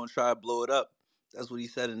people was gonna try to blow it up. That's what he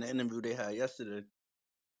said in the interview they had yesterday.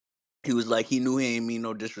 He was like, he knew he ain't mean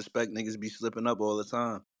no disrespect. Niggas be slipping up all the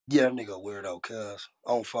time. Yeah, that nigga a weirdo, cuz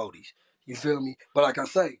on 40s. You feel me? But like I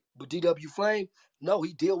say, but DW Flame, no,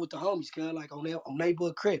 he deal with the homies, cuz, like on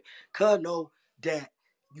neighborhood Crip. Cuz know that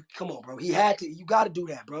you, come on, bro. He had to, you gotta do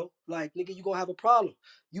that, bro. Like, nigga, you gonna have a problem.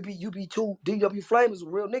 You be too, DW Flame is a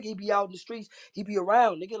real nigga. He be out in the streets, he be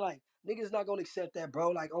around, nigga. Like, niggas not gonna accept that, bro.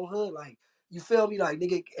 Like, on hood, like, you feel me? Like,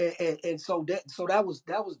 nigga, and so that was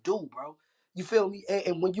due, bro. You feel me?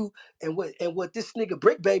 And when you, and what this nigga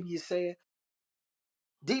Bricc Baby is saying,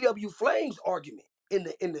 DW Flames argument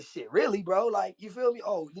in the shit, really, bro. Like, you feel me?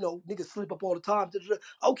 Oh, you know, niggas slip up all the time.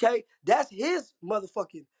 Okay, that's his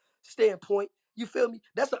motherfucking standpoint. You feel me?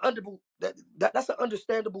 That's that's an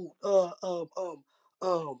understandable you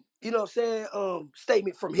know what I'm saying,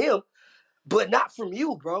 statement from him, but not from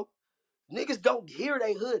you, bro. Niggas don't hear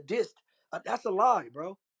they hood dissed. That's a lie,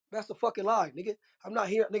 bro. That's a fucking lie, nigga. I'm not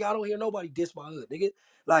here, nigga. I don't hear nobody diss my hood, nigga.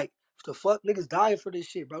 Like, the fuck, niggas dying for this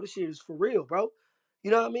shit, bro. This shit is for real, bro.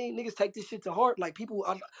 You know what I mean? Niggas take this shit to heart. Like, people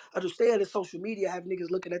understand that social media have niggas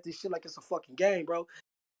looking at this shit like it's a fucking game, bro.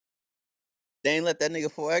 They ain't let that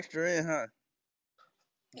nigga 4Extra in, huh?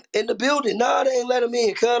 In the building, nah, they ain't let him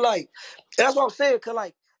in, cuz, like, that's what I'm saying, cuz,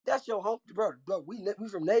 like, that's your home, bro. We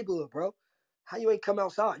from neighborhood, bro. How you ain't come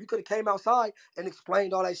outside? You could have came outside and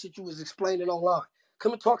explained all that shit you was explaining online.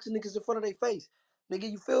 Come and talk to niggas in front of their face, nigga.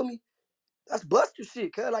 You feel me? That's buster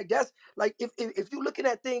shit, cuz, like, that's like, if you looking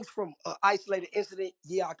at things from an isolated incident,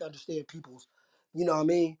 yeah, I can understand people's, you know what I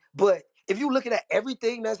mean. But if you looking at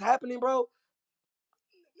everything that's happening, bro,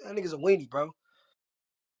 that nigga's a weenie, bro.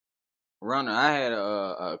 Runner, I had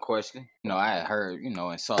a question. You know, I had heard,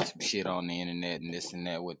 and saw some shit on the internet and this and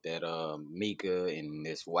that with that Meeka and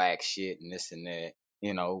this whack shit and this and that.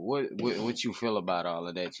 You know, what you feel about all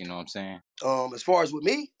of that? You know what I'm saying? As far as with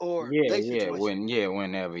me or they situation?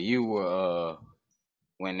 Whenever you were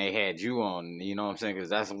when they had you on, you know what I'm saying? Because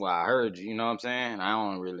that's why I heard you. You know what I'm saying? I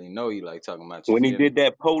don't really know you like talking about you. When he did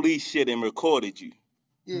that police shit and recorded you.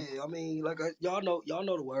 Yeah, I mean, like, y'all know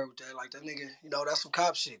the word with that. Like, that nigga, you know, that's some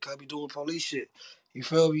cop shit. Could be doing police shit. You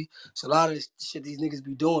feel me? So a lot of this shit these niggas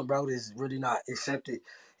be doing, bro, is really not accepted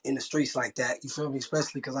in the streets like that. You feel me?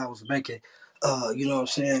 Especially because I was making, you know what I'm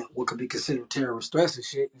saying, what could be considered terrorist threats and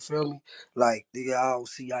shit. You feel me? Like, nigga, I don't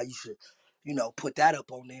see how you should, you know, put that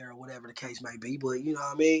up on there or whatever the case may be. But, you know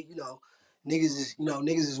what I mean? You know, niggas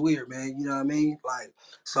is weird, man. You know what I mean? Like,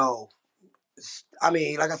 so, I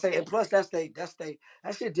mean, like I say, and plus that shit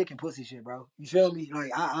dick and pussy shit, bro. You feel me?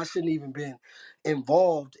 Like, I shouldn't even been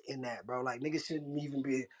involved in that, bro. Like, niggas shouldn't even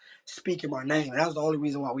be speaking my name. And that was the only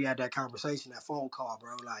reason why we had that conversation, that phone call,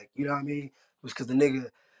 bro. Like, you know what I mean? It was because the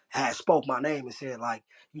nigga had spoke my name and said, like,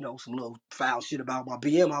 you know, some little foul shit about my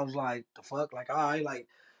BM. I was like, the fuck? Like, all right, like,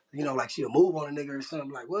 you know, like she'll move on a nigga or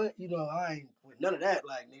something. Like, what? You know, I ain't with none of that.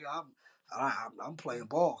 Like, nigga, I'm playing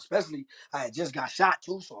ball. Especially I had just got shot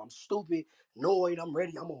too, so I'm stupid, annoyed. I'm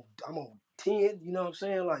ready. I'm on 10. You know what I'm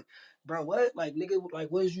saying? Like, bro, what? Like, nigga,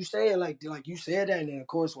 like, what is you saying? Like you said that, and then of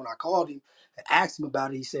course when I called him and asked him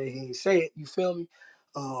about it, he said he ain't say it. You feel me?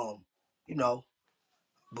 You know.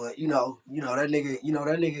 But that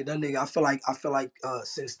nigga. I feel like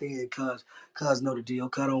since then, cuz know the deal.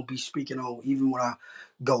 Cuz don't be speaking on even when I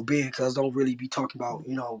go big. Cuz don't really be talking about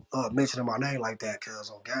mentioning my name like that. Cuz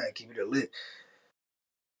on gang, keep it lit.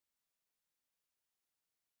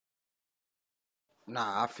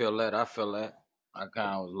 Nah, I feel that. I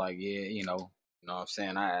kind of was like, yeah, you know what I'm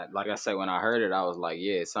saying? Like I said, when I heard it, I was like,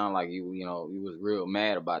 yeah, it sounded like you was real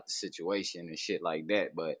mad about the situation and shit like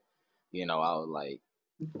that. But, I was like,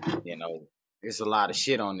 there's a lot of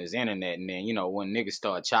shit on this internet. And then, when niggas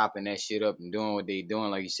start chopping that shit up and doing what they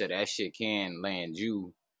doing, like you said, that shit can land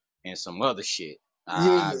you, and some other shit.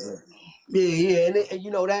 I Yeah, agree. yeah, and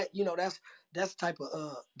that's the type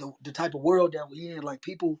of the type of world that we in. Like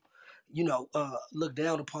people, look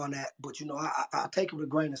down upon that, but I take it with a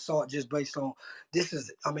grain of salt just based on this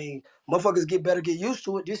is. I mean, motherfuckers get used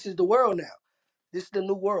to it. This is the world now. This is the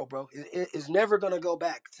new world, bro. It's never gonna go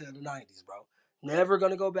back to the '90s, bro. Never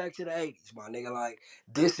gonna go back to the '80s, my nigga. Like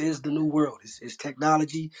this is the new world. It's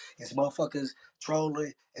technology. It's motherfuckers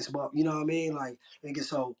trolling. You know what I mean? Like nigga.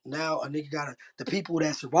 So now a nigga gotta the people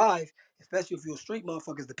that survive, especially if you're a street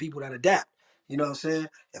motherfuckers, the people that adapt. You know what I'm saying?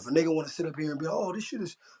 If a nigga want to sit up here and be, oh, this shit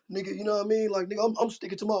is nigga. You know what I mean? Like nigga, I'm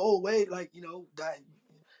sticking to my old way. Like that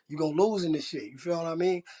you gonna lose in this shit. You feel what I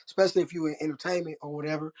mean? Especially if you in entertainment or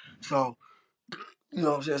whatever. So. You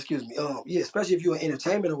know what I'm saying? Excuse me. Yeah, especially if you're in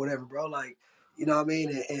entertainment or whatever, bro. Like, you know what I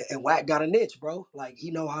mean? And Wack got a niche, bro. Like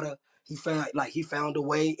he know how to he found a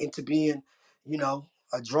way into being,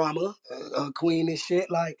 a drama queen and shit.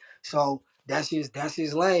 Like, so that's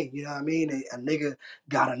his lane, you know what I mean? And a nigga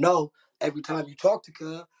gotta know every time you talk to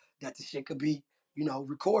Cub that the shit could be,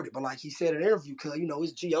 recorded. But like he said in an interview, Cub,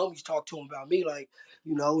 his G homies talk to him about me, like,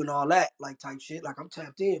 and all that, like type shit. Like I'm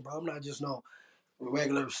tapped in, bro. I'm not just no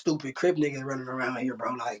regular stupid Crip nigga running around here,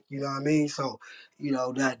 bro. Like, you know what I mean? So,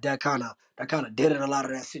 that kind of deaded a lot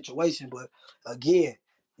of that situation. But again,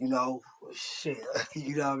 shit,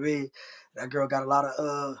 you know what I mean? That girl got a lot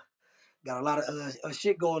of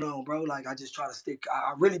shit going on, bro. Like I just try to stick.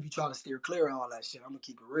 I really be trying to steer clear of all that shit. I'm gonna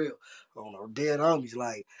keep it real on the dead homies,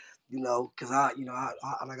 like because I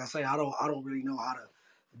like I say, I don't really know how to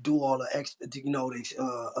do all the extra,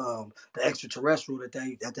 the extraterrestrial that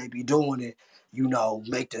they be doing it.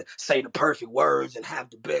 Say the perfect words and have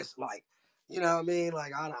the best, like, you know what I mean?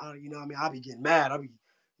 Like you know what I mean? I be getting mad. I be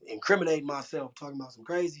incriminating myself talking about some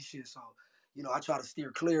crazy shit. So I try to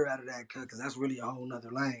steer clear out of that because that's really a whole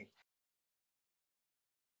nother lane.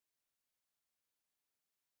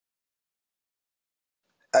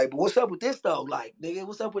 Hey, but what's up with this though? Like, nigga,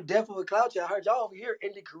 what's up with Death of a Clout? I heard y'all over here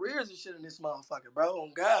ending careers and shit in this motherfucker, bro.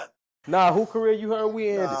 On God. Nah, who career you heard we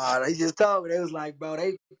ended? Nah, they just told me. They was like, bro,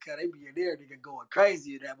 they be in there, nigga, going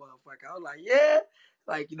crazy in that motherfucker. I was like, yeah.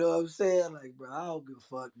 Like, you know what I'm saying? Like, bro, I don't give a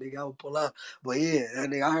fuck, nigga. I will pull up. But yeah, that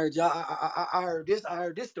nigga, I heard y'all. I heard this. I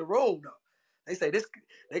heard this the room though. They say this.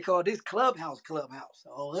 They call this clubhouse.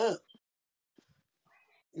 Oh,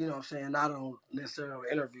 you know what I'm saying? I don't necessarily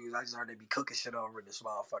interviews. I just heard they be cooking shit over in this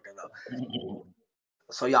motherfucker though.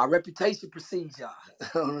 So y'all reputation precedes y'all.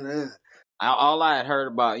 All I had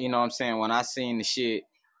heard about, you know what I'm saying, when I seen the shit,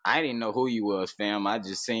 I didn't know who you was, fam. I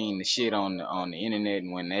just seen the shit on the internet,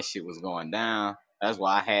 and when that shit was going down, that's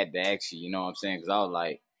why I had to ask you know what I'm saying, because I was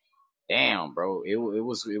like, damn, bro, it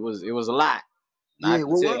was a lot. Yeah. Not to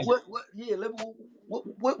Well, tell. what? Yeah.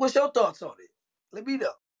 What's your thoughts on it? Let me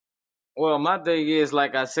know. Well, my thing is,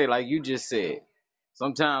 like I say, like you just said,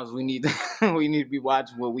 sometimes we need to we need to be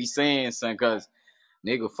watching what we saying, son, cause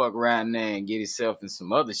nigga fuck around there and get himself in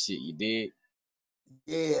some other shit. You did.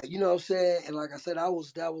 Yeah, you know what I'm saying? And like I said, that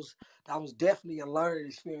was definitely a learning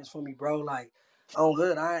experience for me, bro. Like on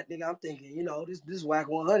hood, I'm thinking, this whack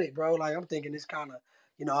 100, bro. Like I'm thinking this kind of,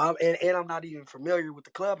 and I'm not even familiar with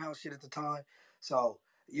the clubhouse shit at the time. So,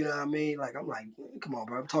 you know what I mean? Like I'm like, come on,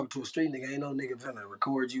 bro. I'm talking to a street nigga. Ain't no nigga finna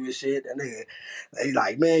record you and shit. And they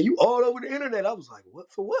like, man, you all over the internet. I was like,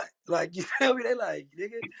 what for what? Like, you feel me? They like,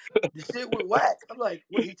 nigga, the shit was whack. I'm like,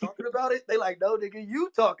 what, he talking about it? They like, no, nigga, you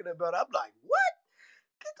talking about it. I'm like, what?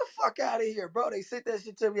 Get the fuck out of here, bro. They sent that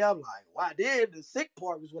shit to me. I'm like, why? Then the sick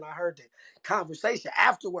part was when I heard the conversation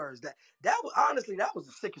afterwards. That was honestly, that was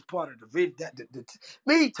the sickest part of the video.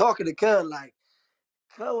 Me talking to Cuz, like,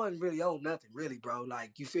 Cuz wasn't really on nothing, really, bro.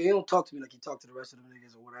 Like, you feel, he don't talk to me like he talked to the rest of the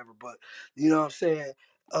niggas or whatever. But you know what I'm saying?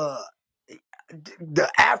 Uh, the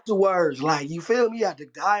afterwards, like, you feel me? The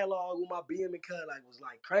dialogue with my BM and Cuz, like, was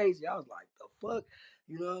like crazy. I was like, the fuck,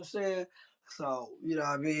 you know what I'm saying? So, you know what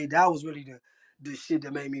I mean? That was really the shit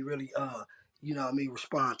that made me really,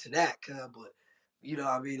 respond to that, Cuz. But you know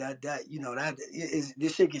what I mean?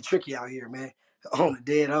 This shit get tricky out here, man. On the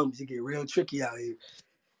dead homies, it get real tricky out here.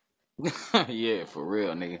 Yeah, for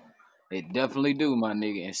real, nigga. It definitely do, my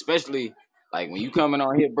nigga. And especially like when you coming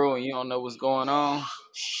on here, bro, and you don't know what's going on.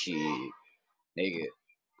 Shit, nigga.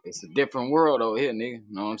 It's a different world over here, nigga.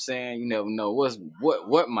 Know what I'm saying? You never know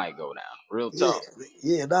what might go down. Real Yeah, talk.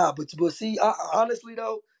 yeah, nah, but see, honestly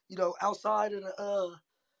though, outside of the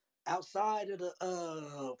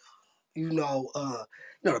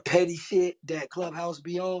the petty shit that Clubhouse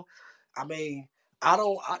be on. I mean, I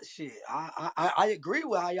don't. I agree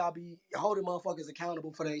with how y'all be holding motherfuckers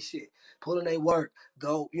accountable for their shit, pulling their work,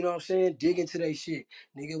 go. You know what I'm saying? Dig into their shit,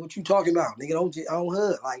 nigga. What you talking about, nigga? Don't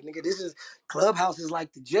hood, like nigga. This is Clubhouse is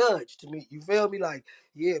like the judge to me. You feel me? Like,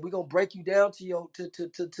 yeah, we gonna break you down to your to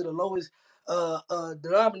the lowest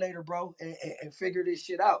denominator, bro, and figure this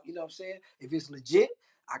shit out. You know what I'm saying? If it's legit.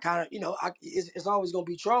 I kind of, it's always gonna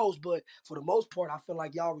be trolls, but for the most part, I feel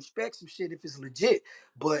like y'all respect some shit if it's legit.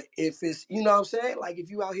 But if it's, you know what I'm saying, like if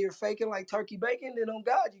you out here faking like turkey bacon, then on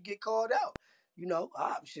God, you get called out. You know,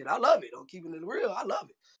 shit, I love it. I'm keeping it real. I love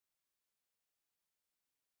it.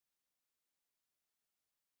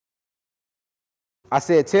 I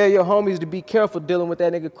said, tell your homies to be careful dealing with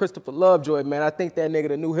that nigga Christopher Lovejoy, man. I think that nigga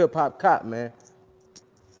the new hip hop cop, man.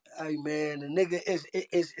 Hey man, the nigga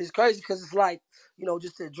it's crazy because it's like,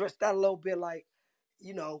 just to address that a little bit, like,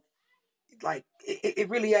 you know, like it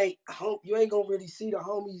really ain't you ain't gonna really see the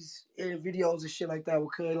homies in videos and shit like that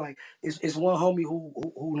with Cuz. Like it's one homie who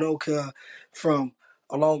know Cuz from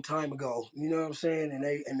a long time ago. You know what I'm saying? And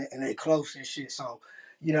they close and shit. So,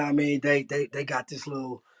 you know what I mean? They got this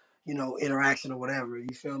little, interaction or whatever.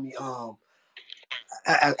 You feel me?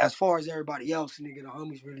 As far as everybody else, nigga, the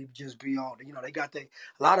homies really just be on. They got a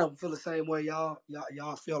lot of them feel the same way y'all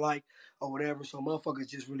feel like or whatever. So motherfuckers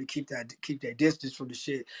just really keep their distance from the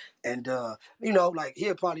shit. And like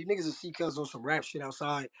here probably niggas will see Cuz on some rap shit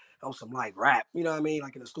outside, on some like rap. You know what I mean?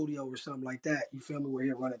 Like in a studio or something like that. You feel me? We're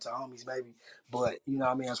here running to homies maybe. But you know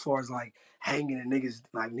what I mean? As far as like hanging and niggas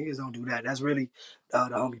don't do that. That's really the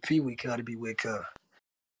homie Pee Wee Cuz to be with Cuz.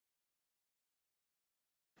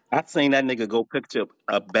 I seen that nigga go pick up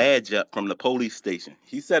a badge up from the police station.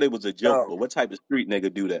 He said it was a joke, Yo, but what type of street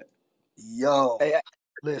nigga do that? Yo, hey,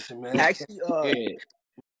 listen, man. actually, Yeah,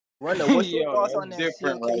 Runner, what's your yo, thoughts on that's that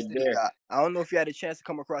different seal right case that he there. got? I don't know if you had a chance to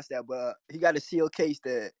come across that, but he got a seal case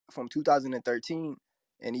that from 2013,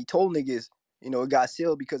 and he told niggas, it got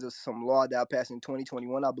sealed because of some law that passed in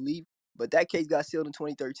 2021, I believe. But that case got sealed in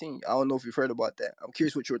 2013. I don't know if you've heard about that. I'm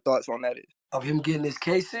curious what your thoughts on that is. Of him getting his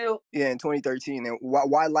case sealed? Yeah, in 2013, and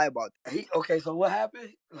why lie about that? Okay, so what happened?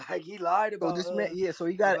 Like he lied So about this man, so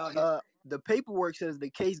he got about his the paperwork says the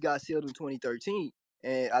case got sealed in 2013.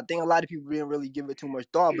 And I think a lot of people didn't really give it too much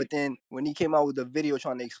thought. But then when he came out with a video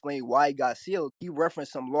trying to explain why it got sealed, he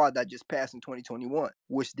referenced some law that just passed in 2021,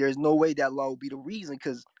 which there's no way that law would be the reason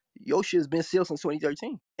because your shit's been sealed since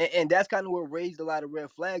 2013. And that's kind of what raised a lot of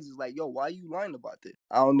red flags. Is like, yo, why are you lying about this?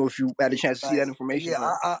 I don't know if you had a chance to see that information.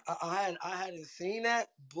 Yeah, I hadn't seen that,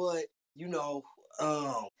 but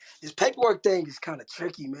this paperwork thing is kind of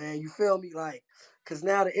tricky, man. You feel me? Like, cause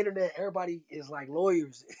now the internet, everybody is like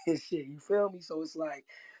lawyers and shit. You feel me? So it's like,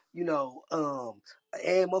 and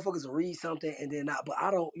motherfuckers will read something and then not. But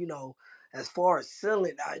I don't, as far as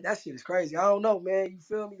selling, that shit is crazy. I don't know, man. You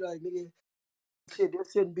feel me? Like, nigga. Shit, there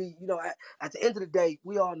shouldn't be, at the end of the day,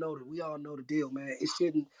 we all know the deal, man. It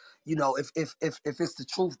shouldn't, if it's the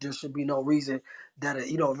truth, there should be no reason that,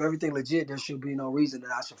 if everything legit, there should be no reason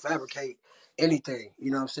that I should fabricate anything,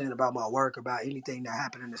 you know what I'm saying, about my work, about anything that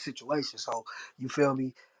happened in the situation. So, you feel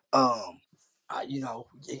me?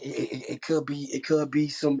 It could be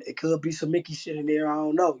some Mickey shit in there. I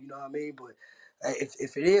don't know, you know what I mean? But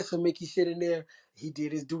if it is some Mickey shit in there, he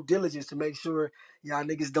did his due diligence to make sure y'all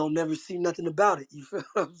niggas don't never see nothing about it. You feel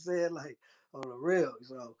what I'm saying? Like on the real.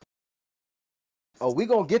 So Oh, we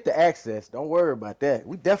gonna get the access. Don't worry about that.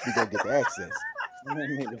 We definitely gonna get the access.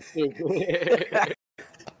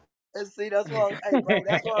 and see, that's what hey bro,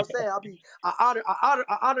 that's what I'm saying. I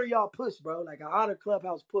honor y'all push, bro. Like I honor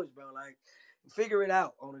Clubhouse push, bro. Like figure it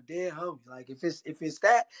out on a dead homie. Like if it's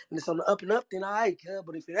that and it's on the up and up, then I ain't care.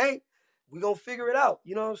 But if it ain't, we gonna figure it out.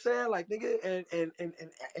 You know what I'm saying? Like nigga, and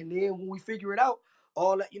then when we figure it out,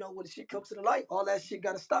 all that, when the shit comes to the light, all that shit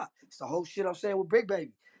gotta stop. It's the whole shit I'm saying with Bricc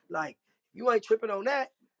Baby. Like, you ain't tripping on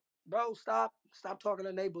that, bro. Stop talking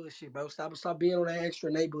that neighborhood shit, bro. Stop being on that extra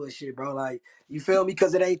neighborhood shit, bro. Like, you feel me?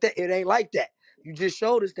 Because it ain't like that. You just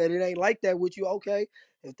showed us that it ain't like that with you. Okay,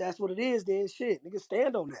 if that's what it is, then shit, nigga,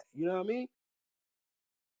 stand on that. You know what I mean?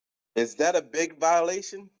 Is that a big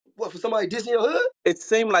violation? What, for somebody dissing your hood? It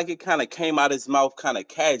seemed like it kind of came out his mouth kind of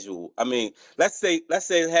casual. I mean, let's say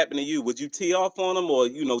it happened to you. Would you tee off on him or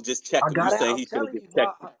just check I him? You got it. saying I'm he should have telling just you, bro.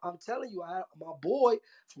 checked him? I'm telling you, my boy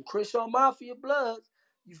from Crenshaw Mafia Bloods.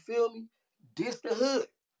 You feel me? Diss the hood.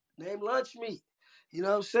 Name Lunch Meat. You know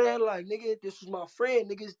what I'm saying? Like, nigga, this was my friend,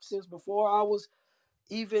 nigga, since before I was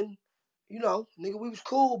even, nigga, we was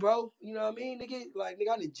cool, bro. You know what I mean? Nigga, like,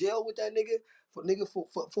 nigga, I did jail with that nigga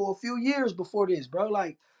for a few years before this, bro.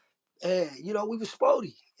 Like, and, we was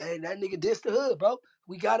spotty. And that nigga dissed the hood, bro.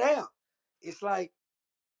 We got out. It's like,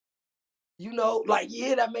 you know, like,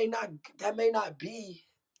 yeah, that may not be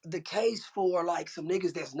the case for like some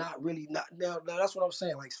niggas that's not really not now that's what I'm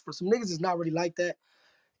saying. Like for some niggas it's not really like that.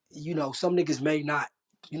 You know, some niggas may not,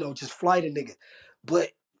 you know, just flight a nigga. But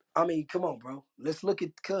I mean, come on, bro. Let's look at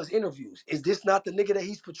Cuz interviews. Is this not the nigga that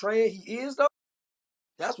he's portraying he is though?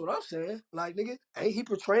 That's what I'm saying. Like, nigga, ain't he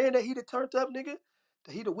portraying that he the turned up nigga?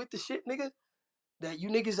 That he the with the shit nigga? That you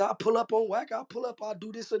niggas, I pull up on whack, I'll pull up, I'll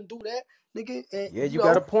do this and do that, nigga. And Yeah, you you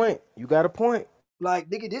got a know, point. You got a point. like,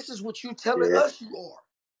 nigga, this is what you telling Yeah. us you are.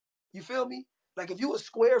 You feel me? Like if you a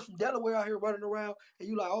square from Delaware out here running around and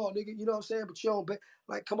you like, oh nigga, you know what I'm saying? But you don't bet.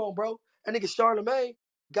 Like, come on, bro. That nigga Charlemagne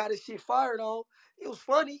got his shit fired on. It was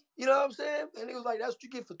funny, you know what I'm saying? And he was like, that's what you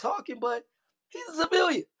get for talking, but he's a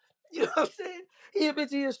civilian. You know what I'm saying? He a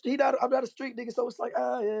bitch, I'm not a street nigga, so it's like,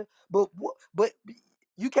 yeah. But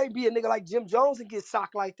you can't be a nigga like Jim Jones and get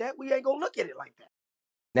socked like that. We ain't gonna look at it like that.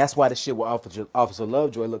 That's why the shit with Officer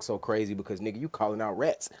Lovejoy looks so crazy because, nigga, you calling out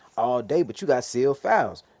rats all day, but you got sealed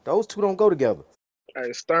files. Those two don't go together.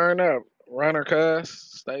 Hey, stern up. Runner, cuz.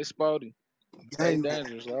 Stay spotty. Stay Gangland.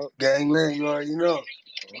 dangerous, dog. Gangland, you already know.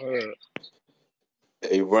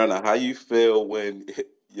 Hey, Runner, how you feel when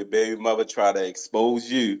your baby mother try to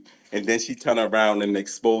expose you and then she turn around and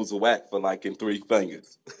expose a whack for like in 3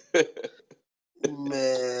 fingers?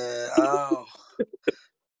 Man,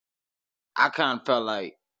 I kind of felt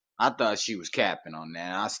like I thought she was capping on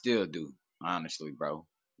that. I still do, honestly, bro.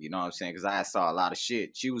 You know what I'm saying? Because I saw a lot of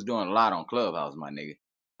shit. She was doing a lot on Clubhouse, my nigga.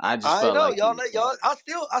 I just I felt know like y'all. I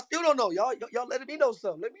still don't know y'all. Y'all letting me know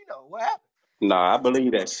something. Let me know what happened. Nah, I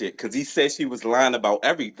believe that shit because he said she was lying about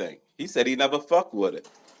everything. He said he never fucked with her.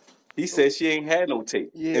 He said she ain't had no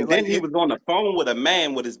tape. Yeah, And like then he was on the phone with a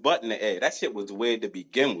man with his butt in the air. That shit was weird to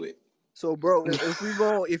begin with. So, bro, if we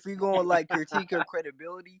go like critique her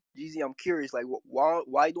credibility, Jeezy, I'm curious. Like,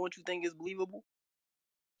 why don't you think it's believable?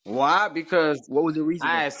 why? Because what was the reason?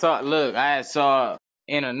 I had saw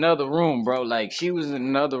in another room, bro. Like she was in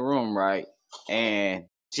another room, right? And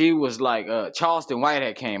she was like, Charleston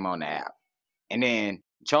Whitehead came on the app, and then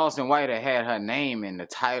Charleston Whitehead had her name in the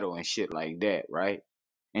title and shit like that, right?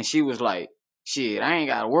 And she was like, shit, I ain't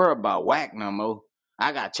gotta worry about whack no more.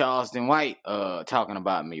 I got Charleston White talking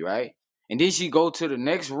about me, right? And then she go to the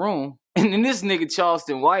next room, and then this nigga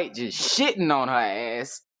Charleston White just shitting on her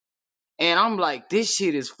ass. And I'm like, this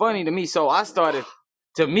shit is funny to me. So it started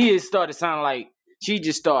sounding like she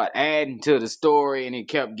just started adding to the story, and it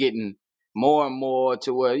kept getting more and more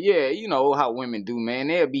to where, yeah, you know how women do, man.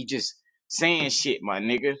 They'll be just saying shit, my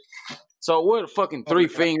nigga. So where the fucking 3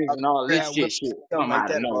 fingers and all this shit Something come like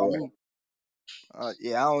out of that about nowhere? me.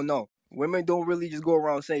 Yeah, I don't know. Women don't really just go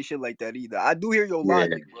around saying shit like that either. I do hear your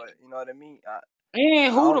logic, but you know what I mean.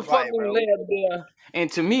 And I who the don't buy fuck it, gonna bro. lay up there?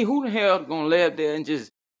 And to me, who the hell gonna lay up there and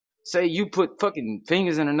just say you put fucking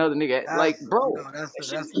fingers in another nigga? Like, bro, that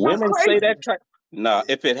shit is not Women say crazy. that. Nah,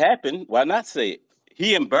 if it happened, why not say it?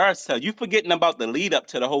 He embarrassed her. You forgetting about the lead up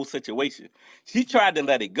to the whole situation. She tried to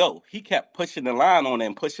let it go. He kept pushing the line on her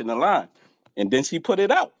and pushing the line. And then she put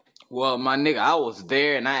it out. Well, my nigga, I was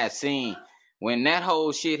there and I had seen when that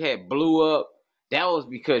whole shit had blew up. That was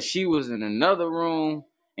because she was in another room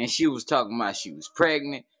and she was talking about she was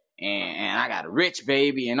pregnant and I got a rich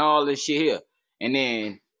baby and all this shit here. And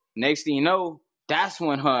then next thing you know, that's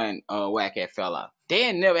when her and Wack had fell out. They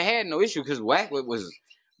had never had no issue because Wack was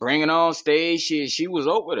bringing on stage shit. She was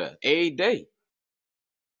over there every day.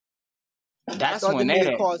 I That's thought the when that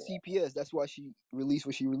nigga happened. called CPS. That's why she released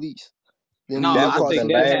what she released. Then No, the nigga I called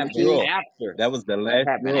think that CPS on the happened kid. after. That was the That last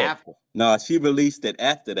happened draw. after. No, she released it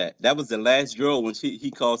after that. That was the last draw when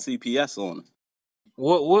he called CPS on her.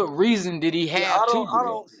 What reason did he Yeah, have to do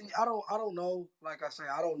that? I don't know. Like I say,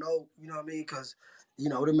 I don't know. You know what I mean? Because you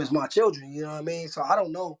know them is my children. You know what I mean? So I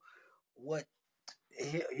don't know what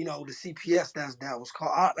you know the CPS that was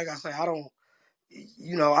called. Like I say, I don't.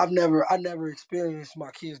 You know, I never experienced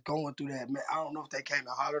my kids going through that. Man, I don't know if they came and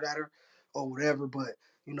hollered at her or whatever, but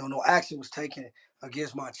you know, no action was taken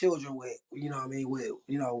against my children with, you know what I mean, with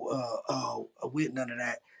none of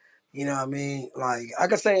that. You know what I mean? Like I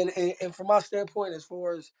can say, and from my standpoint, as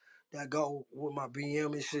far as that go with my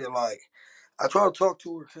BM and shit, like I try to talk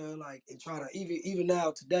to her, cause like, and try to even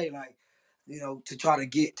now today, like, you know, to try to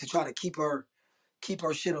keep her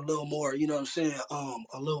shit a little more, you know what I'm saying?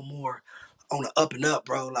 A little more on the up and up,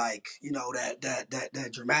 bro. Like, you know,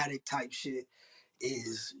 that dramatic type shit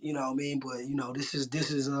is, you know what I mean? But you know, this is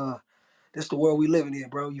the world we living in,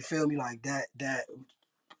 bro. You feel me? Like that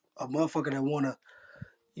a motherfucker that wanna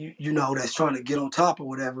you know, that's trying to get on top or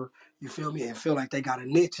whatever, you feel me, and feel like they got a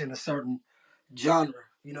niche in a certain genre,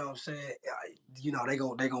 you know what I'm saying? You know, they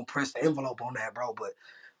gonna press the envelope on that, bro. But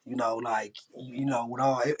You know, like, you know, with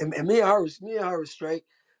all and me and her is straight.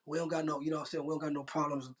 We don't got no, you know what I'm saying, we don't got no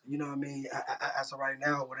problems, you know what I mean, as of right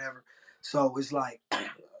now or whatever. So it's like,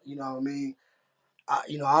 you know what I mean,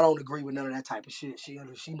 I don't agree with none of that type of shit. She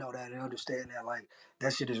know that and understand that, like,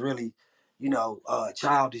 that shit is really,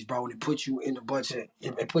 childish, bro. And it puts you in a bunch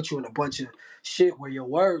of shit where your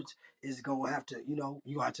words is gonna have to,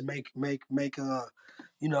 you have to make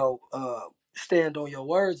stand on your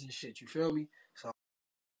words and shit. You feel me? So.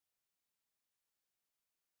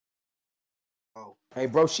 Hey,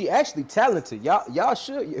 bro, she actually talented. Y'all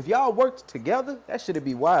should, if y'all worked together, that shit'd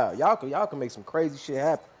be wild. Y'all can make some crazy shit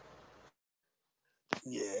happen.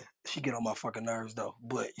 Yeah, she get on my fucking nerves though,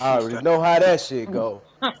 but I she's already straight. know how that shit go.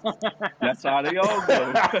 That's how they all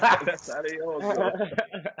go. That's how they all go.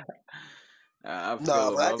 I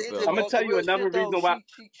Nah, feel but him. I I think feel that I'm him. gonna on tell some you real another shit though, reason why.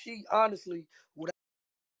 she honestly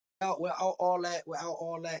without all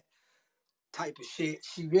that type of shit,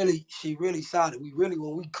 she really solid. We really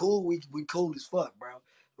when we cool, we cool as fuck, bro.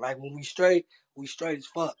 Like when we straight as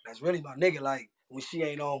fuck. That's really my nigga. Like when she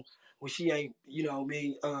ain't, you know what I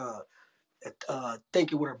mean,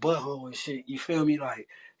 thinking with her butthole and shit. You feel me? Like,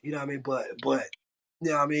 you know what I mean? But you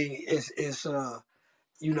know what I mean? It's it's a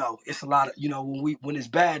lot of, when it's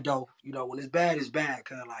bad though, when it's bad, it's bad.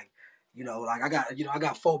 Cause like, like I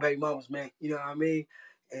got 4 baby mamas, man. You know what I mean?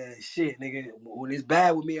 And shit, nigga, when it's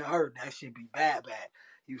bad with me and her, that shit be bad.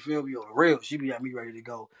 You feel me? On the real, she be at me ready to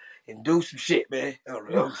go and do some shit, man.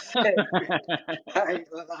 I'm saying, I ain't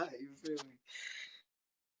gonna lie, you feel me?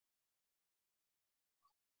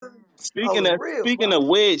 On Speaking the of real, speaking bro. of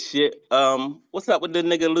weird shit, what's up with the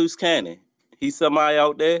nigga Luce Cannon? He somebody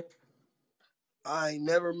out there? I ain't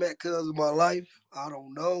never met Cuz in my life. I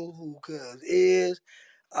don't know who Cuz is.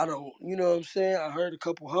 I don't, you know what I'm saying? I heard a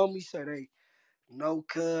couple homies say they know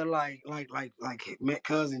Cuz like met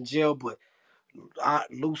Cuz in jail, but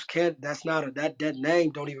Luce Kent, that's not that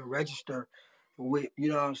name don't even register with, you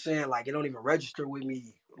know what I'm saying? Like it don't even register with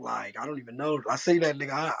me. Like I don't even know. I see that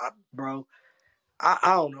nigga, bro. I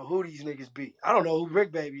don't know who these niggas be. I don't know who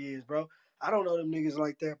Bricc Baby is, bro. I don't know them niggas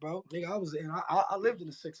like that, bro. Nigga, I lived in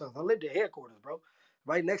the 600. I lived at headquarters, bro.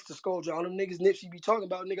 Right next to Skulljaw. All them niggas Nipsey be talking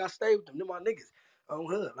about, nigga, I stay with them. Them my niggas on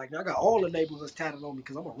hood. Like I got all the neighborhoods tatted on me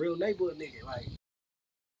because I'm a real neighborhood nigga. Like,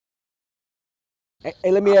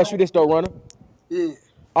 Hey, let me ask you this though, Runner. yeah.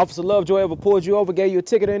 Officer Lovejoy ever pulled you over, gave you a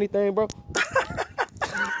ticket or anything, bro?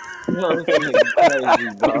 Yo, this nigga crazy,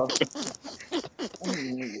 bro.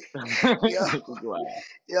 Yo,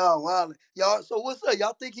 y'all wild. Y'all, so what's up?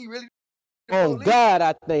 Y'all think he really the On police? God,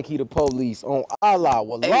 I think he the police. On Allah,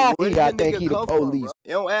 Hey, where wallahi, did I the think nigga he the come from, bro? police.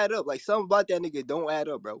 It don't add up. Like something about that nigga don't add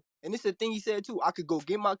up, bro. And it's the thing he said too. I could go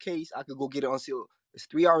get my case. I could go get it unsealed. It's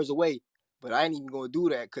 3 hours away, but I ain't even gonna do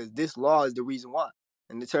that because this law is the reason why.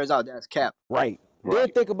 And it turns out that's cap. Right. Then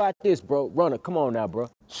Right. think about this, bro. Runner, come on now, bro.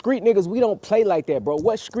 Street niggas, we don't play like that, bro.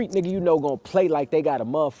 What street nigga you know gonna play like they got a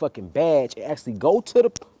motherfucking badge and actually go to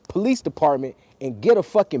the police department and get a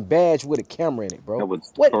fucking badge with a camera in it, bro? That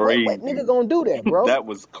was What crazy. nigga gonna do that, bro? That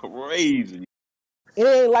was crazy. It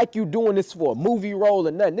ain't like you doing this for a movie role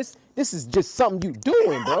or nothing. This is just something you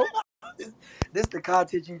doing, bro. This the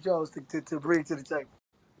content you chose to bring to the table.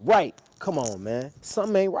 Right. Come on, man.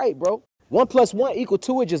 Something ain't right, bro. 1 + 1 =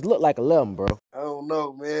 2. It just look like 11, bro. I don't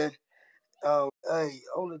know, man. Hey,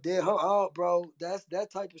 on the dead bro. That's that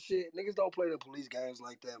type of shit. Niggas don't play the police games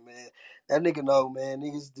like that, man. That nigga know, man.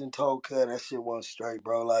 Niggas done told cut that shit wasn't straight,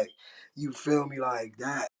 bro. Like, you feel me, like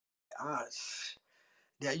that. I,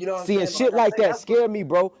 yeah, you know what I'm See, and saying? But like shit I like say, that that's what. scare me,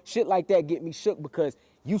 bro. Shit like that get me shook because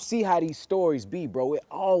you see how these stories be, bro. It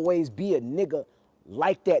always be a nigga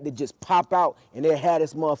like that just pop out and they had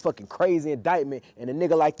this motherfucking crazy indictment and a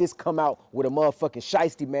nigga like this come out with a motherfucking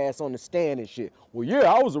shiesty mask on the stand and shit. Well,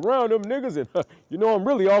 yeah, I was around them niggas and you know I'm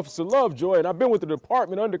really Officer Lovejoy and I've been with the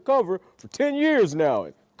department undercover for 10 years now.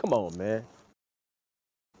 And, come on, man.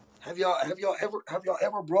 Have y'all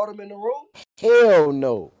ever brought him in the room? Hell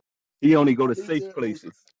no. He only go to Me safe too.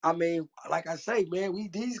 places. I mean, like I say, man, we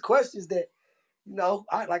these questions that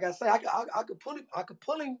like I say, I could pull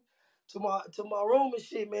him to my room and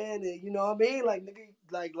shit, man. And you know what I mean? Like nigga,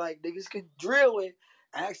 like niggas could drill and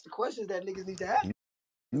ask the questions that niggas need to ask.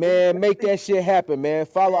 Man, make that shit happen, man.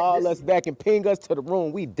 Follow Man, all this us is. back and ping us to the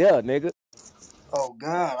room. We there, nigga. Oh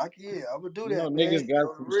God, I'm gonna do You know, that, man. niggas got On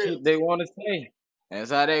the some real. shit they want to say. That's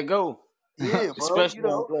how that go. Yeah, bro. Especially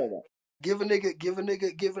on Clubhouse. Give a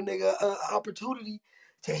nigga opportunity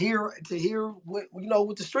to hear what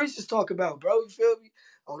the streets is talking about, bro. You feel me?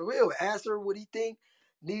 On the real, answer what he think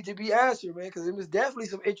need to be answered, man. Because it was definitely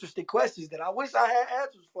some interesting questions that I wish I had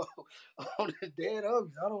answers for on the dead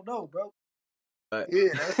homies. I don't know, bro.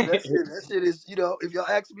 Yeah, that shit. That shit is, you know, if y'all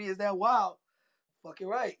ask me, is that wild? Fucking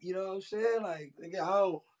right. You know what I'm saying? Like,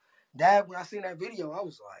 nigga, when I seen that video, I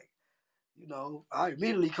was like, you know, I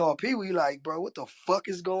immediately called Pee Wee, like, bro, what the fuck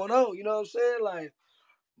is going on? You know what I'm saying? Like,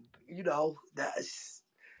 you know, that's,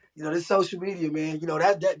 you know, this social media, man, you know,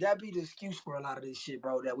 that be the excuse for a lot of this shit,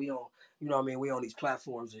 bro, that we on, you know what I mean, we on these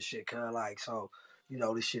platforms and shit, cuz, like, so, you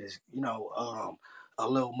know, this shit is, you know, a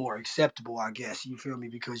little more acceptable, I guess, you feel me,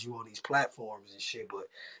 because you on these platforms and shit, but,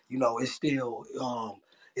 you know, it's still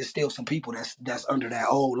some people that's under that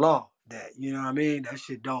old law that, you know what I mean, that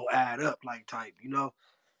shit don't add up, like, type, you know?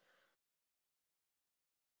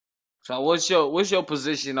 So what's your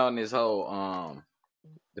position on this whole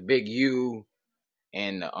the big U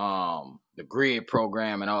and the GRYD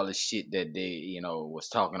program and all the shit that they, you know, was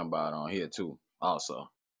talking about on here too also?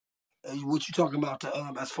 What you talking about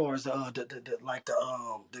as far as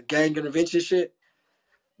the gang intervention shit?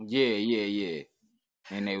 Yeah.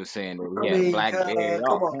 And they were saying that I we had mean, black come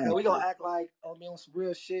all on, kind of we gonna shit. act like, I mean, on some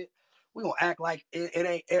real shit. We gonna act like it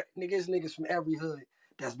ain't niggas from every hood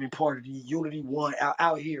that's been part of the Unity One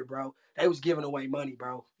out here, bro. They was giving away money,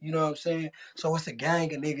 bro. You know what I'm saying? So it's a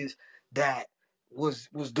gang of niggas that was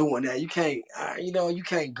doing that. You can't, you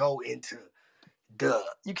can't go into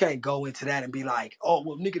you can't go into that and be like, oh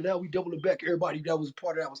well, nigga, now we double it back. Everybody that was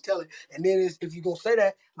part of that was telling, and then if you gonna say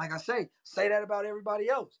that, like I say that about everybody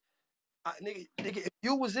else. Nigga, if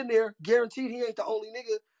you was in there, guaranteed he ain't the only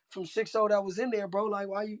nigga from 6-0 that was in there, bro. Like,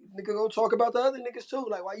 why you nigga go talk about the other niggas too?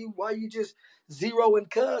 Like, why you just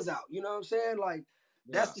zeroing cuz out? You know what I'm saying? Like,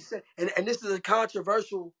 that's the same. And this is a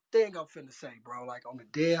controversial thing I'm finna say, bro. Like on the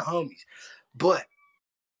dead homies, but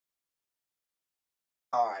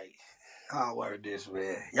all right. I'll word this,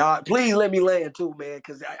 man. Y'all, please let me land too, man,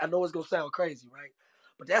 because I know it's gonna sound crazy, right?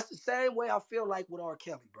 But that's the same way I feel like with R.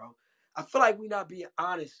 Kelly, bro. I feel like we not being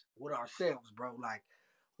honest with ourselves, bro. Like,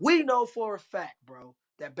 we know for a fact, bro,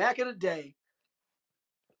 that back in the day,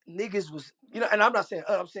 niggas was, you know, and I'm not saying,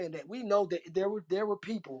 I'm saying that we know that there were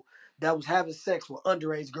people that was having sex with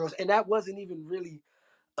underage girls, and that wasn't even really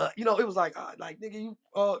you know, it was like nigga, you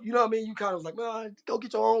know what I mean? You kind of was like, man, go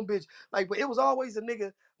get your own bitch. Like, but it was always a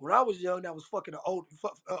nigga when I was young that was fucking an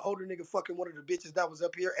older nigga fucking one of the bitches that was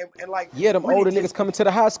up here, and like, Yeah, them we older didn't niggas just coming to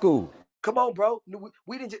the high school. come on, bro.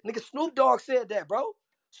 We didn't just nigga. Snoop Dogg said that, bro.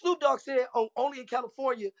 Snoop Dogg said only in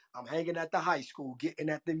California, I'm hanging at the high school, getting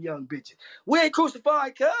at them young bitches. We ain't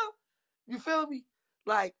crucified, cuz. You feel me?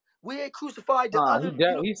 Like, we ain't crucified the other, you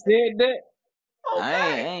know. He said that. I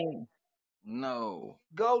Okay, ain't no.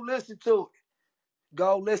 go listen to it.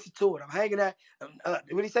 Go listen to it. I'm hanging at, what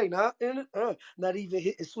do you say? Not even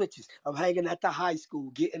hitting switches. I'm hanging at the high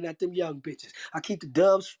school, getting at them young bitches. I keep the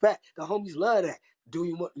dubs fat. The homies love that. Do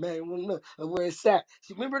you want, man, want to know where it's at?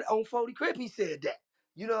 See, remember on 40 Crip, he said that.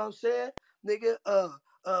 You know what I'm saying? Nigga,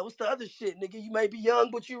 what's the other shit, nigga? You may be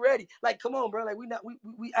young, but you ready. Like, come on, bro. Like,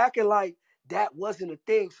 we acting like that wasn't a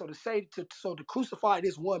thing. So to crucify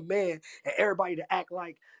this one man and everybody to act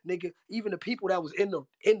like, nigga, even the people that was in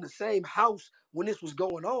the same house when this was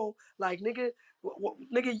going on, like, nigga,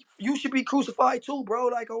 nigga, you should be crucified too, bro.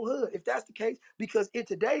 Like, on hood, if that's the case, because in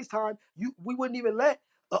today's time, we wouldn't even let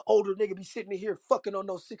an older nigga be sitting in here fucking on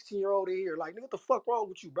those 16-year-old in here. Like, nigga, what the fuck wrong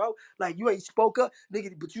with you, bro? Like, you ain't spoke up,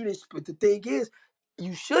 nigga, but you didn't. But the thing is,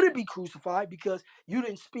 you shouldn't be crucified because you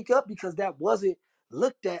didn't speak up, because that wasn't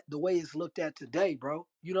looked at the way it's looked at today, bro.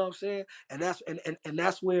 You know what I'm saying? And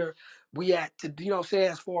that's where we at to, you know what I'm saying,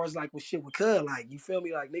 as far as like with shit with cuz, like, you feel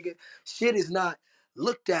me? Like, nigga, shit is not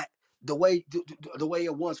looked at the way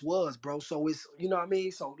it once was, bro. So it's, you know what I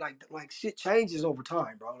mean? So like shit changes over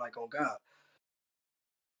time, bro. Like, on God.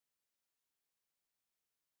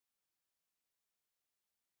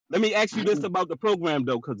 Let me ask you this about the program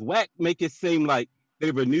though, because WAC make it seem like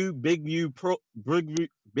they renew Big U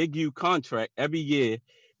contract every year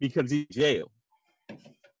because he's in jail.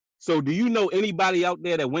 So do you know anybody out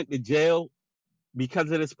there that went to jail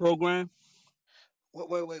because of this program?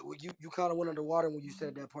 Wait. You kind of went underwater when you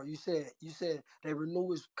said that part. You said they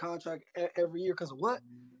renew his contract every year because of what?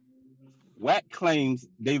 WAC claims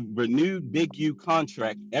they renewed Big U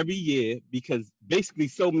contract every year because basically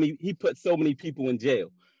he put so many people in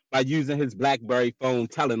jail by using his BlackBerry phone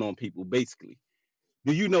telling on people, basically.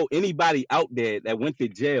 Do you know anybody out there that went to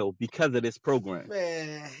jail because of this program?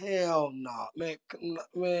 Man, hell no,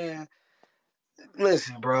 man.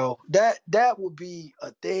 Listen, bro. That would be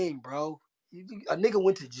a thing, bro. A nigga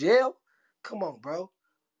went to jail. Come on, bro.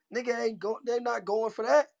 Nigga ain't going. They're not going for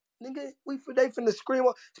that. Nigga, they finna scream.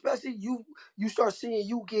 Especially you start seeing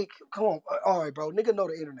you get. Come on, all right, bro. Nigga know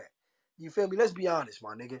the internet. You feel me? Let's be honest,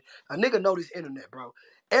 my nigga. A nigga know this internet, bro.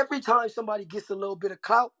 Every time somebody gets a little bit of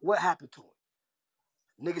clout, what happened to him?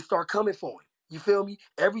 Niggas start coming for him. You feel me?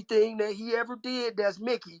 Everything that he ever did that's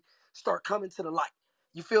Mickey start coming to the light.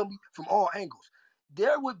 You feel me? From all angles.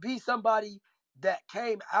 There would be somebody that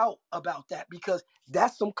came out about that because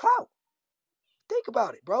that's some clout. Think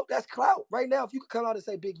about it, bro. That's clout. Right now, if you could come out and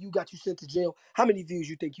say, Big, you got you sent to jail, how many views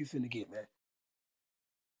you think you finna get, man?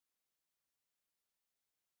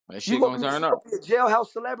 That shit gonna turn up. Be a jailhouse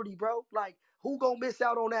celebrity, bro. Like, who gonna miss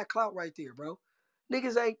out on that clout right there, bro?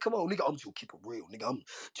 Niggas ain't, come on, nigga, I'm just gonna keep it real, nigga. I'm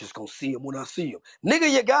just gonna see him when I see him.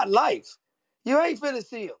 Nigga, you got life. You ain't finna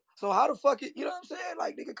see him. So how the fuck it, you know what I'm saying?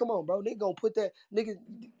 Like, nigga, come on, bro. Nigga gonna put that, nigga,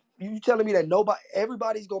 you telling me that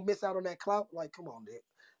everybody's gonna miss out on that clout? Like, come on, nigga.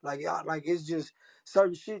 Like it's just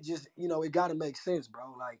certain shit. Just it gotta make sense,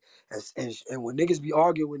 bro. Like, and when niggas be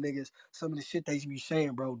arguing with niggas, some of the shit they be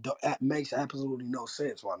saying, bro, makes absolutely no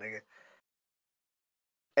sense, my nigga.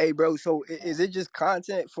 Hey, bro. So is it just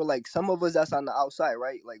content for like some of us that's on the outside,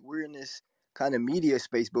 right? Like we're in this kind of media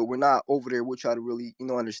space, but we're not over there. We'll try to really,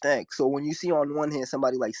 understand. So when you see on one hand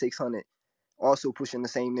somebody like 600 also pushing the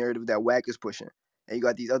same narrative that Wack is pushing, and you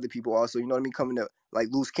got these other people also, you know what I mean, coming to like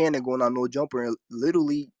Luce Cannon going on No Jumper and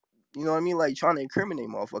literally, you know what I mean, like trying to incriminate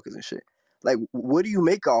motherfuckers and shit. Like, what do you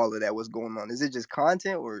make of all of that? What's going on? Is it just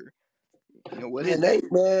content or, what is it?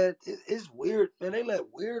 Man, it's weird, man. They let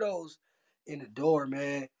weirdos in the door,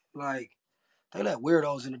 man. Like, they let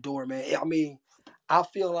weirdos in the door, man. I mean, I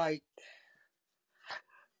feel like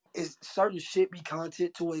it's certain shit be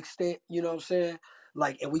content to an extent, you know what I'm saying?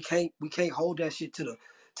 Like, and we can't hold that shit to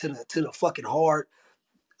the fucking hard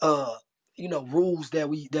rules that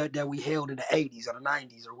we held in the 80s or the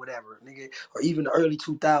 90s or whatever, nigga, or even the early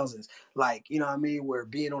 2000s. Like, you know what I mean, where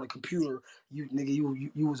being on a computer, you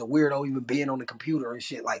was a weirdo even being on the computer and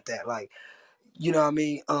shit like that. Like, you know what I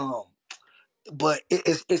mean? But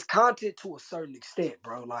it's content to a certain extent,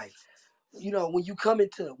 bro. Like, when you come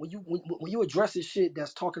into when you addressing shit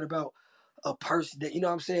that's talking about a person that, you know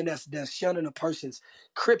what I'm saying, that's shunning a person's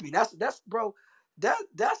crippy. That's bro,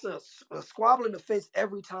 that's a squabbling offense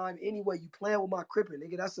every time. Anyway, you playing with my crippy,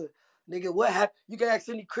 nigga. That's a nigga. What happened? You can ask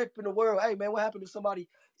any crip in the world. Hey man, what happened if somebody,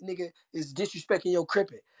 nigga, is disrespecting your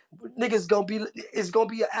crippy? Niggas it's gonna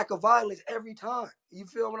be an act of violence every time. You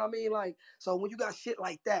feel what I mean? Like, so when you got shit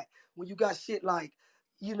like that, when you got shit like,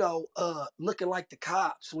 looking like the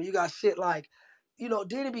cops, when you got shit like,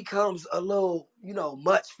 then it becomes a little,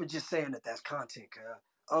 much for just saying that that's content, cuz.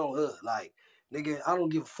 Oh, like, nigga, I don't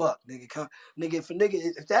give a fuck, nigga.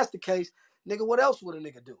 If that's the case, nigga, what else would a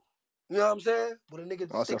nigga do? You know what I'm saying? Would a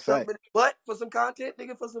nigga stick something in his butt for some content,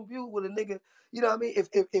 nigga, for some view? Would a nigga, you know what I mean?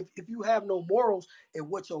 If you have no morals in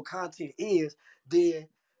what your content is, then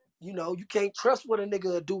you can't trust what a nigga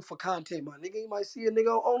will do for content, my nigga. You might see a nigga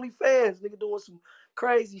on OnlyFans, nigga doing some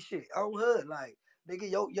crazy shit on hood, like,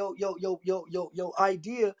 nigga, your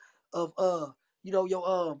idea of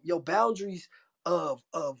your boundaries of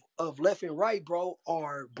left and right, bro,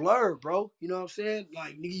 are blurred, bro. You know what I'm saying?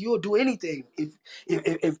 Like, nigga, you'll do anything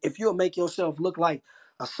if you'll make yourself look like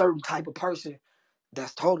a certain type of person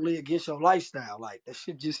that's totally against your lifestyle. Like, that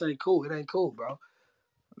shit just ain't cool. It ain't cool, bro.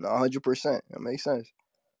 No, 100%. That makes sense.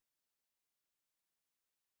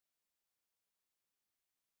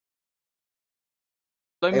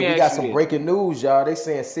 Hey, we got some breaking news, y'all. They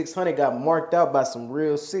saying 600 got marked out by some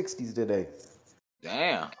real 60s today.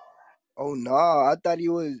 Damn. Oh no, I thought he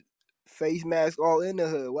was face mask all in the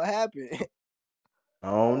hood. What happened?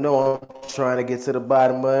 I don't know. I'm trying to get to the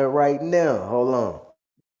bottom of it right now. Hold on.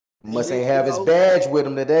 Must ain't have his badge with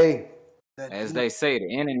him today. As they say, the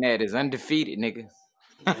internet is undefeated, nigga.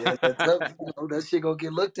 Yeah, that shit gonna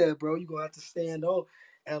get looked at, bro. You gonna have to stand on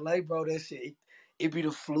LA, bro. That shit, it be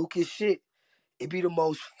the flukest shit. It be the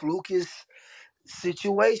most flukest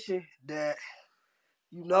situation that,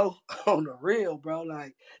 on the real, bro.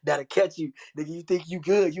 Like, that'll catch you. Nigga, you think you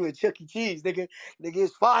good. You in Chuck E. Cheese, nigga. Nigga,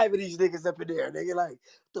 it's 5 of these niggas up in there. Nigga, like,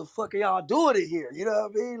 what the fuck are y'all doing in here? You know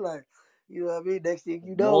what I mean? Like, you know what I mean? Next thing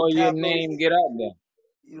you know, More your name get out there.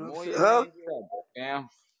 You know More what I'm your saying? name get out there, fam.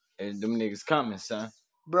 And them niggas coming, son.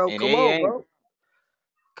 Bro, And come they on, ain't. bro.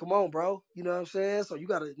 Come on, bro. You know what I'm saying? So you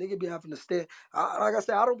got to, nigga, be having to stand. Like I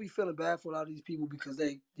said, I don't be feeling bad for a lot of these people because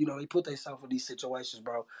they put themselves in these situations,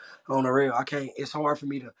 bro. On the real, I can't. It's hard for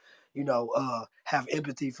me to, have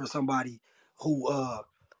empathy for somebody who, what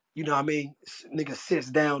I mean, nigga sits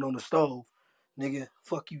down on the stove. Nigga,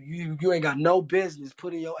 fuck you. You ain't got no business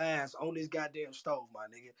putting your ass on this goddamn stove, my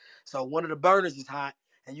nigga. So one of the burners is hot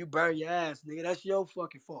and you burn your ass, nigga. That's your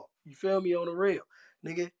fucking fault. You feel me? On the real,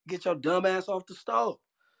 nigga. Get your dumb ass off the stove.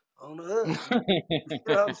 On the hood. You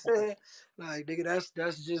know what I'm saying? Like, nigga, that's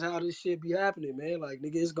just how this shit be happening, man. Like,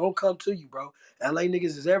 nigga, it's gonna come to you, bro. LA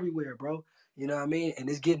niggas is everywhere, bro. You know what I mean? And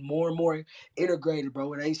it's getting more and more integrated,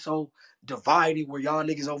 bro. It ain't so divided where y'all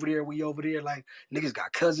niggas over there, we over there. Like niggas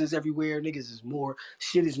got cousins everywhere. Niggas is more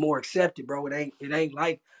shit is more accepted, bro. It ain't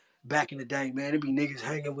like back in the day, man. It be niggas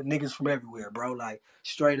hanging with niggas from everywhere, bro. Like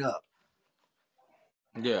straight up.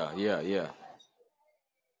 Yeah.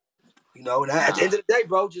 You know, and at the Nah. end of the day,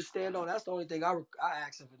 bro, just stand on. That's the only thing I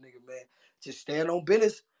ask of a nigga, man. Just stand on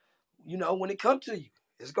business. You know, when it come to you,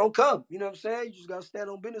 it's gonna come. You know what I'm saying? You just gotta stand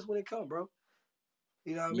on business when it come, bro.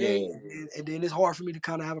 You know what I Yeah. mean? And then it's hard for me to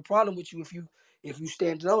kind of have a problem with you if you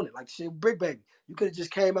standing on it. Like shit, Bricc baby, you could have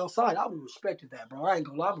just came outside. I would have respected that, bro. I ain't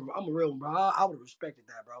gonna lie, I'm a real one, bro. I would have respected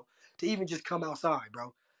that, bro. To even just come outside,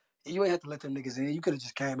 bro. You ain't have to let them niggas in. You could have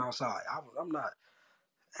just came outside. I'm not.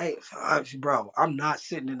 Hey, bro, I'm not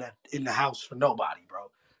sitting in the house for nobody, bro.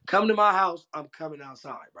 Come to my house, I'm coming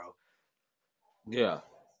outside, bro. Yeah.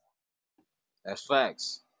 That's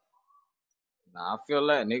facts. Nah, I feel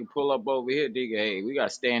that. Nigga pull up over here, nigga. Hey, we gotta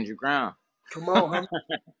stand your ground. Come on, homie.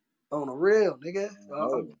 On the real, nigga.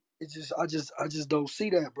 No. I just don't see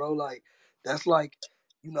that, bro. Like that's like,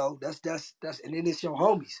 you know, that's and then it's your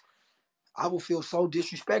homies. I will feel so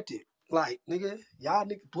disrespected. Like, nigga, y'all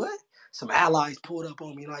nigga, what? Some allies pulled up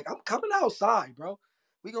on me. Like, I'm coming outside, bro.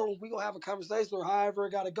 We gonna have a conversation or however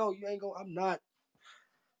it gotta go. You ain't gonna. I'm not.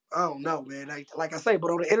 I don't know, man. Like I say,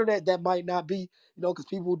 but on the internet, that might not be, you know, because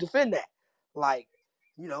people defend that. Like,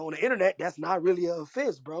 you know, on the internet, that's not really an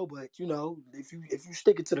offense, bro. But you know, if you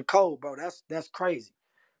stick it to the code, bro, that's crazy.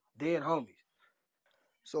 Dead homies.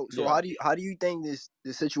 So Yeah. how do you think this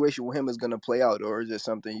situation with him is gonna play out, or is it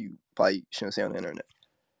something you probably shouldn't say on the internet?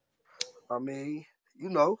 I mean, you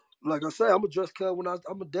know, like I say, I'm a dress code when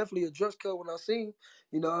I'm a definitely a dress code when I see him.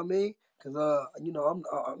 You know what I mean? Cause you know,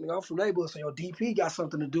 I'm from neighborhood, so your DP got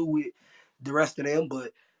something to do with the rest of them.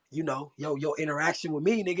 But you know, your interaction with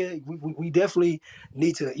me, nigga, we definitely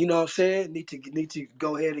need to, you know what I'm saying? Need to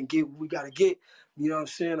go ahead and get what we gotta get, you know what I'm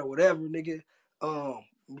saying, or whatever, nigga.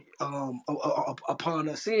 Upon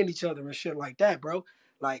us seeing each other and shit like that, bro.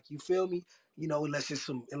 Like you feel me? You know, unless it's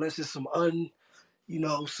some you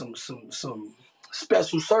know, some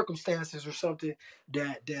special circumstances or something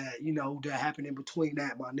that you know that happened in between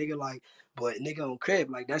that, my nigga. Like, but nigga on Crip,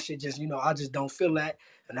 like that shit just, you know, I just don't feel that.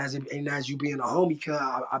 And as you being a homie, cuz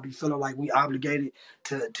I be feeling like we obligated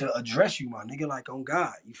to address you, my nigga, like on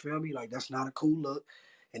God. You feel me? Like that's not a cool look.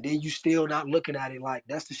 And then you still not looking at it like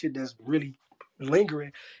that's the shit that's really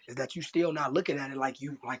lingering, is that you still not looking at it like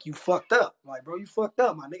you fucked up. Like, bro, you fucked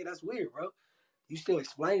up, my nigga. That's weird, bro. You still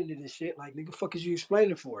explaining it and shit. Like, nigga, fuck is you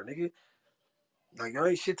explaining for, nigga? Like, there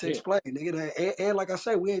ain't shit to explain, nigga. And like I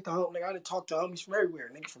said, we ain't the home, nigga. I done talk to homies from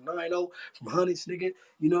everywhere, nigga. From 90, from hundreds, nigga.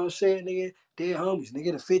 You know what I'm saying, nigga? Dead homies,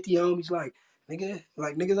 nigga. The 50 homies, like, nigga,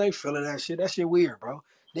 like niggas ain't feeling that shit. That shit weird, bro.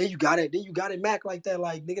 Then you got it Mac like that,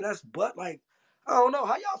 like, nigga, that's butt, like, I don't know.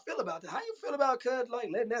 How y'all feel about that? How you feel about cuz like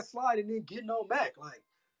letting that slide and then getting on Mac? Like,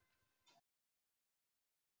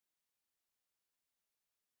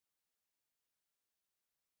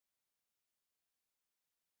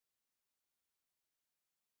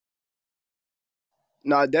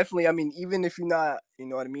 No, definitely. I mean, even if you're not, you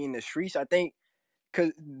know what I mean, in the streets, I think,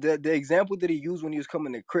 because the example that he used when he was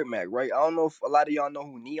coming to Crip Mac, right? I don't know if a lot of y'all know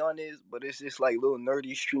who Neon is, but it's this like little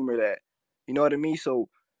nerdy streamer that, you know what I mean? So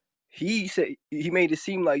he said, he made it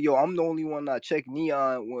seem like, yo, I'm the only one that checked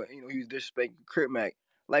Neon when, you know, he was disrespecting Crip Mac.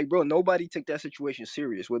 Like, bro, nobody took that situation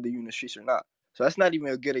serious, whether you in the streets or not. So that's not even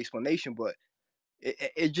a good explanation, but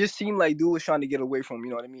it just seemed like dude was trying to get away from, you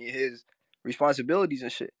know what I mean, his responsibilities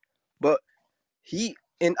and shit. But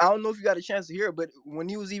and I don't know if you got a chance to hear it, but when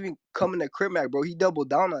he was even coming to Crip Mac, bro, he doubled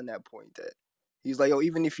down on that point. That he's like, yo,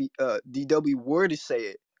 even if he DW were to say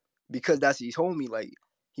it, because that's his homie, like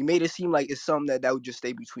he made it seem like it's something that would just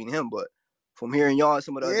stay between him. But from hearing y'all and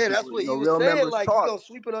some of the other yeah, that's people, what you know, he was real saying. members Like, he talk, gonna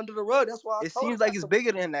sweep it under the rug. That's why I it told him seems like that's it's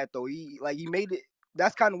bigger than that though. He made it.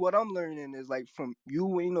 That's kind of what I'm learning is like from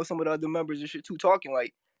you and, you know, some of the other members and shit too talking,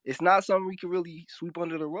 like it's not something we can really sweep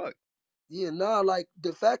under the rug. Yeah, nah, like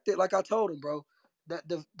the fact that, like I told him, bro, that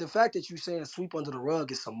the fact that you saying sweep under the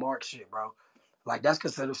rug is some Mark shit, bro. Like that's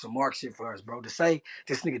considered some Mark shit for us, bro. To say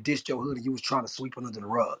this nigga dissed your hood and you was trying to sweep it under the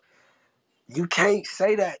rug, you can't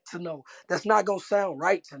say that to no. That's not gonna sound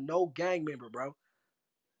right to no gang member, bro.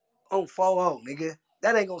 On 4-0, nigga,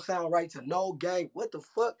 that ain't gonna sound right to no gang. What the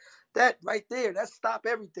fuck? That right there, that stop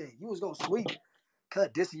everything. You was gonna sweep,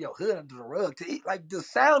 cut dissing your hood under the rug to eat. Like the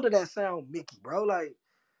sound of that sound, Mickey, bro. Like,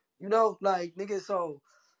 you know, like nigga, so.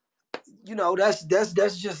 You know, that's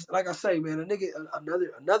just like I say, man. A nigga,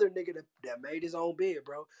 another nigga that made his own bed,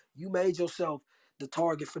 bro. You made yourself the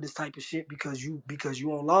target for this type of shit because you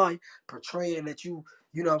online portraying that you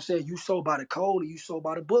know what I'm saying, you sold by the code and you sold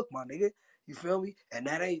by the book, my nigga. You feel me? And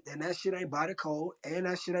that shit ain't by the code, and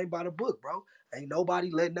that shit ain't by the book, bro. Ain't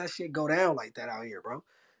nobody letting that shit go down like that out here, bro.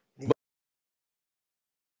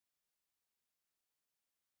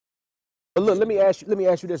 But look, let me ask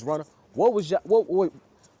you this, Runner. What was y'all? What I'm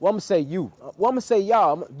gonna say you? What I'm gonna say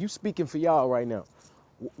y'all? You speaking for y'all right now?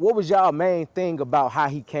 What was y'all main thing about how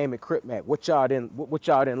he came at Crip Mac? What y'all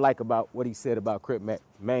didn't like about what he said about Crip Mac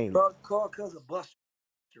mainly? Bro, call cuz a buster,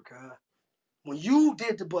 cuz. When you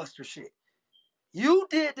did the buster shit, you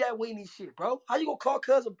did that weenie shit, bro. How you gonna call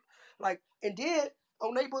cuz a like? And then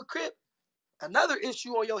on neighborhood Crip, another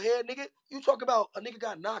issue on your head, nigga. You talk about a nigga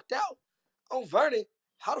got knocked out on Vernon.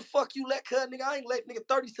 How the fuck you let cuz nigga? I ain't let nigga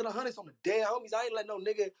 30s to the hundreds on the damn homies. I ain't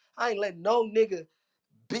let no nigga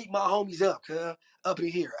beat my homies up, cuz, up in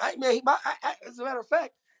here. As a matter of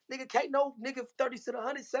fact, nigga, can't no nigga 30 to the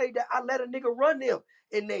 100 say that I let a nigga run them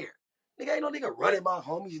in there. Nigga, ain't no nigga running my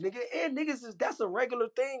homies, nigga. And that's a regular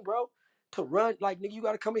thing, bro. To run, like, nigga, you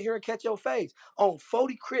gotta come in here and catch your face. On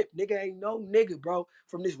 40 Crip, nigga, ain't no nigga, bro,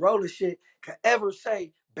 from this roller shit can ever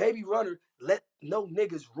say, baby runner, let no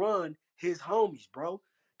niggas run his homies, bro.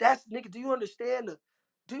 That's, nigga, do you understand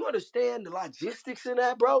the logistics in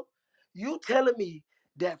that, bro? You telling me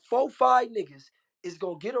that 4-5 niggas is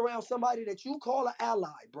gonna get around somebody that you call an ally,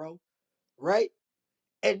 bro, right?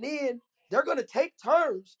 And then they're gonna take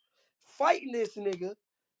turns fighting this nigga.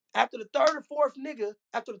 After the third or fourth nigga,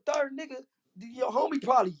 after the third nigga, your homie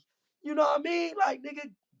probably, you know what I mean? Like,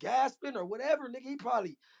 nigga, gasping or whatever, nigga, he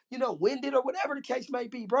probably, winded or whatever the case may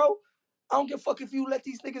be, bro. I don't give a fuck if you let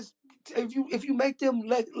these niggas, if you make them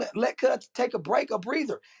let Cuz take a break, a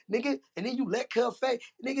breather, nigga, and then you let Cuz fade,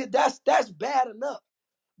 nigga, that's bad enough.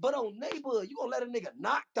 But on neighborhood, you gonna let a nigga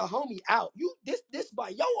knock the homie out. This by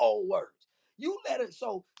your own words. You let it,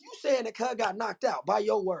 so you saying that Cuz got knocked out by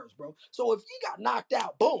your words, bro. So if he got knocked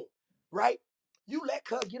out, boom, right? You let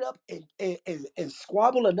Cuz get up and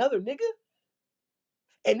squabble another nigga,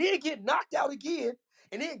 and then get knocked out again,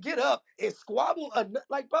 and then get up and squabble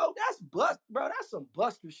like, bro, that's some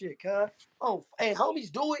buster shit, cuz. Oh, and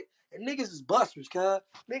homies do it, and niggas is busters, cuz.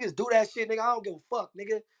 Niggas do that shit, nigga. I don't give a fuck,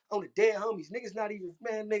 nigga. On the dead homies, niggas not even,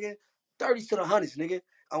 man, nigga. 30s to the hundreds, nigga.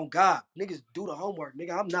 On God, niggas do the homework,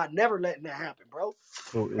 nigga. I'm not never letting that happen, bro.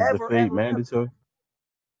 So is the Ever, fade ever, ever, mandatory?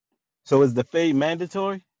 So is the fade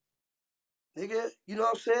mandatory? nigga. You know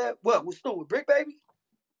what I'm saying? What? What's new with Bricc, baby?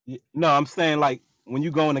 No, I'm saying like when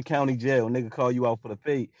you go in the county jail, nigga call you out for the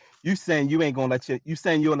fade. You saying you ain't gonna you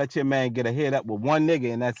saying you'll let your man get a head up with one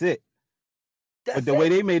nigga and that's it. But That's the way it.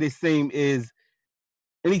 they made it seem is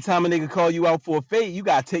anytime a nigga call you out for a fade, you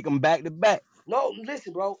gotta take them back to back. No,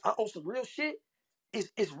 listen, bro. On some real shit.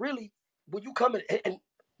 It's really when you come in, and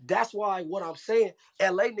that's why what I'm saying,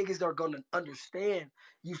 LA niggas are gonna understand,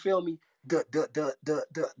 you feel me, the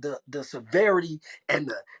severity and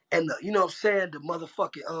the you know what I'm saying, the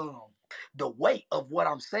motherfucking the weight of what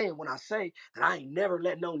I'm saying when I say that I ain't never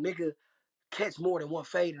let no nigga catch more than one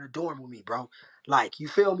fade in a dorm with me, bro. Like, you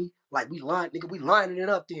feel me? Like, we lining it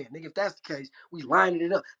up then. Nigga, if that's the case, we lining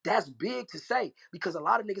it up. That's big to say because a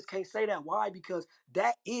lot of niggas can't say that. Why? Because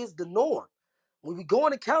that is the norm. When we go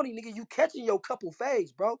in the county, nigga, you catching your couple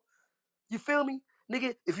fades, bro. You feel me?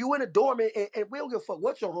 Nigga, if you in a dorm and we don't give a fuck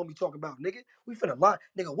what your homie talking about, nigga, we finna line,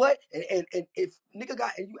 nigga, what? And if nigga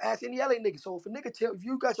got, and you ask any LA nigga, so if a nigga if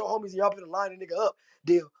you got your homies and y'all finna line a nigga up,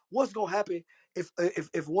 then what's gonna happen if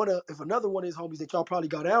another one of his homies that y'all probably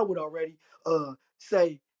got out with already,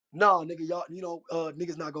 say, nah, nigga, y'all,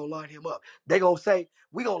 niggas not gonna line him up. They gonna say,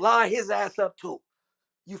 we gonna line his ass up too.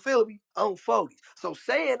 You feel me? On 40s. So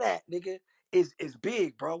saying that, nigga, is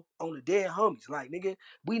big, bro. On the dead homies. Like, nigga,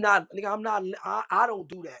 we not, nigga, I don't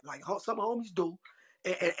do that. Like, some homies do.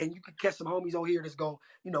 And you can catch some homies on here that's going,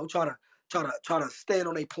 try to stand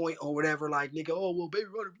on their point or whatever. Like, nigga, oh, well, baby,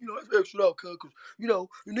 runner, that's extra out, cuz, the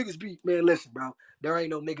niggas be, man, listen, bro. There ain't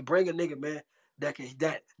no nigga, bring a nigga, man, that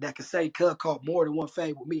can say cuz caught more than one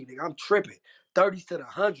fade with me, nigga. I'm tripping. 30s to the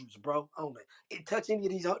hundreds, bro. On it. Touch any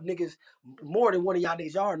of these niggas more than one of y'all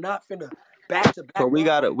niggas. Y'all are not finna back to So back run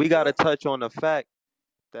on we me, gotta man. touch on the fact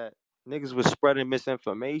that niggas was spreading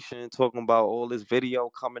misinformation, talking about all this video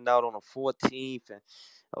coming out on the 14th, and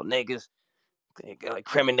niggas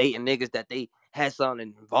incriminating niggas that they had some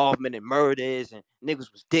involvement in murders, and niggas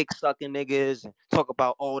was dick sucking niggas, and talk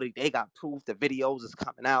about they got proof the videos is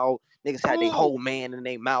coming out. Niggas had their whole man in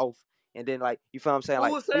their mouth, and then like you feel what I'm saying, Who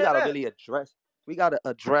like was we saying gotta that? really address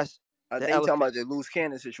I the think you talking elephant about the Luce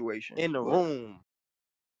Cannon situation. in the But room.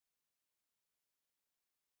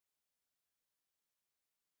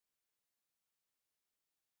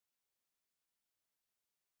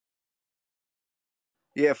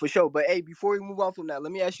 Yeah, for sure. But hey, before we move on from that,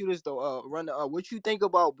 let me ask you this though. Runner, what you think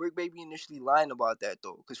about Bricc Baby initially lying about that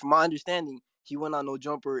though? Because from my understanding, he went on no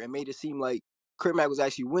jumper and made it seem like Crip Mac was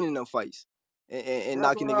actually winning them fights and That's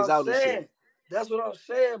knocking what niggas I'm out and shit. saying. That's what I'm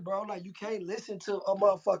saying, bro. Like you can't listen to a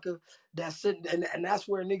motherfucker that's sitting, and that's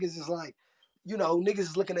where niggas is like, you know, niggas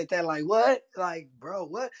is looking at that like, what? Like, bro,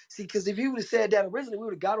 what? See, because if he would have said that originally, we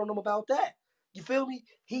would have got on him about that. You feel me?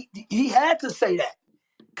 He had to say that.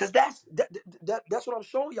 Cause that's what I'm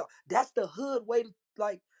showing y'all. That's the hood way to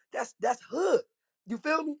like. That's hood. You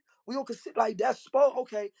feel me? We don't consider like that's spoke.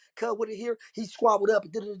 Okay, cuz with it here, he squabbled up.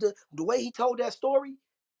 The way he told that story,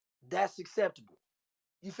 that's acceptable.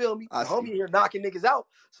 You feel me? I The see. homie here knocking niggas out,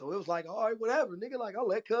 so it was like, all right, whatever, nigga. Like I'll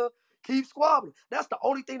let cuz keep squabbling. That's the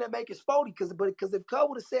only thing that make it spotty. Because if cuz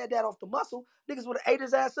would have said that off the muscle, niggas would have ate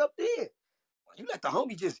his ass up then. You let the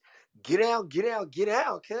homie just get out,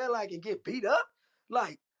 cuz like and get beat up.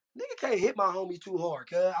 Like, nigga can't hit my homie too hard,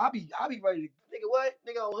 cuz. I be ready to nigga what?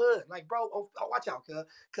 Nigga on hood. Like, bro, watch out,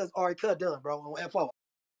 cuz all right, cuz done, bro. On FO.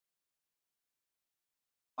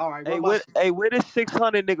 All right, Hey, run my shit. where this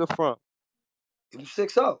 600 nigga from? It was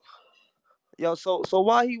 6-0. Yo, so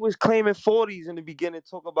why he was claiming 40s in the beginning,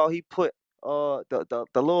 talk about he put the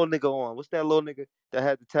little nigga on. What's that little nigga that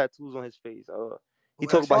had the tattoos on his face? He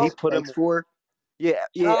talk about he X4? put him X4. Yeah,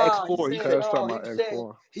 Nah, he X4. He said said Cuz no. talking He about said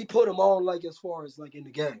X4. he put him on like as far as like in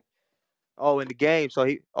the game. in the game. So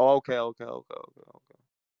okay.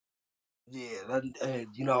 Yeah, and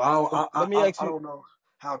you know, I Let me ask I you. don't know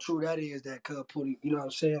how true that is. That Cub put him, you know what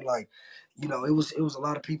I'm saying? Like, you know, it was a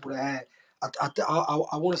lot of people that had.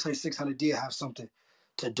 I want to say 600 did have something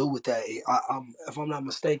to do with that. If I'm not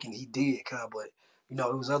mistaken, he did, Cub. But you know,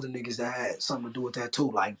 it was other niggas that had something to do with that too.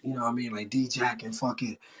 Like, you know what I mean? Like D Jack and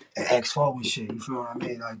fucking and X4 and shit. You feel what I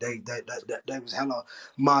mean? Like they was hella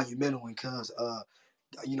monumental in Cuz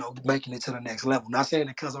you know, making it to the next level. Not saying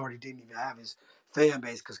that Cuz already didn't even have his fan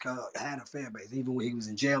base, because Cuz had a fan base even when he was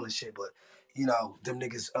in jail and shit. But you know, them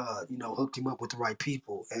niggas, you know, hooked him up with the right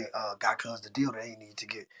people and got Cuz the deal that he needed to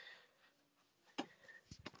get.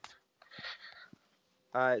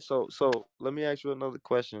 All right, so let me ask you another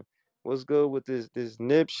question. What's good with this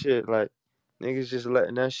nip shit? Like niggas just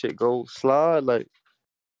letting that shit go slide. Like,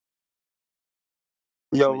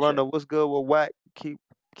 yo, Runner, what's good with Whack?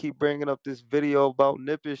 Keep bringing up this video about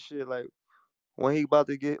Nip and shit. Like, when he about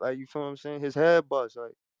to get, like, you feel what I'm saying? His head bust.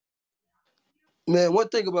 Like, Man, one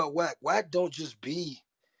thing about Whack don't just be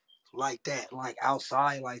like that, like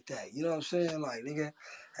outside like that. You know what I'm saying? Like nigga,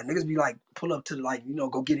 and niggas be like pull up to the, like, you know,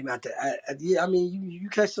 go get him out there. Yeah, I mean you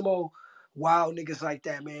catch some old wild niggas like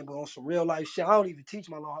that, man, but on some real life shit. I don't even teach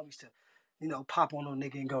my little homies to, you know, pop on no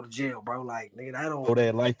nigga and go to jail, bro. Like nigga, I don't. Throw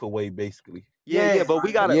that life away, basically. yeah, Yeah, but we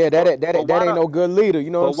like gotta, Yeah, but that why ain't the, no good leader. You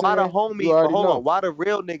know what I'm but why the saying? You homies, but already hold on, know. why the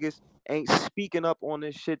real niggas ain't speaking up on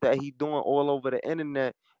this shit that he doing all over the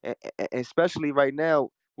internet, and especially right now,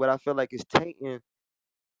 what I feel like is tainting.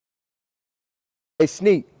 Hey,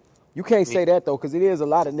 Sneak, you can't Yeah, say that though, because it is a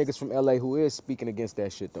lot of niggas from LA who is speaking against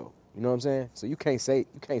that shit though. You know what I'm saying? So you can't say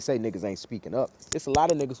niggas ain't speaking up. It's a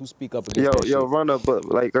lot of niggas who speak up against that yo, shit. Runner, but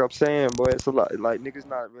like I'm saying, boy, it's a lot, like niggas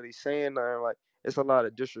not really saying nothing. Like, it's a lot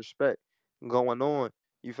of disrespect going on.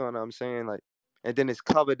 You feel what I'm saying? Like, and then it's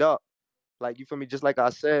covered up. Like, you feel me? Just like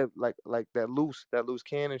I said, like that loose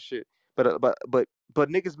cannon shit. But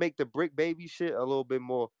niggas make the Bricc Baby shit a little bit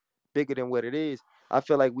more bigger than what it is. I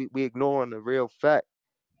feel like we ignoring the real fact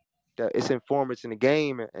that it's informants in the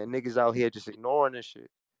game, and niggas out here just ignoring this shit.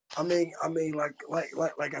 I mean,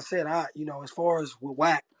 like I said, you know, as far as with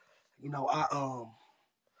Whack, you know, I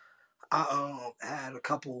had a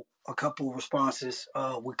couple responses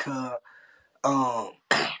with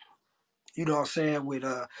you know what I'm saying, with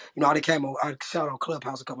you know, I came on, I shot on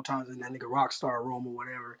Clubhouse a couple times in that nigga Rockstar room or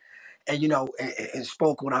whatever, and you know, and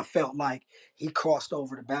spoke when I felt like he crossed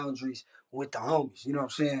over the boundaries with the homies. You know what I'm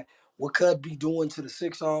saying? What could be doing to the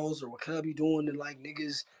 6-0s, or what could be doing to like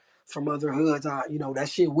niggas from other hoods? You know, that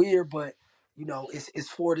shit weird, but you know, it's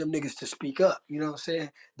for them niggas to speak up. You know what I'm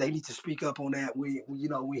saying? They need to speak up on that when, you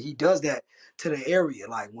know, when he does that to the area.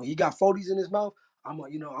 Like when he got 40s in his mouth, I'm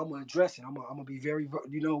gonna address it. I'm gonna be very,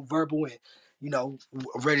 you know, verbal and, you know,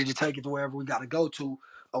 ready to take it to wherever we gotta go to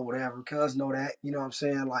or whatever. Cuz know that, you know what I'm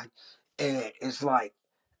saying? Like, and it's like,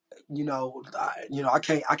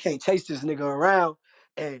 I can't chase this nigga around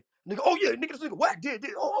and nigga, oh yeah, nigga, this nigga Whack did.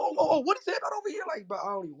 What is that about over here? Like, bro, I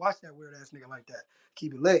don't even watch that weird ass nigga like that.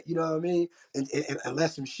 Keep it lit, you know what I mean? And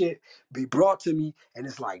let some shit be brought to me, and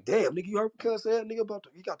it's like, damn, nigga, you heard Cuz say that nigga about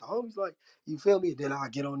you got the homies, like, you feel me? And then I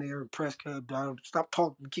get on there and press Cuz down, stop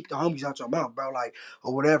talking, keep the homies out your mouth, bro, like,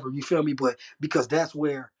 or whatever, you feel me? But because that's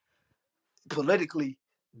where politically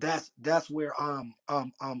that's where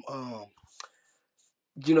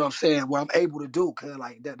you know what I'm saying, what I'm able to do, cause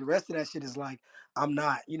like that the rest of that shit is like I'm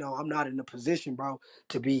not, I'm not in a position, bro,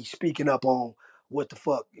 to be speaking up on what the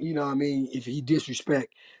fuck, you know what I mean, if he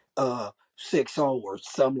disrespect 6-0 or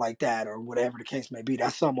something like that or whatever the case may be.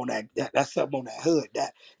 That's something on that's something on that hood.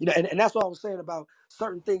 That and that's what I was saying about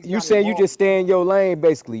certain things You not saying you just involving. stay in your lane,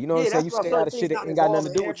 basically. You know what I'm Yeah, saying? that's You about stay out certain of things shit that not ain't got nothing to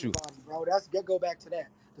involving do with you. everybody, bro. That go back to that.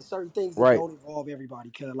 The certain things that Right. don't involve everybody,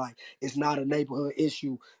 cause like it's not a neighborhood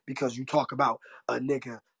issue because you talk about a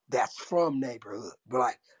nigga that's from neighborhood. But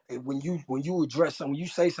like when you address something, when you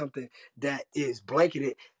say something that is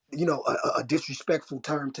blanketed, a disrespectful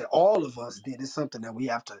term to all of us, then it's something that we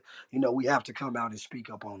have to, we have to come out and speak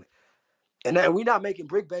up on it. And then we're not making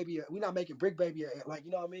Bricc Baby, like,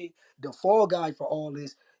 you know what I mean? The fall guy for all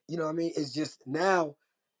this, you know what I mean? It's just now,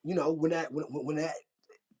 when that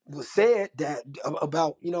was said that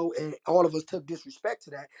about, and all of us took disrespect to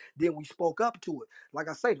that, then we spoke up to it. Like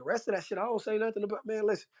I say, the rest of that shit, I don't say nothing about, man,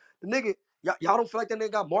 listen, the nigga, y'all don't feel like that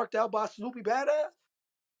nigga got marked out by Snoopy Badass?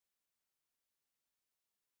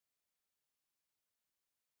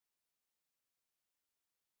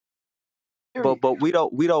 Period. But we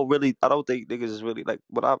don't really, I don't think niggas is really like,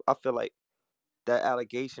 but I feel like that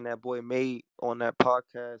allegation that boy made on that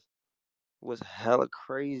podcast was hella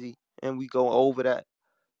crazy, and we go over that.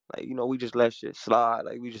 Like, we just let shit slide.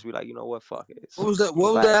 Like, we just be like, you know what, fuck it. It's What was that?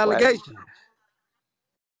 What was the whack. allegation?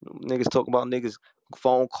 Niggas talk about niggas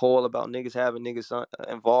phone call about niggas having niggas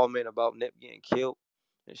involvement about Nip getting killed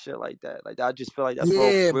and shit like that. Like, I just feel like that's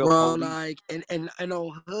Yeah, real bro, police. like, and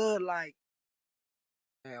on hood, like,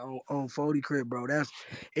 on 40 Crip, bro, it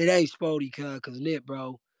ain't Spody, cause Nip,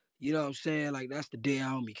 bro, you know what I'm saying? Like, that's the dead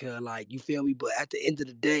homie, cuz, like, you feel me? But at the end of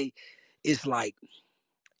the day, it's like,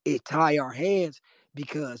 it tie our hands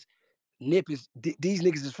because Nip these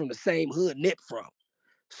niggas is from the same hood Nip from.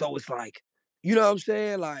 So it's like, you know what I'm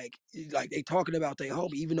saying? Like they talking about their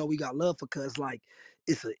homie, even though we got love for cuz like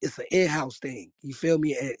it's an in-house thing. You feel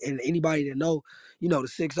me? And anybody that know, the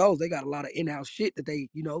 6-0s, they got a lot of in-house shit that they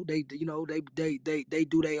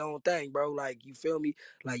do their own thing, bro. Like, you feel me?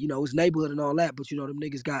 Like, it's neighborhood and all that, but them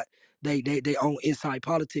niggas got they own inside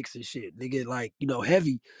politics and shit. They get like,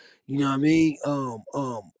 heavy, you know what I mean?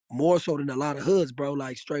 More so than a lot of hoods, bro,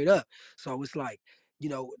 like straight up. So it's like,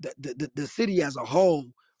 the city as a whole,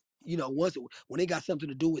 once when they got something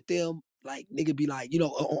to do with them, like nigga be like,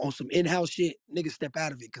 on some in-house shit, niggas step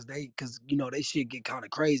out of it because they shit get kind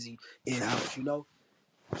of crazy in-house.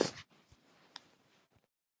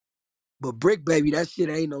 But Bricc Baby, that shit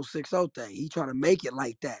ain't no 6-0 thing. He trying to make it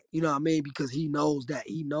like that. You know what I mean? Because he knows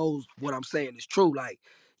what I'm saying is true. Like,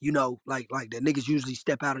 like the niggas usually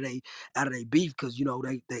step out of they beef because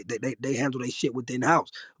they handle their shit within the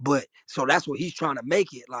house. But so that's what he's trying to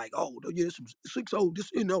make it like. Oh yeah, this some 6-0,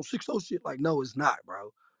 this 6-0 shit. Like, no, it's not,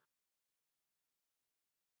 bro.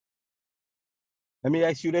 Let me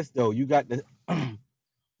ask you this though. You got the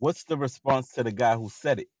what's the response to the guy who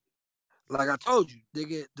said it? Like I told you,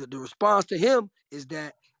 nigga, the response to him is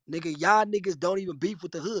that, nigga, y'all niggas don't even beef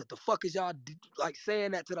with the hood. The fuck is y'all like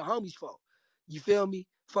saying that to the homies for? You feel me?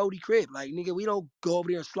 40 Crip. Like, nigga, we don't go over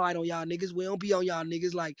there and slide on y'all niggas. We don't be on y'all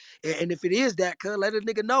niggas. Like, and if it is that, cuz, let a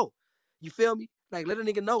nigga know. You feel me? Like, let a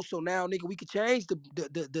nigga know. So now, nigga, we could change the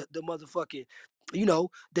motherfucking,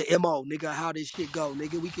 the MO, nigga, how this shit go.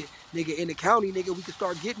 Nigga, we could, nigga, in the county, nigga, we could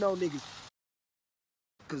start getting on niggas.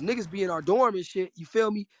 Cause niggas be in our dorm and shit, you feel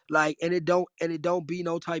me? Like, and it don't be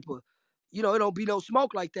no type of, it don't be no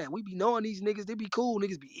smoke like that. We be knowing these niggas, they be cool,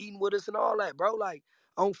 niggas be eating with us and all that, bro. Like,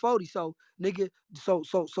 on 40. So, nigga, so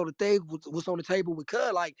the thing was on the table with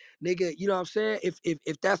Cud, like, nigga, you know what I'm saying?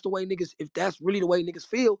 If that's the way niggas, if that's really the way niggas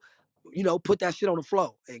feel, put that shit on the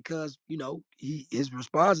floor. And cuz, his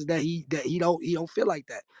response is that he don't feel like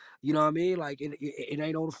that. You know what I mean? Like, it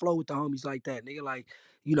ain't on the floor with the homies like that, nigga. Like,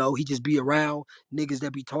 he just be around niggas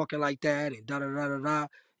that be talking like that and da da da da da.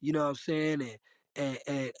 You know what I'm saying?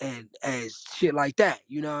 And shit like that.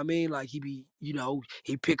 You know what I mean? Like, he be,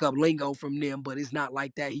 he pick up lingo from them, but it's not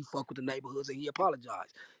like that. He fuck with the neighborhoods and he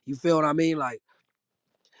apologize. You feel what I mean? Like,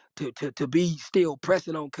 to be still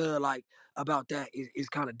pressing on Cud like about that is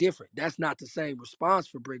kind of different. That's not the same response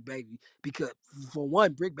for Bricc Baby because, for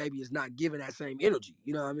one, Bricc Baby is not giving that same energy.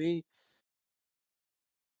 You know what I mean?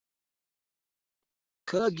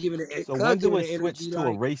 Cud giving So when do it the switch energy to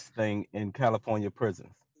a like, race thing in California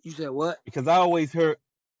prisons? you said what? Because I always heard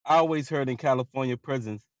in California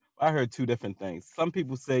prisons, I heard two different things. Some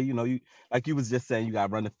people say, you like you was just saying, you got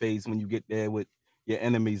to run the phase when you get there with your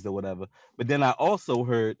enemies or whatever. But then I also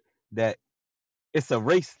heard that it's a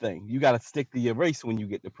race thing. You got to stick to your race when you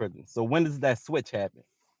get to prison. So when does that switch happen?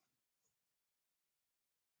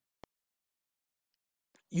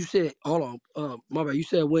 You said, hold on, my bad. You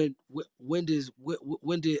said when did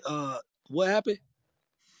what happened?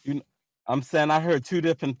 You know, I'm saying I heard two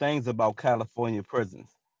different things about California prisons.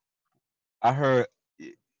 I heard,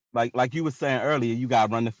 eh, like you were saying earlier, you got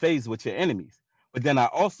to run the phase with your enemies. But then I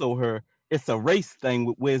also heard it's a race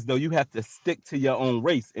thing, whereas though you have to stick to your own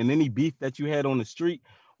race, and any beef that you had on the street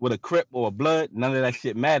with a Crip or a Blood, none of that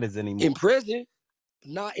shit matters In anymore. prison,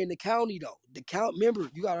 not in the county though. The count, remember,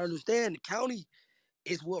 you gotta understand the county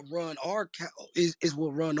is what run our is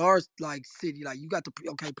what run our like city. Like you got the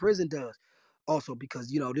okay, prison does also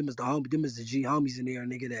because you know them is the homie, them is the G homies in there,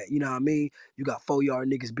 nigga. That you know what I mean. You got 4 yard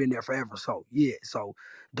niggas been there forever. So yeah, so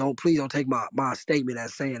please don't take my statement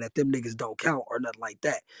as saying that them niggas don't count or nothing like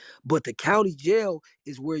that. But the county jail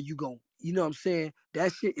is where you go. You know what I'm saying?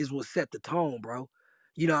 That shit is what set the tone, bro.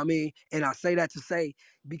 You know what I mean? And I say that to say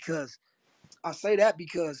because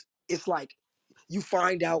it's like you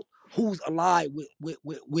find out who's alive with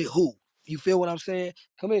who. You feel what I'm saying?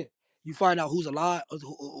 Come in. You find out who's alive,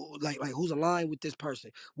 like who's aligned with this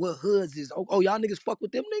person. What hoods is? Oh, y'all niggas fuck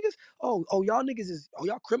with them niggas. Oh, y'all niggas is. Oh,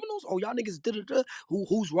 y'all criminals. Oh, y'all niggas da da da.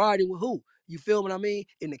 Who's riding with who? You feel what I mean?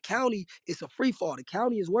 In the county, it's a free fall. The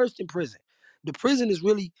county is worse than prison. The prison is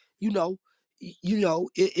really, if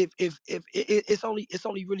it's only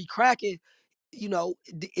really cracking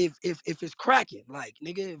if it's cracking, like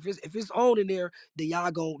nigga, if it's on in there, then y'all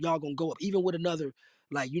gonna go up. Even with another,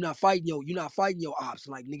 like you're not fighting your ops.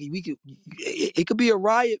 Like nigga, it could be a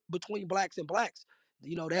riot between blacks and blacks.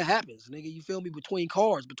 That happens, nigga. You feel me? Between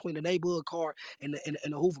cars, between the neighborhood car and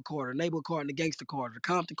the Hoover car, the neighborhood car and the gangster car, the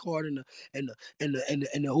Compton car and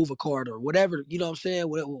the Hoover car or whatever. You know what I'm saying?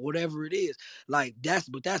 Whatever it is, like that's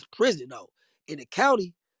prison though. In the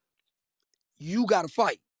county, you gotta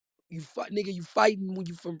fight. You fight, nigga. You fighting when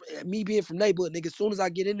you from me being from neighborhood, nigga. As soon as I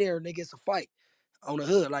get in there, nigga, it's a fight on the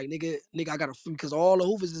hood. Like nigga, I gotta because all the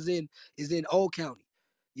Hoovers is in Old County.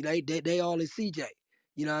 They all in CJ.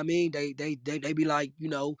 You know what I mean? They be like,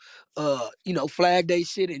 flag they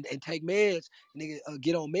shit and take meds, nigga,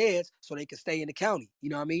 get on meds so they can stay in the county. You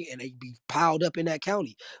know what I mean? And they be piled up in that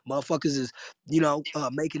county. Motherfuckers is,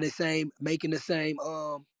 making the same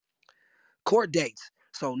court dates.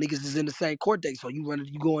 So niggas is in the same court date. So you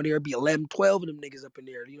go in there, be 11, 12 of them niggas up in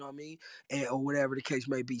there, you know what I mean? Or whatever the case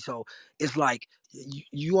may be. So it's like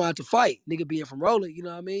you gonna have to fight. Nigga being from Rollin, you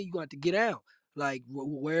know what I mean? You gonna have to get out. Like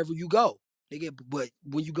wherever you go. Nigga, but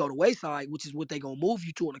when you go to Wayside, which is what they gonna move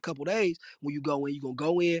you to in a couple days, when you go in, you gonna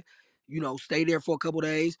go in, stay there for a couple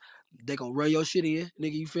days. They gonna run your shit in,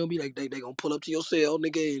 nigga. You feel me? They gonna pull up to your cell,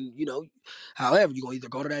 nigga, and however, you gonna either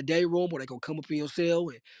go to that day room or they gonna come up in your cell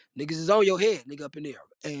and niggas is on your head, nigga, up in there.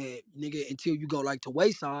 And nigga, until you go like to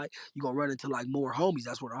Wayside, you gonna run into like more homies.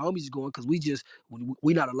 That's where the homies is going because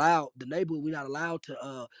we not allowed, the neighborhood, we not allowed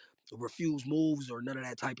to refuse moves or none of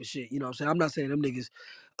that type of shit. You know what I'm saying? I'm not saying them niggas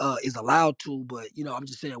is allowed to, but I'm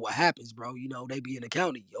just saying what happens, bro. They be in the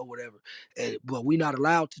county or whatever. But we not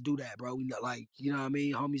allowed to do that, bro. We not like, you know what I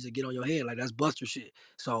mean? Homies that get on your head, like that's Buster shit.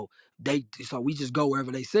 So we just go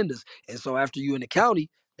wherever they send us. And so after you in the county,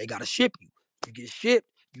 they gotta ship you. You get shipped,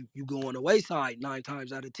 you go on the Wayside 9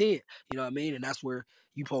 times out of 10. You know what I mean? And that's where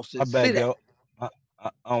you supposed to My bad, sit at. yo. I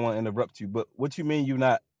don't want to interrupt you, but what you mean you're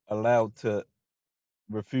not allowed to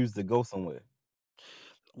refuse to go somewhere?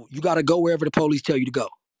 You gotta go wherever the police tell you to go.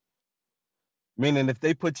 Meaning, if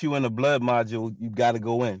they put you in a blood module, you got to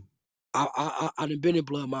go in. I done been in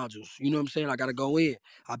blood modules. You know what I'm saying? I gotta go in.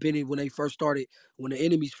 I've been in when they first started, when the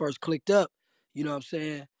enemies first clicked up. You know what I'm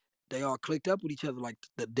saying? They all clicked up with each other like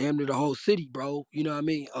the damn near the whole city, bro. You know what I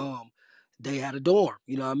mean? They had a dorm.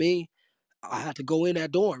 You know what I mean? I had to go in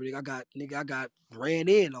that dorm. I got ran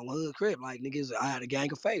in on hood crib. Like niggas, I had a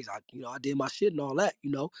gang of face. I did my shit and all that.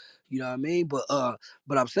 You know what I mean. But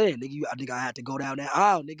I'm saying, nigga, I think I had to go down that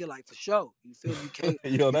aisle, nigga, like for sure. You feel me?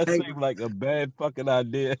 Yo, You that can't. seems like a bad fucking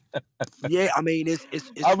idea. Yeah, I mean, it's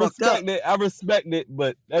I fucked up. respect it. I respect it,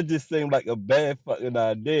 but that just seemed like a bad fucking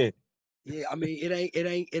idea. Yeah, I mean, it ain't.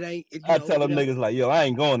 I tell It them ain't. niggas like, yo, I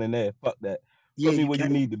ain't going in there. Fuck that. Yeah, Put me you where you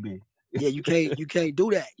can't. need to be. Yeah, you can't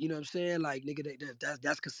do that. You know what I'm saying? Like nigga,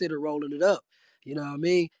 that's considered rolling it up. You know what I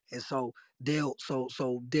mean? And so that's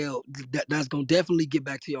gonna definitely get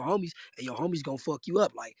back to your homies, and your homies gonna fuck you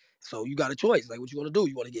up. Like so, you got a choice. Like what you want to do?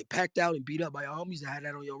 You want to get packed out and beat up by your homies and have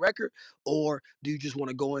that on your record, or do you just want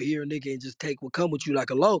to go in here, nigga, and just take what come with you like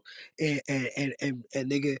a load? And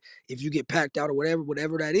nigga, if you get packed out or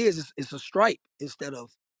whatever that is, it's a stripe instead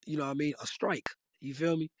of a strike. You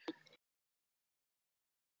feel me?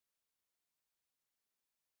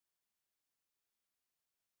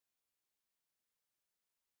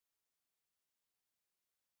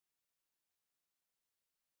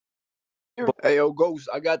 Hey, yo, Ghost,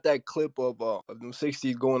 I got that clip of them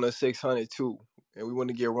 60s going to 600 too. And we want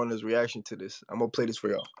to get Runner's reaction to this. I'm going to play this for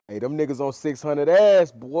y'all. Hey, them niggas on 600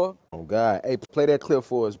 ass, boy. Oh, God. Hey, play that clip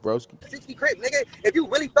for us, broski. 60 Crip, nigga. If you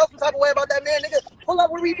really felt some type of way about that man, nigga, pull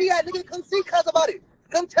up where we be at, nigga. Come see cuz about it.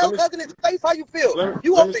 Come tell cuz in his face how you feel.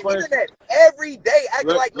 You on the internet every day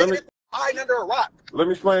acting like nigga this hiding under a rock. Let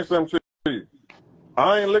me explain something to you.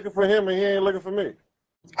 I ain't looking for him and he ain't looking for me.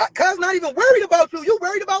 Cuz not even worried about you. You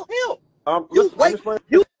worried about him.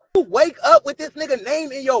 You wake up with this nigga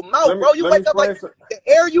name in your mouth, bro. You wake up like the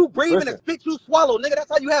air you breathe and the spit you swallow, nigga. That's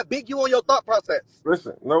how you have big you on your thought process.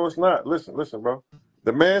 Listen, no, it's not. Listen, bro.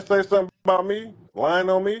 The man say something about me, lying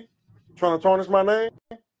on me, trying to tarnish my name.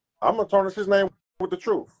 I'm gonna tarnish his name with the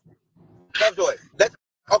truth. Lovejoy,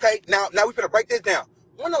 okay. Now we finna break this down.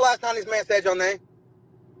 When the last time this man said your name?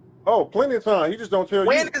 Oh, plenty of time. He just don't tell you.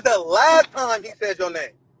 When is the last time he said your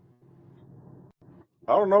name?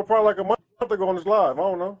 I don't know. Probably like a month ago on his live. I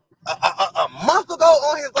don't know. A month ago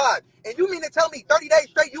on his live. And you mean to tell me 30 days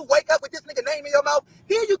straight you wake up with this nigga name in your mouth?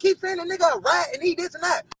 Here you keep saying the nigga a rat and he this and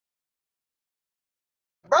that.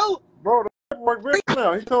 Bro, the paperwork been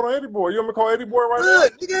now. He told on Eddie Boy. You want me to call Eddie Boy right now?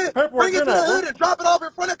 Nigga, bring it to the hood and drop it off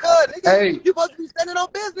in front of cuz. Nigga, Hey, you supposed to be standing on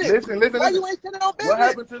business. Why you ain't standing on business? What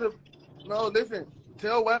happened to the... No, listen.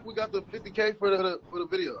 Tell Wack we got the 50K for the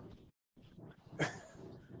video.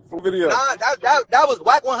 Nah, that was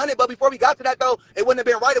whack 100. But before we got to that though, it wouldn't have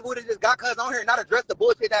been right if we would have just got cuz on here and not addressed the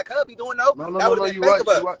bullshit that cuz be doing though. That would have been fake of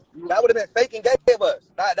us. That would have been fake and gay of us.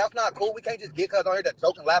 That's not cool. We can't just get cuz on here to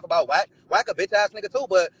joke and laugh about whack. Whack a bitch ass nigga too.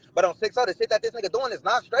 But on 6 the shit that this nigga doing is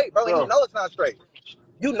not straight, bro. And you know it's not straight.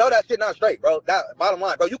 You know that shit not straight, bro. That bottom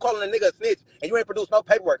line, bro. You calling a nigga a snitch and you ain't produced no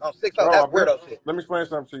paperwork on 6 That's weirdo shit. Let me explain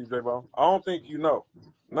something to you, J-Bo. I don't think you know.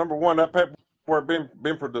 Number one, that paperwork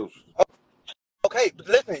been produced. Okay,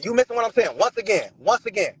 listen, you missing what I'm saying. Once again.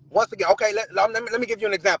 Okay, let me give you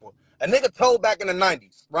an example. A nigga told back in the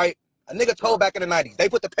 90s, right? A nigga told back in the 90s. They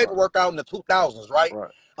put the paperwork out in the 2000s, right?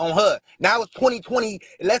 On HUD. Now it's 2020.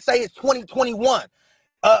 Let's say it's 2021.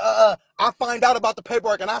 I find out about the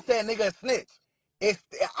paperwork and I say a nigga a snitch.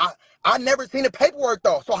 I never seen the paperwork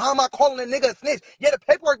though. So how am I calling a nigga a snitch? Yeah, the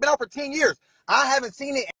paperwork been out for 10 years. I haven't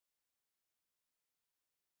seen it.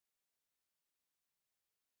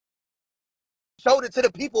 Showed it to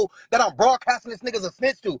the people that I'm broadcasting this nigga's a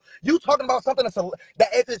snitch to. You talking about something that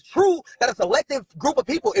if it's true that a selective group of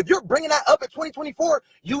people, if you're bringing that up in 2024,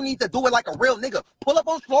 you need to do it like a real nigga. Pull up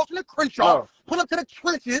on Slauson and Crenshaw, pull up to the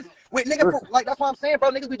trenches with nigga. Like that's what I'm saying, bro.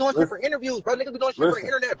 Niggas be doing shit for interviews, bro. Niggas be doing shit for the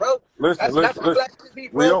internet, bro. That's how black shit be,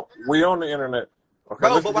 bro. We on the internet. Okay,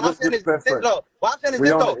 bro, but what I'm saying is this though. What I'm saying is this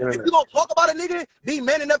though. If you gonna talk about a nigga, be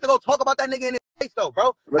man enough to go talk about that nigga in his face though,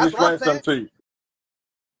 bro. Let me explain something to you.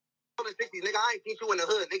 60, nigga, I ain't seen you in the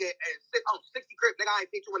hood, nigga. And 60 Crip, nigga, I ain't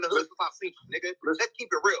seen you in the hood since I've seen you, nigga. Let's keep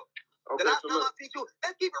it real. Okay, the last time I seen you,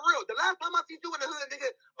 let's keep it real. The last time I seen you in the hood, nigga,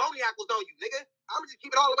 Boniac was on you, nigga. I'ma just keep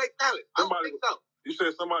it all the way silent. I don't think so. You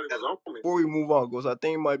said somebody was on me. Before we move on, Ghost, I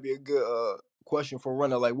think it might be a good question for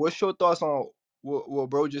Runner. Like, what's your thoughts on what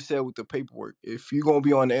bro just said with the paperwork? If you're gonna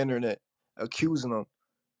be on the internet accusing him,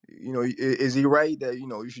 you know, is he right that, you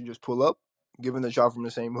know, you should just pull up, given that y'all from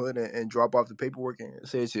the same hood, and drop off the paperwork and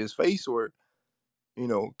say it to his face, or, you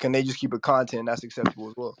know, can they just keep it content that's acceptable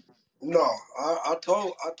as well? No, I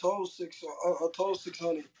told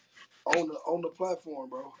 600 on the platform,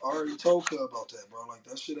 bro. I already told Cub about that, bro. Like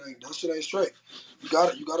that shit ain't straight. You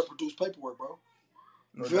gotta produce paperwork, bro.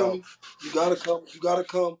 You feel me? You gotta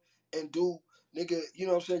come and do, nigga, you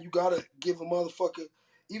know what I'm saying? You gotta give a motherfucker,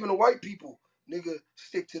 even the white people, nigga,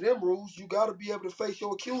 stick to them rules. You gotta be able to face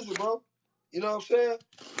your accuser, bro. You know what I'm saying?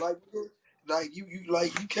 Like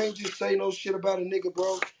you can't just say no shit about a nigga,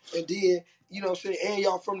 bro, and then, you know what I'm saying, and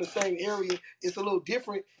y'all from the same area. It's a little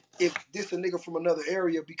different if this a nigga from another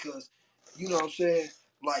area, because, you know what I'm saying,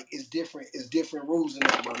 like it's different rules in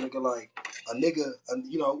that, my nigga. Like a nigga,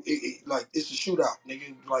 you know, like it's a shootout,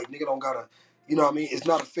 nigga. Like nigga don't gotta, you know what I mean? It's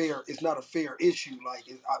not a fair issue. Like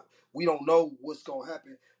we don't know what's gonna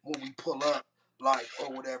happen when we pull up, like,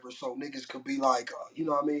 or whatever. So niggas could be like, you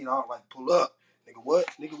know what I mean? I don't like pull up. Nigga, what?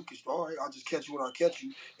 Nigga, we can, all right, I'll just catch you when I catch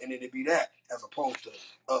you, and then it be that, as opposed to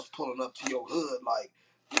us pulling up to your hood. Like,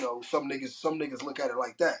 you know, some niggas look at it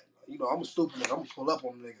like that. You know, I'm a stupid nigga. I'm gonna pull up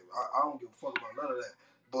on a nigga. I don't give a fuck about none of that.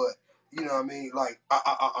 But, you know what I mean? Like,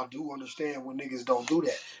 I do understand when niggas don't do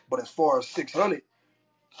that. But as far as 600,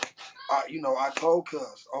 I told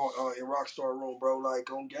Cuz in Rockstar Room, bro,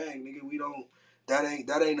 like, on gang, nigga, we don't, that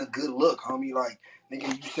ain't a good look, homie. Like, nigga,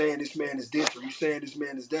 you saying this man is this, or you saying this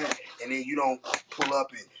man is that, and then you don't pull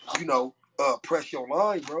up and, you know, press your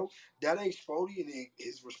line, bro. That ain't Spody. And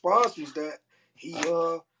his response was that he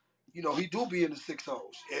you know, he do be in the 6-0s.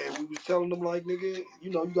 And we was telling them, like, nigga,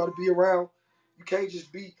 you know, you got to be around. You can't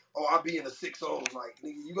just be, oh, I be in the 6-0s. Like,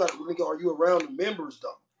 nigga, you got to, nigga, are you around the members,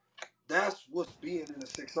 though? That's what's being in the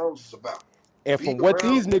 6-0s is about. And Be from what around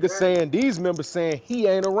these the niggas members. saying, these members saying he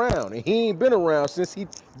ain't around. And he ain't been around since he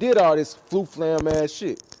did all this flu flam ass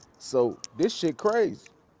shit. So this shit crazy.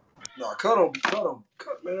 Nah, cut him,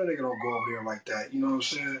 man, that nigga don't go over there like that. You know what I'm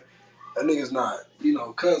saying? That nigga's not, you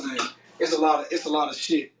know, cousin. It's a lot of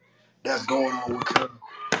shit that's going on with Cuz.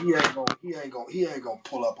 He ain't gonna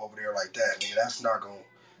pull up over there like that, nigga. That's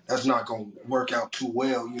not gonna work out too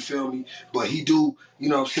well. You feel me? But he do, you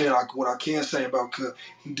know what I'm saying? Like what I can say about Cuz,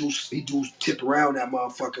 he do tip around that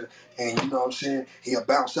motherfucker, and you know what I'm saying? He'll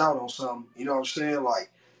bounce out on something. You know what I'm saying?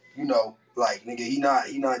 Like, you know, like nigga, he not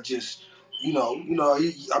just.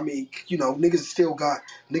 I mean, you know, niggas still got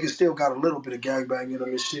a little bit of gangbang in them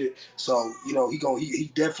and shit. So, you know,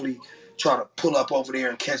 he definitely try to pull up over there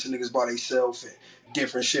and catch niggas by themselves and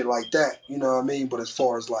different shit like that. You know what I mean? But as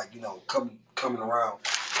far as like, you know, coming around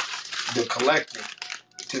the collective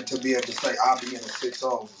to be able to say I'll be in the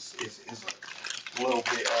 6-0s is a little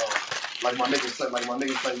bit like my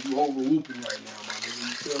niggas say you over whooping right now, my nigga.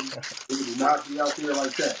 You feel me? Nigga do not be out there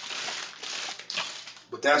like that.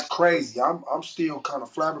 But that's crazy. I'm still kind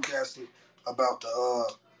of flabbergasted about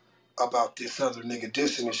about this other nigga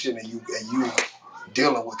dissing and shit, and you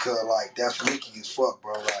dealing with cuz like that's Mickey as fuck,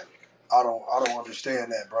 bro. Like I don't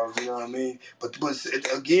understand that, bro. You know what I mean? But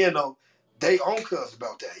again though, they own cuz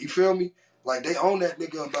about that. You feel me? Like they own that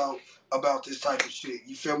nigga about this type of shit.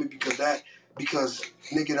 You feel me? Because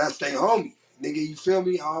nigga, that's they homie. Nigga, you feel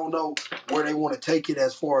me? I don't know where they want to take it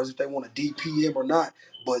as far as if they want to DP him or not.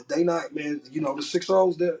 But they not, man, you know, the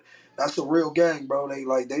 6-0s, that's a real gang, bro.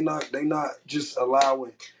 They not just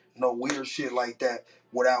allowing no weird shit like that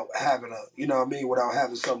without having without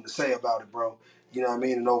having something to say about it, bro. You know what I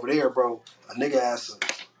mean? And over there, bro, a nigga has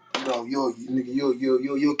you know,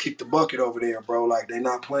 you'll kick the bucket over there, bro. Like they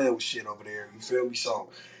not playing with shit over there. You feel me? So,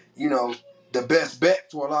 you know, the best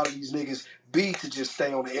bet for a lot of these niggas be to just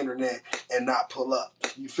stay on the internet and not pull up.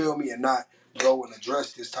 You feel me? And not go and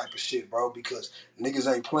address this type of shit, bro, because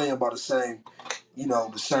niggas ain't playing by the same,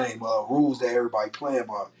 rules that everybody playing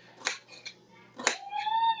by.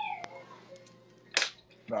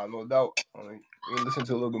 Nah, no doubt. I mean, we listen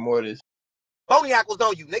to a little bit more of this. Boniac was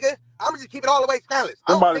on you, nigga. I'm just keep it all the way scandalous.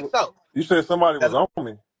 I don't think so. You said somebody was The on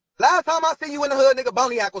me. last time I seen you in the hood, nigga,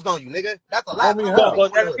 Boniac was on you, nigga. That's the On last me time I how? seen you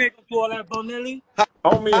in the hood. Can't do all that, Bonelli.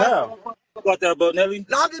 On me Huh? how? About that, Bonelli.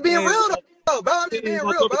 No, I'm just being real though, bro. I'm We just ain't being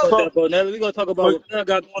gonna real, talk bro. about So, that, Bonelli. We gonna talk about so what I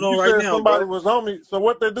got going you on right said now, somebody bro. was on me. So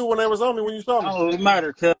what they do when they was on me when you saw me? I don't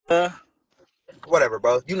matter, cuz. Whatever,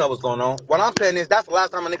 bro. You know what's going on. What I'm saying is that's the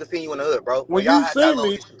last time a nigga seen you in the hood, bro. When When y'all you had that seen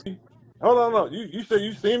little me, issue. hold on, no. You said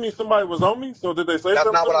you seen me. Somebody was on me. So did they say That's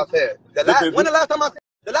something not to what me? I said. Did they When do? the last time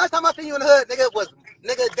I seen you in the hood, nigga, was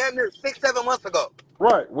nigga damn near 6-7 months ago.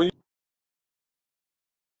 Right. When you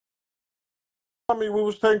saw me, we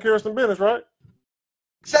was taking care of some business, right?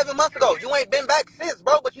 7 months ago. You ain't been back since,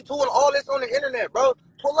 bro. But you doing all this on the internet, bro.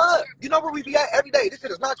 Pull up. You know where we be at every day. This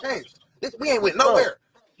shit has not changed. We ain't went Bro, nowhere.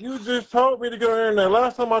 you just told me to get on the internet.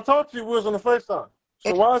 Last time I talked to you, we was on the FaceTime.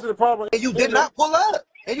 So why is it a problem? And you did not pull up.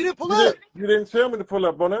 And you didn't pull up. You didn't tell me to pull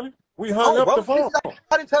up, Bonelli. We hung Oh, up the bro. phone.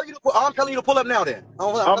 I didn't tell you to pull. I'm telling you to pull up now. Then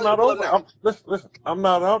I'm I'm telling you to not pull up over. now. Listen. I'm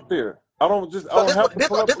not out there. I don't So have to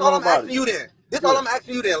pull up this to all I'm nobody. asking you then. This all Yeah. I'm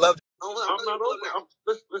asking you then, love. I'm not over.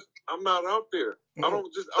 Listen. I'm not out there. I don't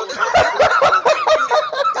have to So pull this up all to I'm nobody. asking you then.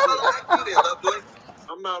 This all I'm asking you then, Lovejoy.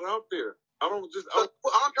 I'm not out there. I don't So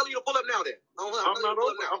I'm telling you to pull up now then. I'm not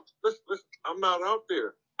over. Listen. I'm not out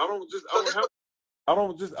there. I don't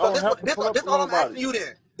have to pull up This to all I'm nobody. asking you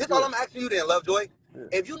then. This all Yeah. I'm asking you then, Lovejoy. Yeah.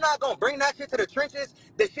 If you not gonna bring that shit to the trenches,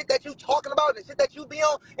 the shit that you talking about, the shit that you be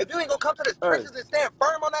on, if you ain't gonna come to the Hey, trenches and stand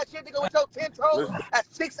firm on that shit, nigga, with your 10 toes listen. at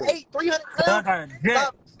 6'8", 300 I pounds, got a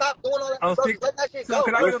jet. stop doing all that I'm shit, bro. sick. Just let that shit So go,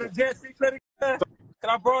 can I bro. go to Listen. jet 600? Can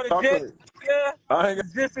I borrow the Talk to jet? me. Yeah. I ain't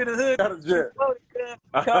It's just in the hood. got a jet.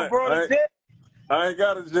 Can I borrow the jet? I ain't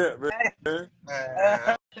got a jet, man.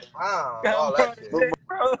 Man, Can I all that borrow the shit. jet,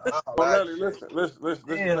 bro? All that Bonelli, shit. listen. This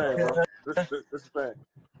the Damn, thing, bro. cuz. This the thing.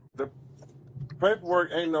 The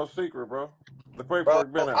paperwork ain't no secret, bro. The Bro,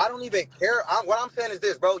 paperwork been out. I don't even care. What I'm saying is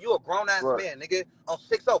this, bro. You a grown ass Right. man, nigga. On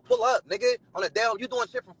 6-0, pull up, nigga. On the down, you doing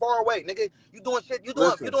shit from far away, nigga. You doing shit. You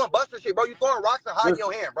Listen. doing buster shit, bro. You throwing rocks and hiding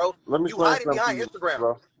your hand, bro. Let me You explain hiding something to behind you, Instagram.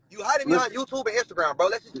 bro. You hiding behind Listen. YouTube and Instagram, bro.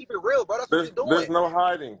 Let's just keep it real, bro. That's what you There's doing. no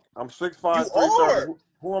hiding. I'm 6'5", You 330. are,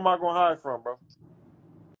 Who am I gonna hide from, bro?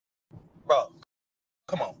 bro.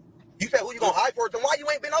 Come on. You said who you gonna hide for? Then why you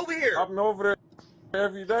ain't been over here? I've been over there.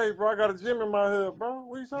 every day, bro. I got a gym in my hood, bro.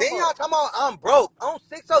 What are you talking Then y'all about? talking about I'm broke. On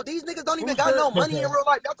 6-0, these niggas don't even Who got said? no money in real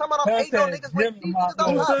life. Y'all talking about I'm Cuz hating on said niggas when gym in these my niggas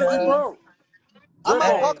don't Who hood, have said you money. cuz. broke? I'm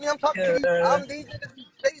not J-Bo. Hey, talking to you. I'm talking to you. cuz.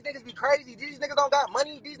 These niggas be crazy. These niggas don't got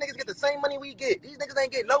money. These niggas get the same money we get. These niggas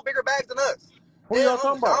ain't getting no bigger bags than us. Who Dead y'all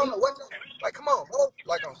talking homies. So I about? don't know what y'all, like, come on, bro.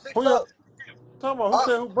 Like on 6-0. Who y'all talking about? Who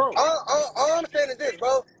said who broke? All I'm saying is this,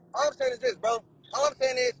 bro. All I'm saying is this, bro. All I'm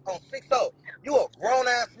saying is on 6-0, you a grown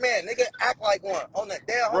ass man, nigga. Act like one. On the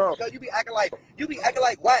dead Bro, homies, cause you be acting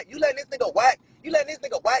like whack. You letting this nigga whack. You letting this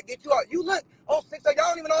nigga whack get you out. You look on 6-0, y'all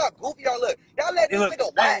don't even know how goofy y'all look. Y'all letting Hey, this look,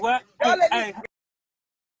 nigga hey, whack. what? Y'all letting this Hey,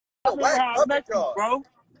 I nigga remember whack how I up met at you, y'all. bro.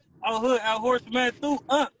 Out hood, out Horseman through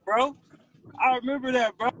Unc, bro. I remember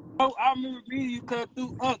that, bro. I remember meeting you, cuz,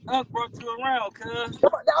 through Unc. Unc brought you around, cuz.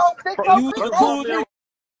 Y'all 6-0 And you was Crip a Unc ass brought cool me nigga. around.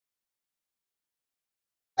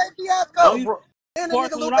 fiasco. Unc brought, And the Far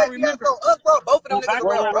nigga from what Lupe I remember. fiasco. Unc brought both of them Go niggas back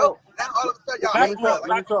whoa, far. around, whoa, bro. whoa. Now all of a sudden Go y'all Let back me hate far. talk. cuz.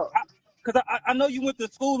 Let me talk. Cause I know you went to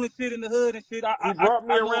school and shit in the hood and shit. He brought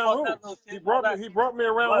me I know around about who? that little shit and all that. He brought me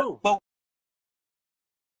around But who? but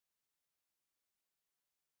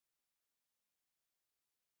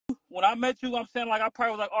when I met you, I'm saying like I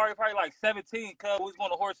probably was like already probably like 17, cuz we was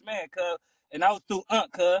going to Horseman, cuz, and I was through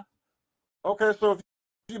Unc, cuz. Okay, so if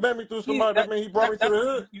you met me through Yeah, somebody, that means he brought me to that's the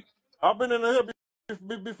hood. I've been in the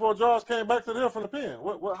hood before Jaws came back to the hood from the pen.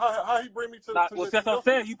 How he bring me not to well. your That's what I'm your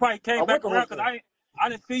saying. shit? You probably I came went back to around because Horseman. I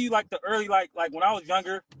didn't see you like the early like when I was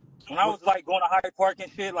younger, when I was like going to Hyde Park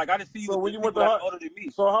and shit. Like I didn't see you So with when the you went people to that's high, older than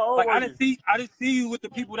me. so how old Like were you? I didn't see you with the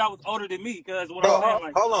people that was older than me. Cause what I'm So saying, how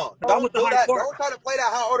like Hold on. I went Don't to do Hyde that. Park. Don't try to play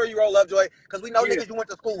that. How old are you, roll Lovejoy? Because we know Yeah, niggas you went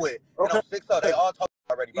to school with. And okay? on 6-0, they all talk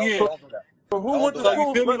already, bro. So yeah. So, don't do that. so who Don't went do to So that. you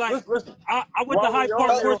school? feel me? Like Listen. I went to While we Hyde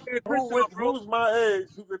Park, on So here, Horseman, Crenshaw, bro. who's my age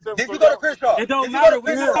who can tell me? did So you go to y'all, Crenshaw? It don't Did you go to matter.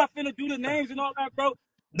 We're yeah, Crenshaw? not finna do the names and all that, bro.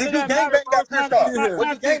 None Did of you that gang matter, bang bro. at It's not Crenshaw? yeah, Was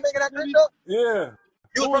you gang context. banging You at feel me? Crenshaw? yeah.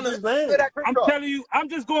 You Who was was from the his hood name? at I'm Crenshaw. telling you, I'm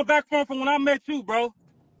just going back from when I met you, bro.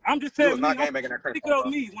 I'm just You saying was not me. I'm gang banging at speaking Crenshaw, of bro.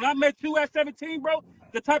 me. When I met you at 17, bro,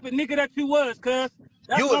 the type of nigga that you was, cuz.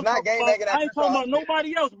 That's You what was I'm not talking gang about. banging at I ain't talking Crenshaw. about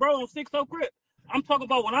nobody else, bro, on 6-0 Crip. I'm talking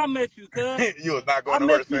about when I met you, cuz. You was not I going to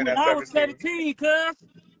met you Horseman when at I was 17. 17, cuz.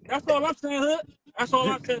 That's all I'm saying, hood. That's all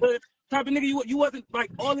You, I'm saying, hood. Type of nigga you wasn't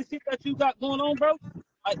like all the shit that you got going on, bro.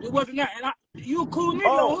 Like, it wasn't that. And you a cool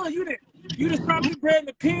nigga though, oh, hood. You done shot me bread in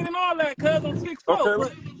the pen and all that, cuz on 6-0. okay.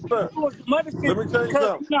 But you Look, doing some other shit, let me tell you cuz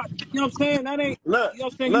something. you not, you know what I'm saying? That ain't, Nut, you know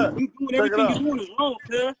what I'm saying? nut. You doing Check it everything you out. doing is wrong,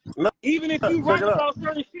 cuz. Nut, Even if you check right it out. about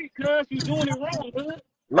certain shit, cuz you doing it wrong, hood.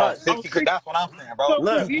 On Nut, On 60, six that's what I'm saying, bro. so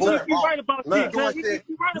Crip, nut, You even doing if it you wrong. right about You shit, nut, cuz doing even if shit.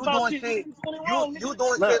 you right You about doing shit, you shit. doing it You wrong, you nigga.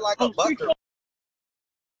 doing shit nut. like a On buster. 6-0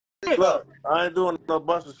 Crip, Look, I ain't doing no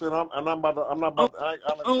busting shit. I'm not about to. I'm not on, about. To, I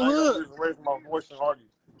on ain't got hood. to just raise my voice and argue.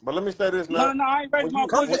 But let me say this, No, nut. no, I ain't raising When my you,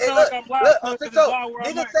 Come voice. to, when, It hey, sound like look, I'm loud, look, on cuz, because 60. it's loud where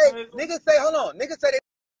I'm at, cuz. Niggas say, hold on. Niggas say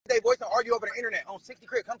they voice and argue over the internet. On 60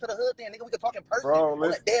 Crip, come to the hood then, nigga. We can talk in person bro,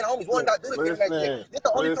 on the dead homies. We ain't got to do this internet shit. listen, This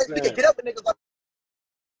the only place we can listen, get up with niggas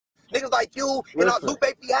like you and listen. Lupe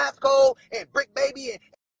Fiasco and Bricc Baby and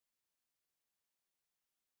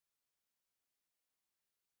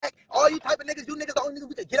all you type of niggas, you niggas the only niggas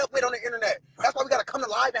we can get up with on the internet. That's why we gotta come to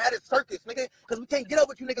live and have this circus, nigga. Cause we can't get up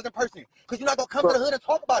with you niggas in person. Cause you're not gonna come to So, the hood and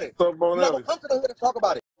talk about it. so You're not gonna Bonelli, come to the hood and talk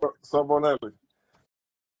about it. so Bonelli.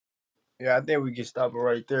 Yeah, I think we can stop it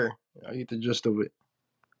right there. I get the gist of it.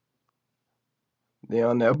 They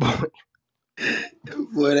on that boy.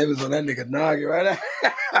 Boy, they was on that nigga noggin right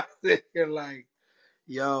now. They're like,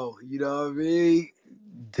 yo, you know what I mean?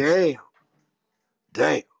 Damn.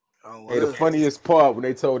 Oh, Hey, the funniest part when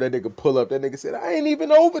they told that nigga pull up, that nigga said, I ain't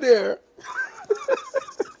even over there.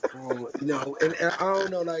 you know, and I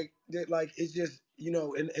don't know, like it's just, you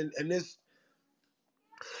know, and this,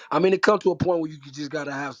 I mean, it comes to a point where you just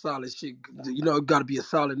gotta have solid shit. You know, you gotta be a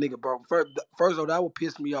solid nigga, bro. First of all, that would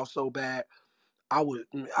piss me off so bad. I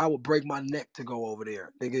would break my neck to go over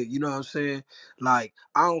there, nigga. You know what I'm saying? Like,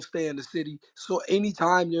 I don't stay in the city, so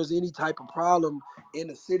anytime there's any type of problem in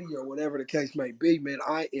the city or whatever the case may be, man,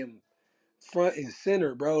 I am front and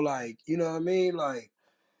center, bro. Like, you know what I mean? Like,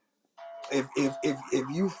 if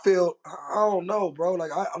you feel, I don't know, bro.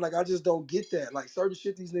 Like, I just don't get that. Like, certain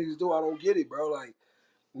shit these niggas do, I don't get it, bro. Like,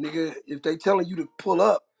 nigga, if they telling you to pull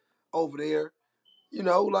up over there, you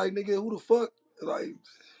know, like, nigga, who the fuck, like.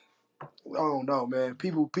 I don't know, man.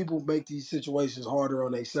 People make these situations harder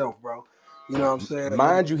on themselves, bro. You know what I'm saying?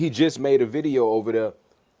 Mind you, he just made a video over there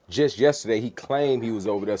just yesterday. He claimed he was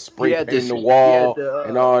over there spray painting the He had wall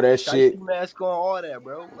and the all that shiesty shit. mask on, all that,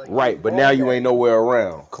 bro. Like, he was Right, but now on you that. ain't nowhere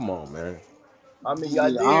around. Come on, man. I mean,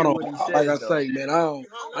 I Yeah, did I hear don't. what he Like I said though. say, man, I don't.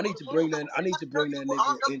 I need to bring that. I need to bring that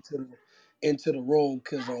nigga into the room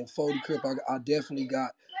because on 40 Crip, I definitely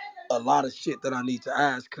got a lot of shit that I need to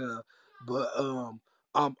ask her. But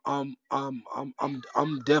I'm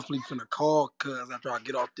definitely finna call cuz after I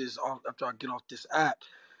get off this app,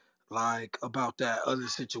 like about that other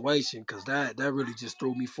situation, cause that really just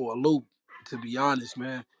threw me for a loop. To be honest,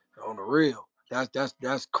 man, on the real,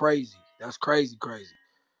 that's crazy. That's crazy.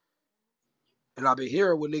 And I've been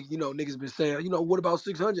hearing what niggas been saying. What about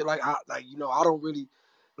 600? Like I don't really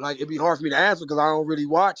like. It'd be hard for me to answer because I don't really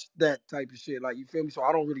watch that type of shit. Like you feel me? So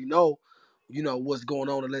I don't really know, what's going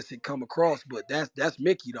on unless it come across. But that's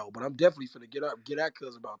Mickey though. But I'm definitely finna get at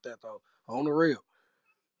cuz about that though. On the real.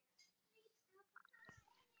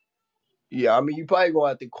 Yeah, I mean, you probably gonna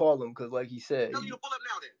have to call him because, like he said, Tell you to pull up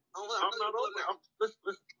now. Then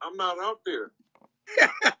I'm not out there.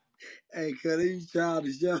 Hey, cuz he's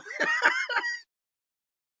childish, yo.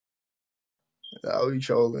 oh, he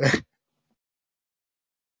trolling.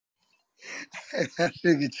 That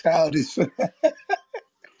nigga childish.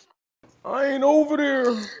 I ain't over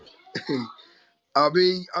there. but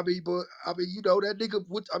that nigga.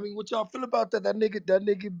 What y'all feel about that? That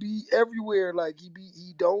nigga be everywhere. Like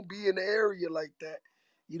he don't be in the area like that.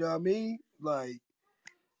 You know what I mean? Like,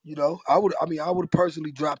 I would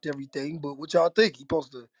personally dropped everything. But what y'all think? He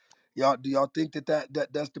supposed to? Do y'all think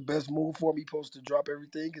that's the best move for him? He supposed to drop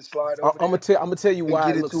everything and slide over I'm there gonna tell you and why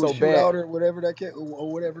get it looks into a so bad. shootout or whatever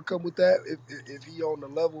or whatever come with that. If he on the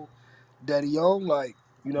level that he on, like.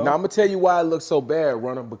 Now I'm gonna tell you why it looks so bad,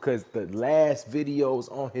 Runner, because the last videos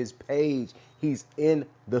on his page, he's in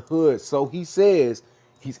the hood. So he says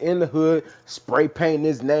he's in the hood, spray painting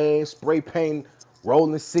his name, spray painting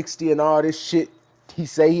rolling 60 and all this shit. He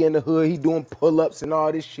say he in the hood, he doing pull-ups and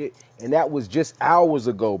all this shit. And that was just hours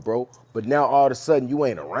ago, bro. But now all of a sudden you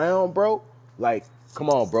ain't around, bro. Like,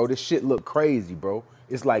 come on, bro. This shit look crazy, bro.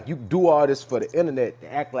 It's like you do all this for the internet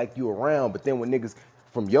to act like you around, but then when niggas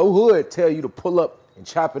from your hood tell you to pull up and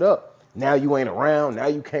chop it up, now you ain't around, now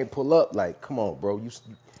you can't pull up. Like, come on, bro.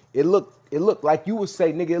 It look like you would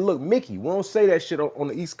say, nigga, it look Mickey. We don't say that shit on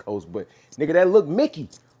the East Coast, but nigga, that look Mickey.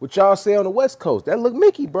 What y'all say on the West Coast, that look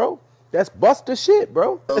Mickey, bro. That's Buster shit,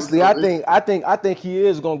 bro. Honestly, I think he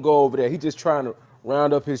is gonna go over there. He just trying to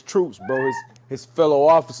round up his troops, bro. His fellow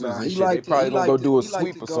officers and shit. They probably gonna go do a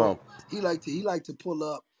sweep or something. He like to pull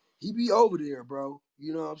up. He be over there, bro.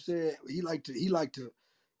 You know what I'm saying? He like to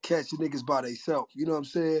catch niggas by themselves. You know what I'm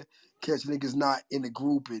saying? Catch niggas not in the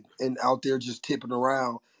group and out there just tipping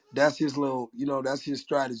around. That's his little, that's his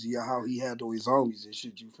strategy of how he handle his homies and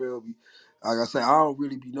shit. You feel me? Like I say, I don't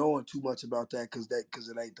really be knowing too much about that because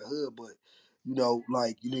it ain't the hood. But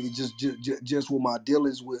like nigga, just with my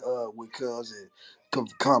dealings with cuz and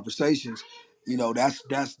conversations,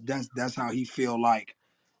 that's how he feel like.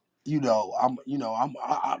 I'm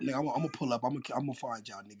gonna pull up. I'm gonna find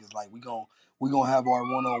y'all niggas. Like we gonna have our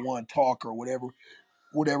one-on-one talk or whatever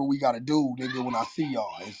we gotta do, nigga. When I see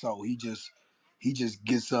y'all, and so he just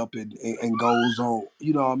gets up and goes on.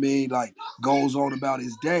 You know what I mean? Like goes on about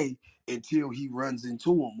his day until he runs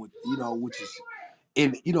into him with which is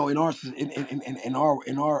in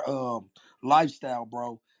our lifestyle,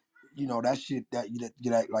 bro. That shit that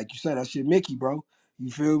like you said, that shit Mickey, bro.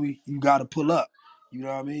 You feel me? You gotta pull up. You know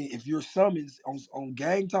what I mean? If you're summons on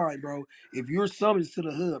gang time, bro, if you're summons to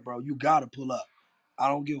the hood, bro, you gotta pull up. I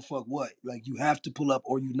don't give a fuck what. Like you have to pull up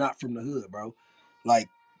or you not from the hood, bro. Like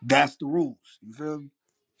that's the rules. You feel me?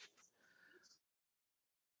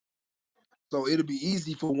 So it'll be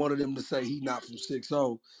easy for one of them to say he not from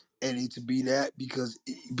 6-0 and it to be that because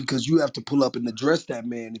you have to pull up and address that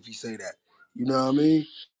man if you say that. You know what I mean?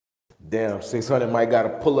 Damn, 600 might gotta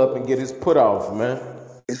pull up and get his put off, man.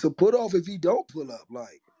 It's a put off if he don't pull up.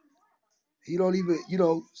 Like he don't even,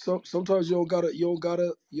 sometimes you don't gotta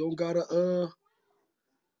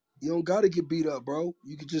get beat up, bro.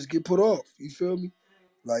 You can just get put off. You feel me?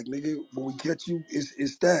 Like nigga, when we catch you,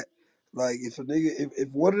 it's that. Like if a nigga,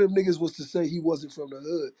 if one of them niggas was to say he wasn't from the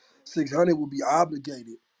hood, 600 would be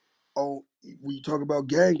obligated on. When you talk about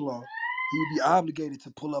gang law, he would be obligated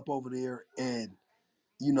to pull up over there and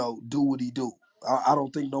do what he do. I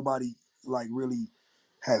don't think nobody like really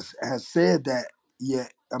has said that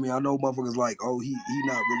yet. I mean, I know motherfuckers like, oh, he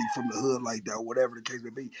not really from the hood like that, whatever the case may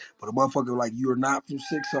be. But a motherfucker like you're not from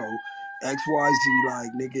 6-0, XYZ,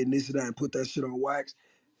 like nigga and this and that, and put that shit on wax.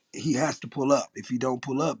 He has to pull up. If he don't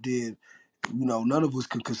pull up, then none of us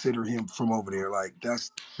could consider him from over there. Like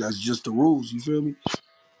that's just the rules. You feel me?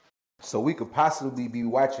 So we could possibly be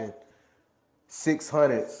watching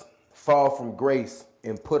 600s fall from grace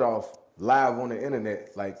and put off live on the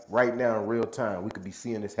internet, like right now in real time. We could be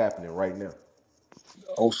seeing this happening right now.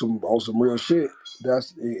 On some real shit.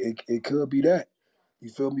 That's it could be that. You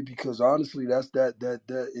feel me? Because honestly, that's what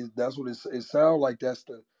it sounds like.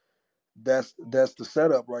 that's the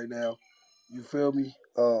setup right now. You feel me?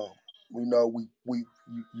 You know,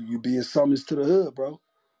 you being summons to the hood, bro.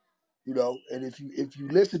 You know, and if you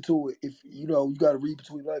listen to it, if you know you got to read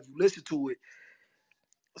between lines. If you listen to it,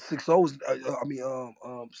 60's,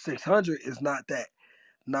 600 is not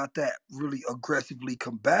that really aggressively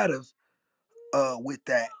combative with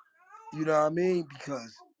that. You know what I mean?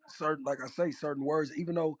 Because certain, like I say, certain words,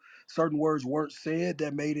 even though certain words weren't said,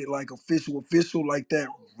 that made it like official like that,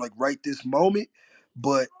 like right this moment.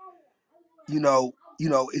 But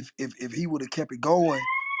if he would have kept it going,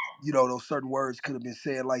 those certain words could have been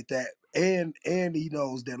said like that. And he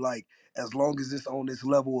knows that, like, as long as it's on this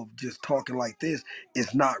level of just talking like this,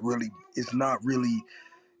 it's not really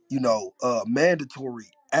mandatory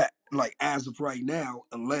like as of right now,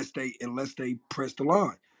 unless they press the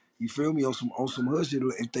line. You feel me? On some hood shit.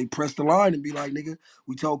 If they press the line and be like, nigga,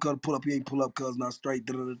 we told cuz to pull up, he ain't pull up, cuz not straight,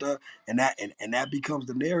 da da da da, and that becomes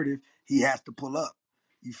the narrative. He has to pull up.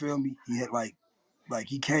 You feel me? He had like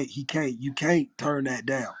you can't turn that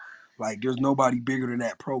down. Like, there's nobody bigger than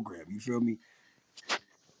that program. You feel me?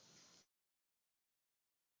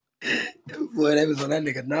 Boy, they was on that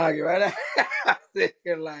nigga noggin right now.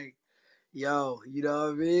 They're like, yo, you know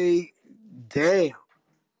what I mean? Damn.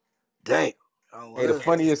 Oh, Hey, the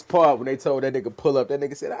funniest part when they told that nigga pull up, that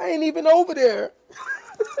nigga said, I ain't even over there.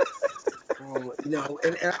 And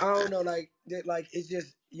I don't know, like it's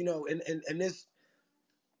just, and this.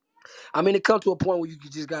 I mean, it comes to a point where you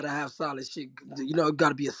just gotta have solid shit. It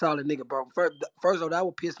gotta be a solid nigga, bro. First of all, that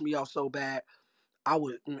would piss me off so bad. I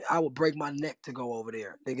would break my neck to go over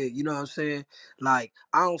there, nigga. You know what I'm saying? Like,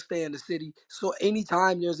 I don't stay in the city, so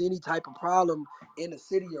anytime there's any type of problem in the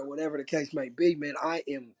city or whatever the case may be, man, I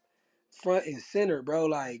am front and center, bro.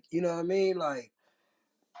 Like, you know what I mean? Like,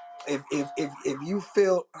 if you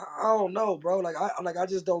feel, I don't know, bro. Like, I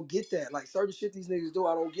just don't get that. Like, certain shit these niggas do,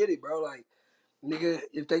 I don't get it, bro. Like, nigga,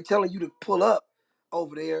 if they telling you to pull up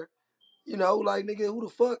over there, like, nigga, who the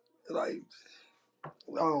fuck? Like,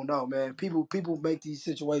 I don't know, man. People make these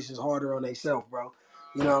situations harder on themselves, bro.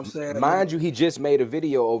 You know what I'm saying? Mind you, he just made a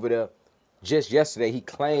video over there. Just yesterday, he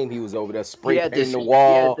claimed he was over there He spray had painting the the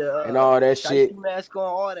wall and all that shiesty shit. mask on,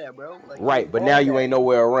 all that, bro. Like, he was Right, but now on you that. ain't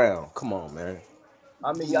nowhere around. Come on, man.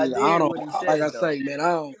 I mean, I Yeah, did I hear don't. what he Like I said though. say, man,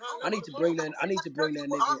 I need to bring that. I need to bring that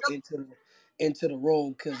nigga into the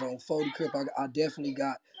room, because on 40 Crip, I definitely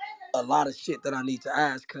got a lot of shit that I need to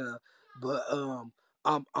ask her. But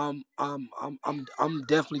I'm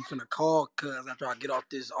definitely finna call, cuz after I get off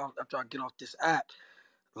this app,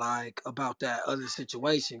 like, about that other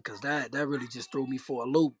situation, because that really just threw me for a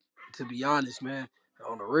loop. To be honest, man,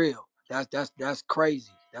 on the real, that's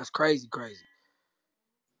crazy. That's crazy.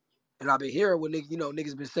 And I've been hearing what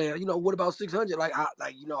niggas been saying. What about 600? Like, I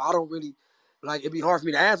don't really, like, it'd be hard for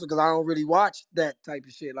me to answer because I don't really watch that type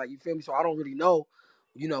of shit. Like, you feel me? So I don't really know,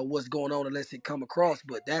 what's going on unless it come across.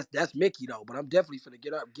 But that's Mickey though. But I'm definitely finna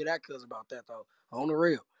get at cuz about that though. On the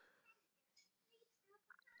real.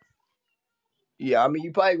 Yeah, I mean,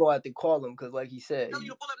 you probably gonna have to call him because, like he said, I'm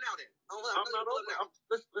not over there.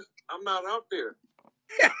 I'm not out there.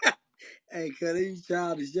 Hey, cuz, he's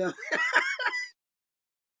childish, yo.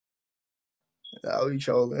 oh, he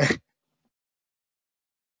trolling.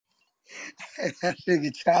 That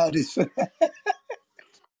nigga childish.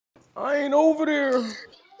 I ain't over there.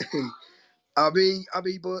 But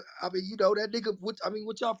that nigga. What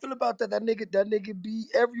y'all feel about that? That nigga be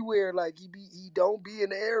everywhere. Like, he don't be in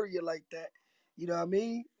the area like that. You know what I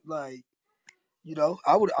mean? Like,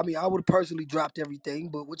 I would have personally dropped everything.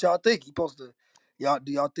 But what y'all think? He supposed to?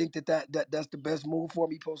 Do y'all think that's the best move for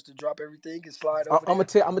him? He supposed to drop everything and slide over I'm there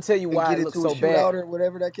gonna tell you and why get it looks into a so bad. shootout or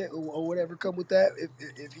whatever that can, or whatever come with that.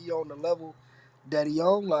 If he on the level that he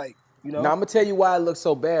on, like, Now I'm gonna tell you why it looks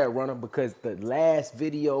so bad, Runner, because the last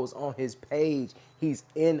videos on his page, he's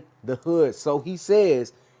in the hood. So he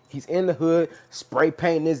says he's in the hood, spray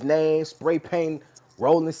painting his name, spray painting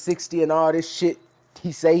rolling 60 and all this shit.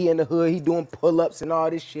 He say he in the hood, he doing pull-ups and all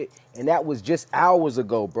this shit. And that was just hours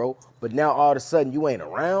ago, bro. But now all of a sudden you ain't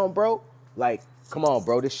around, bro. Like, come on,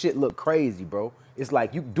 bro. This shit look crazy, bro. It's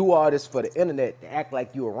like you do all this for the internet to act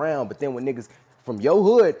like you around, but then when niggas from your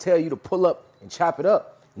hood tell you to pull up and chop it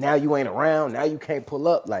up, now you ain't around. Now you can't pull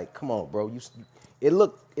up. Like, come on, bro. It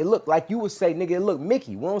look like you would say, nigga, it look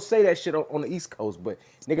Mickey. We don't say that shit on the East Coast, but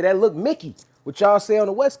nigga, that look Mickey. What y'all say on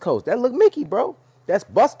the West Coast? That look Mickey, bro. That's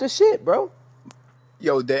Buster shit, bro.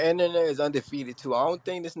 Yo, the internet is undefeated too. I don't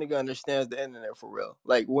think this nigga understands the internet for real.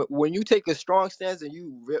 Like, when you take a strong stance and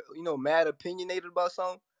you mad opinionated about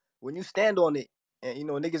something, when you stand on it and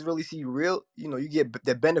niggas really see you real, you get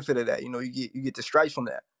the benefit of that. You get the stripes from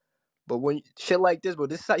that. But when shit like this, bro,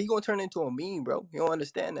 he gonna turn into a meme, bro. You don't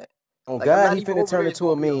understand that. Oh Like I'm God, not he even finna over turn there. It's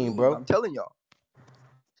into a gonna be a meme, meme. bro. I'm telling y'all.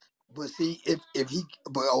 But see, if he,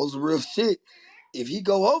 but it was real shit. If he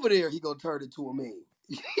go over there, he gonna turn into a meme.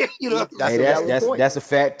 You know what I'm That's Hey, a saying? valid point. that's a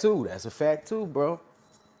fact too. That's a fact too, bro.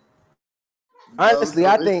 You know, Honestly, so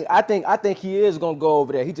it's I think he is gonna go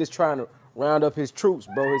over there. He just trying to round up his troops,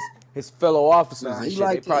 bro. His fellow officers nah. and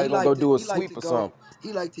shit. They probably gonna go do a sweep or something.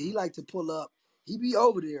 He like to pull up. He be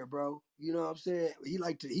over there, bro. You know what I'm saying? He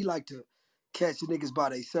like to catch the niggas by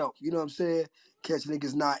themselves. You know what I'm saying? Catch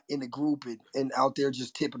niggas not in the group and out there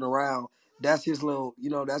just tipping around. That's his little,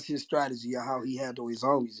 that's his strategy of how he handle his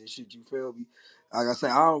homies and shit. You feel me? Like I say,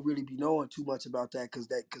 I don't really be knowing too much about that because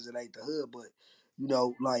it ain't the hood. But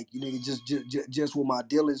like you nigga, just with my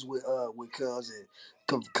dealings with cuz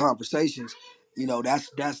and conversations,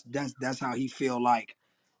 that's how he feel like.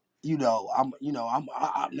 I'm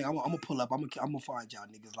gonna pull up. I'm gonna find y'all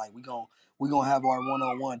niggas. Like we gonna have our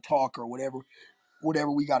one-on-one talk or whatever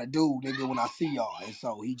we gotta do, nigga, when I see y'all. And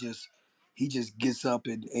so he just gets up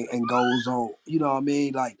and goes on, you know what I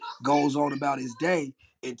mean? Like goes on about his day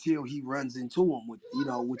until he runs into him with,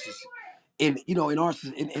 which is in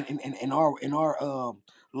our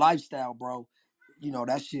lifestyle, bro.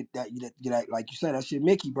 That shit that like you said, that shit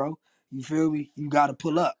Mickey, bro. You feel me? You gotta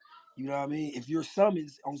pull up. You know what I mean? If you're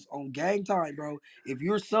summons on gang time, bro, if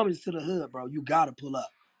you're summons to the hood, bro, you gotta pull up.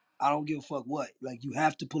 I don't give a fuck what. Like you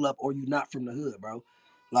have to pull up or you not from the hood, bro.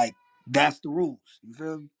 Like that's the rules. You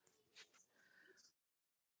feel me?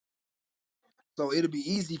 So it'll be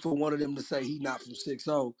easy for one of them to say he not from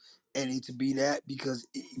 6-0 and it to be that because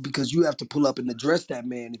you have to pull up and address that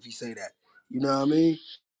man if you say that. You know what I mean?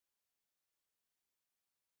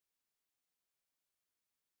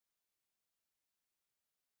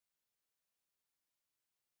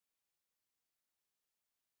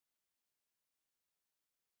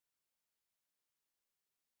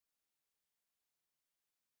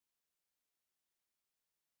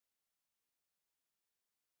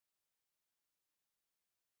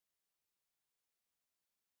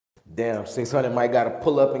 Damn, 600 might gotta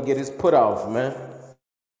pull up and get his put off, man.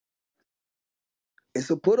 It's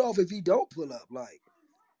a put off if he don't pull up. Like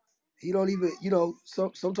he don't even,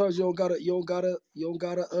 sometimes you don't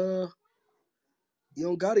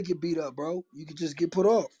gotta get beat up, bro. You can just get put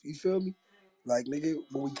off. You feel me? Like nigga,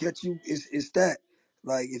 when we catch you, it's that.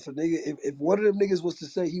 Like if a nigga, if one of them niggas was to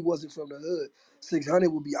say he wasn't from the hood, 600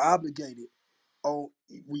 would be obligated on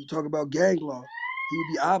when you talk about gang law, he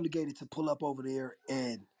would be obligated to pull up over there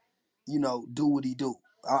and do what he do.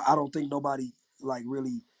 I don't think nobody like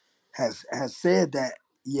really has said that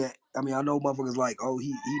yet. I mean, I know motherfuckers like, oh,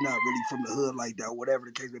 he not really from the hood like that, whatever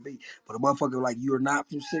the case may be. But a motherfucker like you're not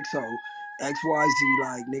from 6-0, XYZ,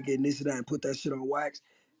 like nigga and this and that, and put that shit on wax.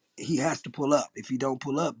 He has to pull up. If he don't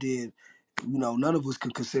pull up, then none of us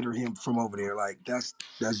can consider him from over there. Like that's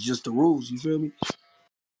just the rules. You feel me?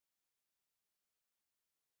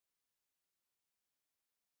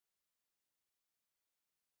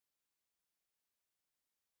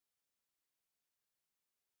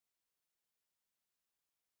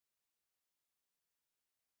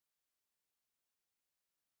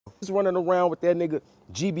 He's running around with that nigga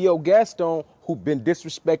GBO Gaston who been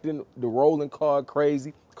disrespecting the rolling card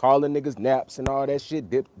crazy, calling niggas naps and all that shit,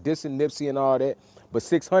 dissing Nipsey and all that. But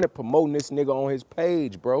 600 promoting this nigga on his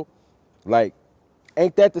page, bro. Like,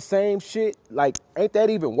 ain't that the same shit? Like, ain't that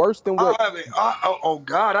even worse than what? Oh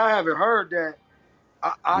God, I haven't heard that.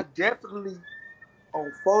 I definitely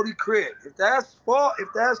on 40 Crip. If that's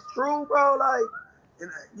true, bro, like,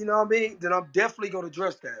 you know what I mean, then I'm definitely gonna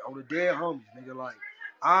address that on the dead homies, nigga. Like,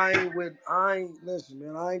 listen,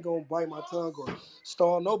 man, I ain't gonna bite my tongue or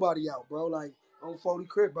stall nobody out, bro. Like, on 40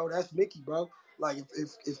 Crip, bro, that's Mickey, bro. Like,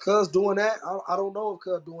 if Cuz doing that, I don't know if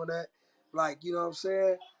Cuz doing that. Like, you know what I'm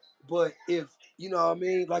saying? But if, you know what I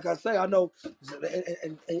mean, like I say, I know,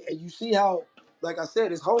 and you see how, like I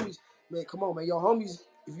said, his homies, man, come on, man, your homies,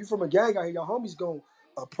 if you from a gang out here, your homies gonna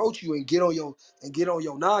approach you and get on your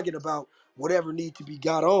noggin about whatever need to be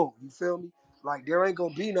got on. You feel me? Like there ain't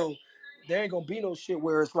gonna be no shit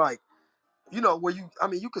where it's like, where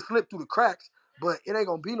you can slip through the cracks, but it ain't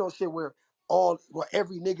gonna be no shit where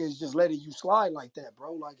every nigga is just letting you slide like that,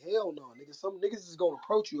 bro. Like hell no, nigga. Some niggas is gonna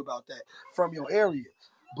approach you about that from your area.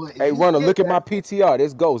 But if Hey, he Runner, get look at my that, PTR.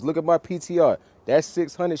 This goes. Look at my PTR. That's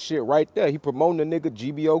 600 shit right there. He promoting the nigga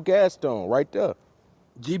GBO Gaston right there.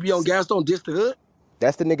 GBO Gaston diss the hood.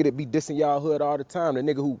 That's the nigga that be dissing y'all hood all the time. The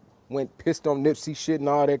nigga who went pissed on Nipsey shit and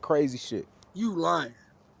all that crazy shit. You lying.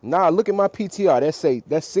 Nah, look at my PTR.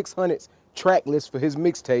 That's 600's track list for his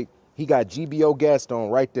mixtape. He got GBO Gaston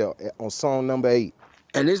right there on song number 8.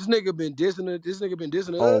 And this nigga been dissing the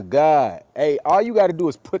hood. On God. Hey, all you gotta do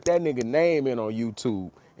is put that nigga name in on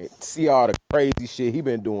YouTube See all the crazy shit he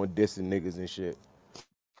been doing, dissing niggas and shit.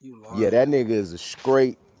 You Yeah, lying. that nigga is a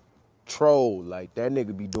straight troll. Like that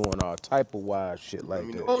nigga be doing all type of wild shit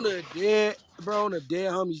like that. On the dead, bro, on the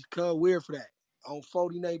dead homies, cuz weird for that. On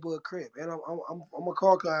 40 neighborhood Crip. And I'm gonna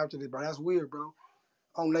call after this, bro. That's weird, bro.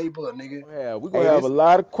 On neighborhood, nigga. Yeah, we gonna have a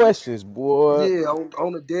lot of questions, boy. Yeah,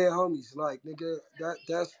 on the dead homies. Like, nigga,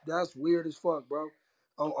 that's weird as fuck, bro.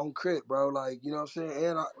 On Crip, bro. Like, you know what I'm saying?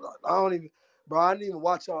 And I don't even, bro, I didn't even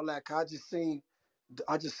watch all that, cause I just seen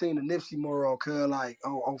the Nipsey mural, cuz like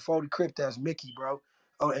on 40 Crip, that's Mickey, bro.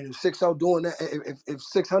 Oh, and if 60 doing that, if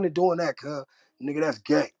 600 doing that, cuz, nigga, that's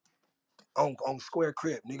gay. On Square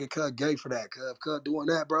Crip, nigga, cuz gay for that, cuz doing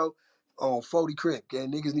that, bro. On 40 Crip, yeah,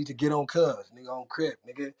 niggas need to get on cuz, nigga, on Crip,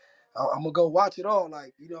 nigga. I'm gonna go watch it all,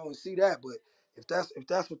 like, you know, and see that. But if that's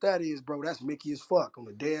what that is, bro, that's Mickey as fuck on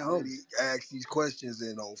the dead homie. He ask these questions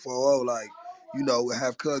and on 40, like, you know,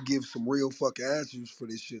 have cuz give some real fucking answers for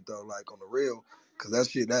this shit though, like on the real, cause that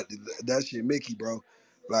shit Mickey, bro.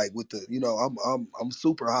 Like with the, you know, I'm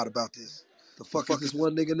super hot about this. The fuck is this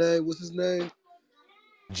one nigga name? What's his name?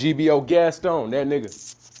 GBO Gaston, that nigga.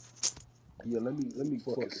 Yeah, let me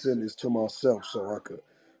fucking send this to myself so I could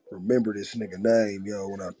remember this nigga name, yo,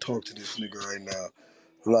 when I talk to this nigga right now.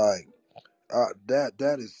 Like,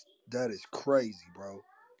 that is crazy, bro.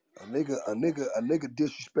 A nigga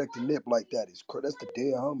disrespecting Nip like that is that's the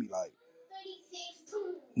dead homie. Like,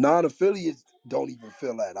 non-affiliates don't even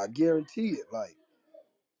feel that. I guarantee it. Like,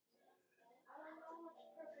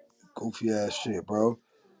 goofy ass shit, bro.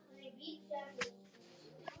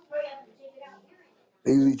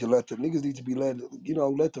 Niggas need to be let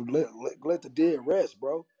the dead rest,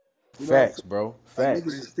 bro. You know what I'm Facts, saying? bro. Like, niggas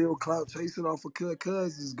Facts. is still clout chasing off of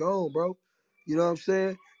cuz is gone, bro. You know what I'm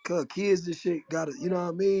saying? Cuz kids and shit gotta, you know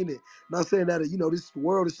what I mean? And not saying that, you know, this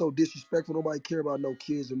world is so disrespectful. Nobody care about no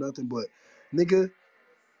kids or nothing, but nigga,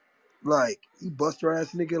 like, you bust your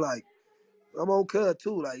ass nigga, like, I'm on cuz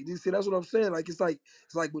too. Like, you see, that's what I'm saying. Like, it's like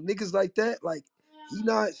with niggas like that, like, he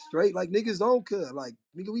not straight, like niggas on cuz. Like,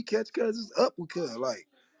 nigga, we catch cuz, it's up with cuz. Like,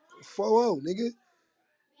 4-0, nigga.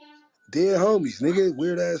 Dead homies, nigga,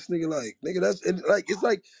 weird ass nigga, like, nigga, that's and like it's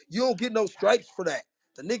like you don't get no stripes for that.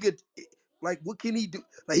 The nigga, like, what can he do?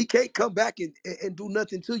 Like, he can't come back and do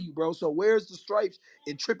nothing to you, bro. So where's the stripes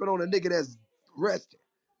and tripping on a nigga that's resting?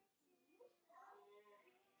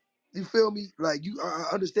 You feel me? Like, I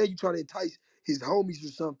understand you trying to entice his homies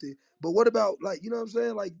or something, but what about, like, you know what I'm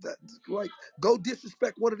saying? Like that, like, go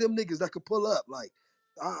disrespect one of them niggas that could pull up. Like,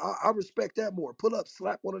 I respect that more. Pull up,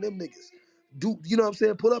 slap one of them niggas. Do you know what I'm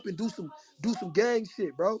saying? Pull up and do some gang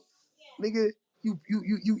shit, bro. Nigga, you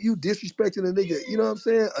disrespecting a nigga. You know what I'm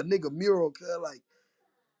saying? A nigga mural, cuz, like,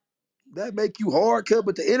 that make you hard, cuz.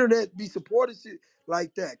 But the internet be supporting shit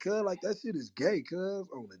like that, cuz. Like, that shit is gay, cuz.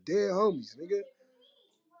 On the dead homies, nigga.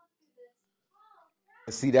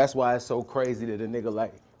 See, that's why it's so crazy that a nigga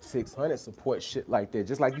like 600 support shit like that.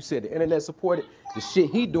 Just like you said, the internet supported. The shit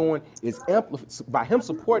he doing is by him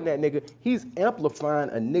supporting that nigga, he's amplifying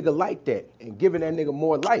a nigga like that and giving that nigga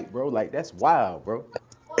more light, bro. Like, that's wild, bro.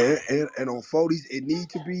 And on 40s, it need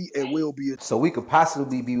to be and will be. So we could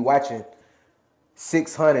possibly be watching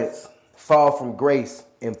 600s fall from grace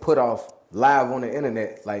and put off live on the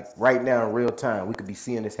internet, like right now in real time. We could be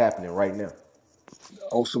seeing this happening right now.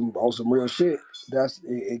 On some real shit.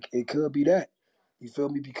 It could be that. You feel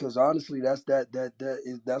me? Because honestly, that's what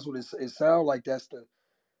it sounds like. That's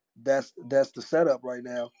the setup right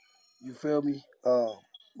now. You feel me?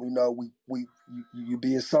 We know you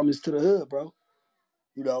being summons to the hood, bro.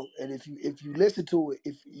 You know, and if you listen to it,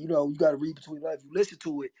 if you know, you got to read between lines. If you listen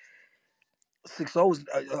to it,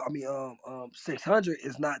 600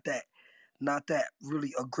 is not that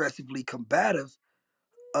really aggressively combative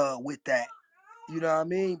with that. You know what I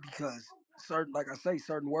mean? Because like I say,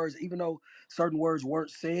 certain words, even though certain words weren't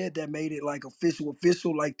said, that made it like official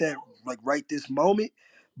like that, like right this moment.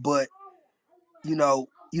 But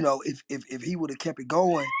if he would have kept it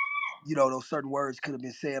going, you know, those certain words could have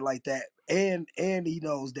been said like that. And he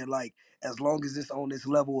knows that, like, as long as it's on this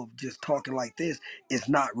level of just talking like this, it's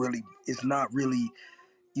not really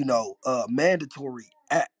mandatory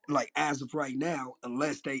like as of right now,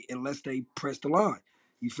 unless they press the line.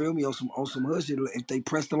 You feel me? On some hood shit. If they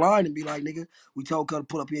press the line and be like, nigga, we told cuz to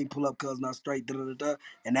pull up, he ain't pull up, cuz not straight, da da da da,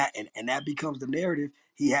 and that becomes the narrative.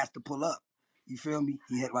 He has to pull up. You feel me?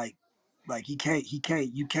 He had like he can't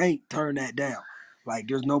you can't turn that down. Like,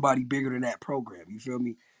 there's nobody bigger than that program. You feel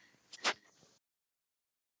me?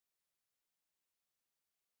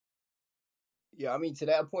 Yeah, I mean, to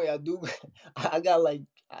that point, I do. I got like,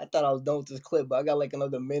 I thought I was done with this clip, but I got like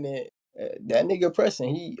another minute. That nigga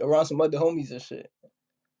pressing, he around some other homies and shit.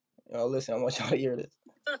 You know, listen, I want y'all to hear this.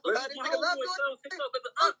 cuz. So Nigga, Lovejoy. I'm 6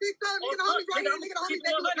 nigga, the homies right here. Nigga, the homies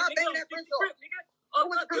that you was not banging that French off. Oh,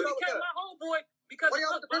 cuz you came my homeboy because I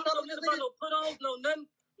don't know nothing about no put-ons, no nothing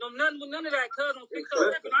with none of that, cuz. On 6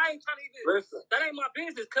 I ain't trying to even. That ain't my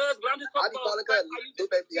business, cuz. But I'm just talking about how you just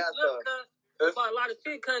speaking up, cuz. About a lot of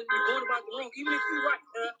shit, cuz you going about the wrong. Even if you right,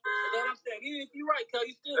 cuz. That's what I'm saying. Even if you right, cuz,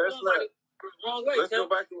 you still going about it the wrong way, cuz.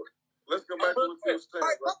 Let's go back to what you were saying.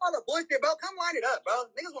 Alright, fuck all the bullshit, bro. Come line it up, bro.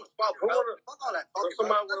 Niggas wanna squabble, bro. Fuck all that talking,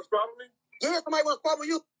 somebody wanna squabble me? Yeah, somebody wanna squabble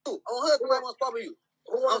you. On hood, somebody wanna squabble you.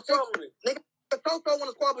 Who wanna squabble me? Nigga, Toto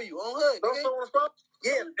wanna squabble you. On hood, nigga. Toto wanna squabble?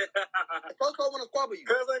 Yeah. Toto wanna squabble you.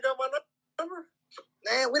 Cuz ain't got my number?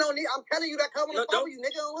 Man, we don't need. I'm telling you that cuz wanna squabble you,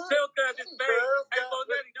 nigga. On hood. Tell cuz it's fake. Hey, Bo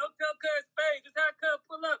Nelly, don't tell cuz it's fake. Just have cuz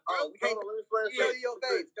pull up, bro. Oh, we can't show you your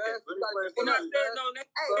face, cuz. We're not saying no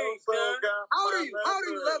name, cuz. How old are you? How old are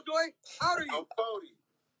you, Lovejoy? How old are you? I'm 40.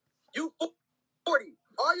 You 40.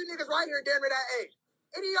 All you niggas right here damn near that age.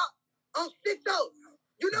 Any of y'all on 6 0.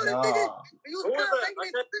 You know this nigga? You was kind of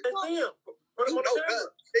making it 6 0. You know cuz.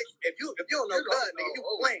 If you don't know cuz, nigga, you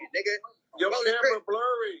playing, nigga. Your camera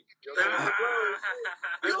blurry.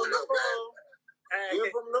 You don't know cuz. Hey,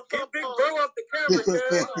 get Big Bro off the camera, cuz.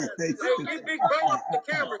 Hey, get Big Bro off the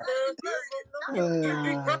camera, cuz. Get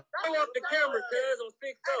Big Bro off the camera, cuz, on 6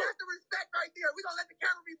 Hey, that's the respect right there. We gonna let the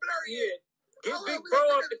camera be blurry. Yeah. Get Big Bro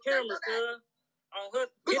off the camera, cuz.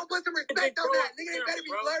 We gonna put some respect on that. Nigga, it better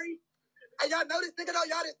be blurry. Hey, y'all know this nigga though?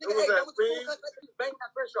 Y'all this nigga, hey, that was cool cuz banging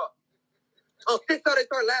that French off. On 6 they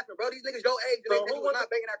start laughing, bro. These niggas your age and they think was not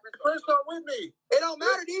banging that French off. French off with me. It don't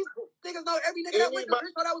matter. These niggas know every nigga that went to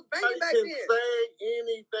French off that was banging back then. Can say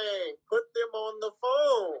anything. Put them on the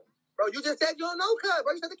phone. Bro, you just said you don't know, cuz.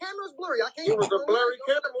 Bro, you said the camera was blurry. I can't. It was a blurry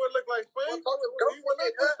camera. It looked like space.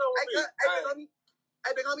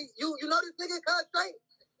 Hey, big homie, you know this nigga, cuz, straight?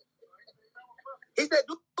 He said,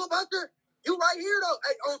 do Buster. You right here, though.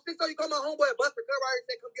 Hey, on 6 you call my homeboy Buster. Cuz right here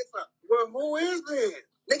said, come get some. Well, who is it?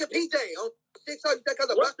 Nigga PJ. On 6 you said, cuz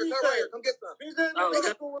of Buster. Cuz right here. Come get some. PJ,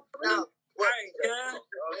 nigga. Now, what? Hey,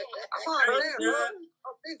 I'm saying, bro.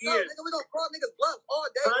 On 6 nigga, we gonna call niggas bluff all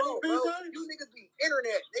day long, bro. You niggas be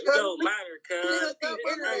internet, nigga. It don't matter, cuz. Niggas be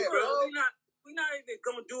internet, bro. We not even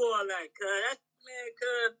gonna do all that, cuz. That's, man,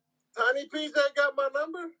 cuz. Tiny PJ got my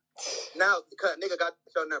number? Now, nigga got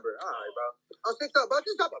your number. All right, bro. On 6 bro,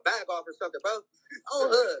 just drop a bag off or something, bro. On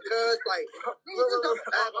hood, cuz, like, nigga, just drop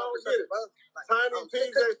a bag off or something, bro. Like, Tiny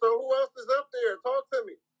PJ, so who else is up there? Talk to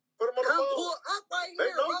me. Put them on the phone. Come pull up right They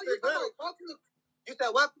here, know bro. You 6 minutes. talk to me. You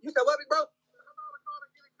said what? You said what, big bro?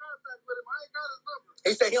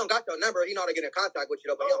 He said he don't got your number. He know how to get in contact with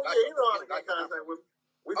you, though, but he don't got your number. He know how to get in contact with me.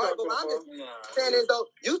 We all right, but I'm just saying is, though,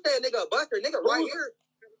 you said nigga a Buster, nigga right here.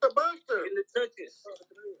 The Buster. In the trenches.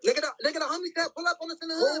 Nigga, the homie said pull up on us in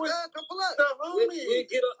the hood, cuz. Come pull up. The homie. We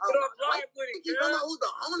get off live with it, You know who's the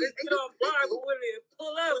homie? Get off live with it.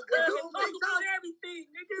 Pull up, cuz. Talk about everything,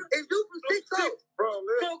 nigga. Is you from 6 Bro,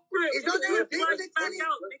 listen. Is your name Big Fly you back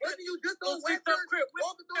out, nigga. Wasn't you just on Six Western? up Crip.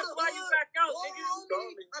 Walking through the Fly you back out, nigga.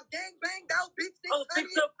 I'm gang banged out, big 6 Oh,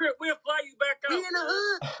 6 up Crip. We'll fly you back out. He in the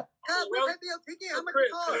hood. Cuz, we take your ticket. How much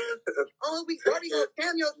it cost? Oh, Barbie gonna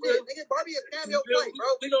scam your shit, nigga. Barbie is scam your flight, bro.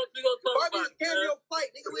 We gonna talk Barbie about is scam your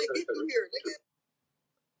flight, nigga. We'll get you here, nigga.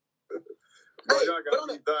 Bro, Hey, y'all but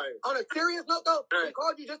got me dying. on a serious note, though, we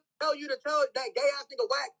called you just to tell you to tell that gay ass nigga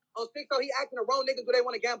whack on 6 he acting the wrong niggas who they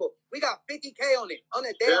want to gamble. We got 50K on it. On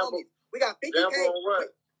that damn homies. We got 50K on what?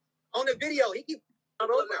 on the video. He keep.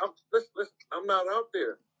 Listen, I'm not out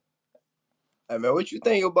there. Hey man, what you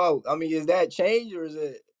think about? I mean, is that change or is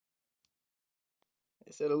it?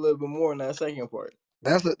 It said a little bit more in that second part.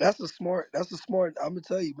 That's a smart. I'm gonna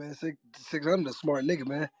tell you, man. 600 a smart nigga,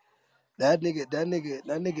 man. That nigga,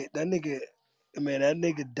 man. That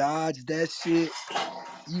nigga dodged that shit.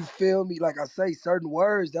 You feel me? Like I say, certain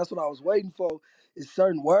words. That's what I was waiting for. Is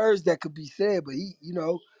certain words that could be said, but he,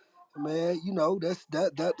 man,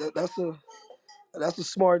 that's a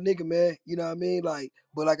smart nigga, man. You know what I mean? Like,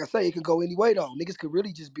 but like I say, it can go any way though. Niggas could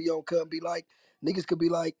really just be on cut and be like,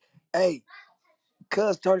 hey,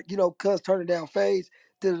 cuz turning down phase,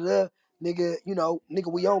 nigga,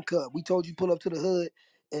 nigga, we on cut. We told you pull up to the hood,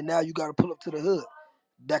 and now you gotta pull up to the hood.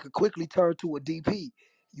 That could quickly turn to a DP.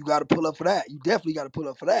 You got to pull up for that. You definitely got to pull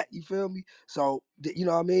up for that. You feel me? So, you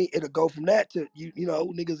know what I mean? It'll go from that to,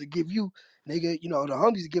 niggas will give you, nigga, the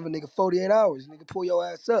homies will give a nigga 48 hours. Nigga, pull your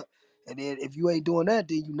ass up. And then if you ain't doing that,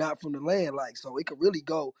 then you not from the land. Like, so it could really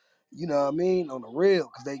go, you know what I mean, on the real.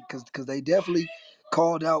 Cause they definitely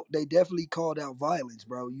called out violence,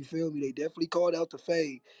 bro. You feel me? They definitely called out the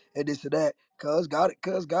fade and this and that. Cuz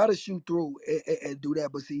gotta shoot through and do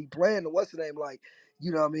that. But see, playing the what's the name, like,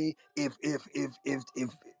 you know what I mean? If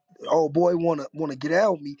old boy wanna get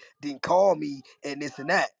out with me, then call me and this and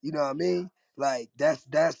that. You know what I mean? Like that's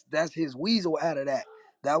his weasel out of that.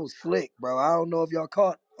 That was slick, bro. I don't know if y'all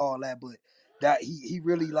caught all that, but that he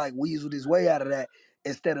really like weaseled his way out of that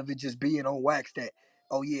instead of it just being on wax that,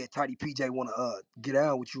 oh yeah, Tidy PJ wanna get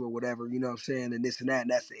out with you or whatever, you know what I'm saying, and this and that,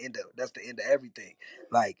 and that's the end of everything.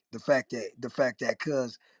 Like the fact that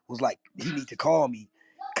cuz was like he need to call me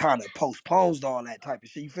kind of postpones all that type of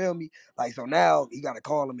shit. You feel me? Like, so now you gotta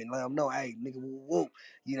call him and let him know, hey, nigga, woo, woo.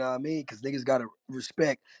 You know what I mean? Because niggas gotta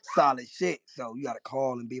respect solid shit. So you gotta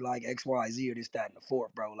call and be like X, Y, Z or this, that, and the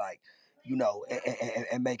fourth, bro. Like, you know,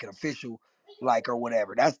 and make it official, like or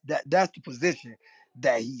whatever. That's the position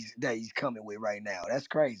that he's coming with right now. That's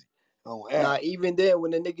crazy. Oh, yeah. Nah, even then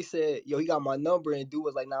when the nigga said, yo, he got my number, and dude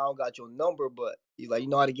was like, nah, I don't got your number, but he's like, you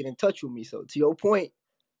know how to get in touch with me. So to your point,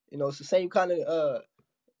 you know, it's the same kind of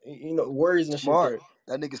you know, words and Smart. shit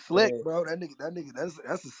there. That nigga slick, Yeah. bro. That nigga,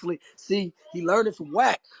 that's a slick. See, he learned it from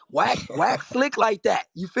Whack. Whack slick like that.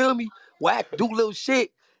 You feel me? Whack do little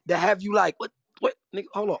shit that have you like, what, nigga,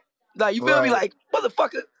 hold on. Like, you feel me? Right. Like,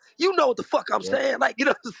 motherfucker, you know what the fuck I'm Yeah. saying? Like, you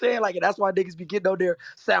know what I'm saying? Like, and that's why niggas be getting on there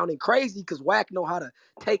sounding crazy, because Whack know how to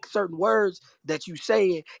take certain words that you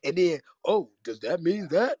saying and then, oh, does that mean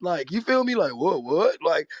that? Like, you feel me? Like, what?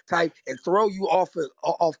 Like, type and throw you off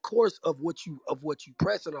course of what you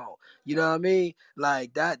pressing on. You know what I mean?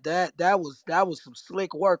 Like that was some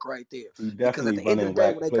slick work right there. He Because at definitely the end of the running day,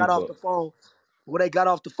 Whack when they got off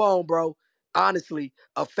playbook. the phone, bro, honestly,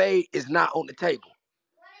 a fade is not on the table.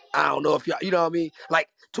 I don't know if y'all, you know what I mean? Like,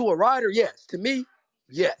 to a rider, yes. To me,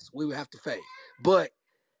 yes, we would have to fade. But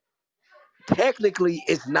technically,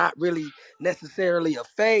 it's not really necessarily a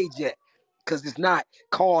fade yet, because it's not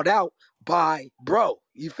called out by bro.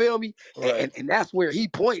 You feel me? Right. And that's where he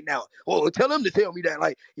pointing out. Well, tell him to tell me that.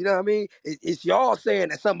 Like, you know what I mean? It's y'all saying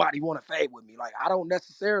that somebody want to fade with me. Like, I don't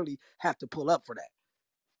necessarily have to pull up for that.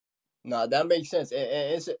 Nah, that makes sense. And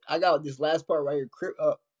it's, I got this last part right here. Crip,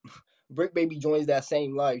 Bricc Baby joins that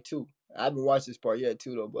same live too. I haven't watched this part yet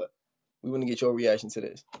too though, but we want to get your reaction to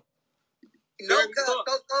this. No cut,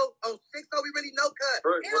 on 6 we really no cut.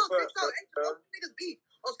 Right, and on 6 ain't niggas beef.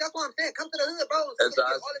 Oh, that's what I'm saying. Come to the hood, bro. That's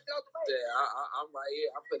all this shit out the way. Yeah, I'm right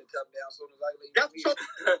here. I'm finna come down as soon as I leave. That's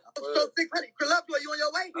so 600. Lovejoy, you on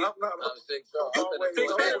your way? I'm not. I'm 6 You on your way?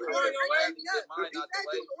 Get mine out the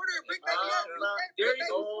way. Order a Bricc Baby up. There you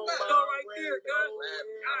go. Go right there, cuz.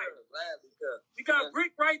 We got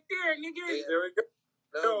Bricc right there, nigga. There we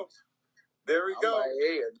go. There we go. I'm right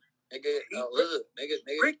here. Nigga, look, nigga,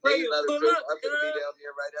 I'm gonna be down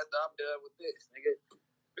here right after I'm done with this, nigga.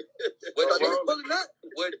 What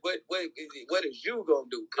is you gonna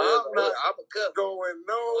do? I'm a cup. Going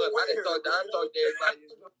nowhere. I talked to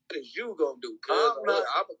everybody. What is you gonna do? I'm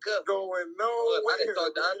a cup. Going nowhere. I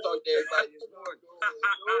talked to everybody this morning.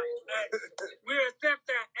 We accept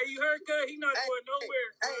that. Hey, you heard that? He not going nowhere.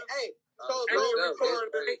 Hey. So you don't have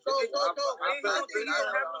it on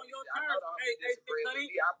your terms. Hey, 600,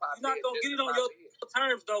 you're not gonna get it on your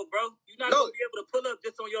terms though, bro. You're not gonna be able to pull up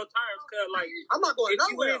just on your terms, cuz like I'm not going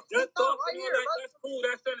nowhere. Just talk and all that, that's cool,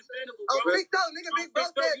 that's understandable, bro. Big dog, nigga, big bro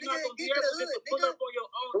said, you're not nigga, gonna be get to able the just hood, to pull nigga. up on your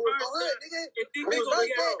own terms. Nigga. If these niggas gonna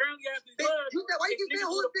be as friendly as we was, You said, why you keep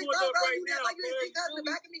saying who's big dog, bro? You act like you didn't see guys in the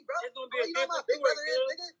back of me, bro. It's gonna be a You know my different big brother story,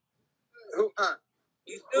 is, nigga. Who?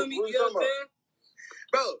 You feel me? You know what I'm saying?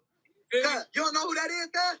 Bro, you don't know who that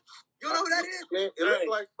is, cuz? You don't know who that is? It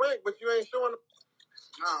looks like Frank, but you ain't showing.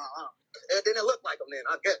 It didn't look like him then,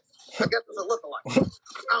 I guess. I guess it's a lookalike.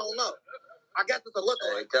 I don't know. I guess it's a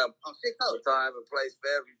lookalike. I'm 6 time and place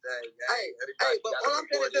for everything. Hey, but all I'm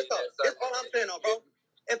saying is this, though. That's all I'm saying, though, bro.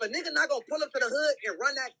 If a nigga not gonna pull up to the hood and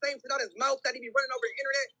run that same shit out his mouth that he be running over the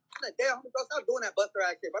internet, I'm like, damn, bro, stop doing that buster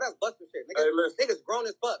ass shit, bro. That's buster shit. Niggas grown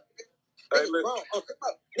as fuck. Niggas grown.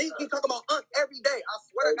 Niggas keep talking about us every day. I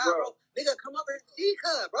swear to God, bro. Nigga, come up here and see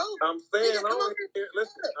her, bro. I'm saying on here.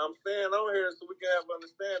 Listen, I'm saying on here so we can have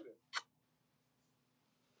understanding.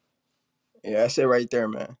 Yeah, that's it right there,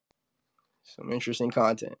 man. Some interesting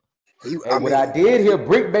content. Hey, what I did hear,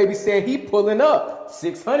 Bricc Baby said he pulling up.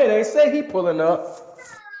 600 ain't say he pulling up.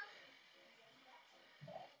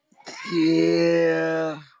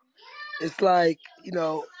 Yeah, it's like, you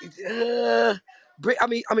know, I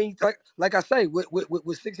mean, like I say,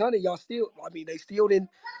 with 600, y'all still, I mean, they still didn't,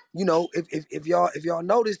 you know, if y'all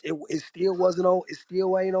noticed, it still wasn't on, it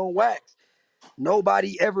still ain't on wax.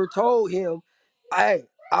 Nobody ever told him, hey,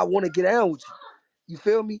 I want to get down with you. You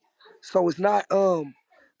feel me? So it's not, hey,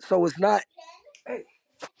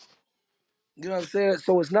 you know what I'm saying?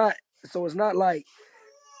 So it's not like,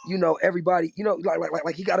 you know, everybody, you know,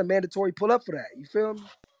 like he got a mandatory pull up for that. You feel me?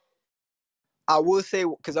 I will say,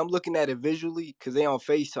 because I'm looking at it visually, because they on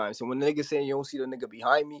FaceTime. So when the nigga saying you don't see the nigga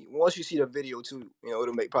behind me, once you see the video too, you know,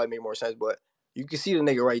 it'll probably make more sense. But you can see the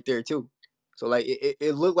nigga right there too. So like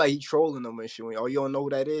it looked like he trolling them and shit. Oh, you don't know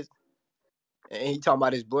who that is? And he talking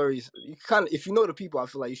about his blurry. You kind of, if you know the people, I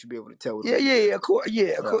feel like you should be able to tell. Yeah, of course,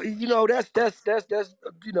 of course. You know, that's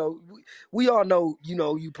you know, we all know, you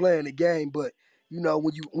know, you playing the game, but you know,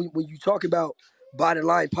 when you talk about body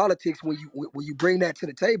line politics, when you bring that to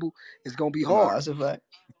the table, it's gonna be hard. Nah, that's a fact.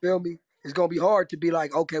 You feel me? It's gonna be hard to be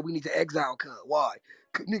like, okay, we need to exile Cuz. Why?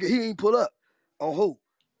 Nigga, he ain't pull up on who?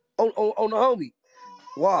 On the homie.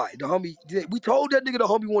 Why? The homie, we told that nigga the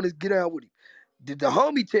homie wanted to get out with him. Did the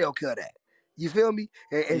homie tell Cuz that? You feel me?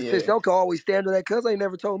 And since y'all can always stand on that, Cuz ain't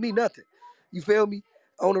never told me nothing. You feel me?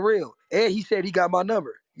 On the real. And he said he got my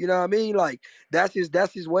number. You know what I mean? Like, that's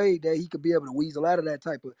his way that he could be able to weasel out of that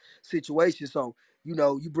type of situation. So, you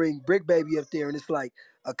know, you bring Bricc Baby up there and it's like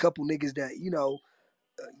a couple niggas that, you know,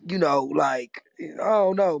 like, I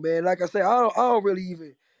don't know, man. Like I said, I don't really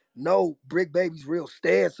even know Bricc Baby's real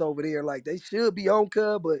stance over there. Like, they should be on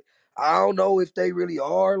Cuz, but I don't know if they really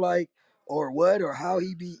are, like, or what, or how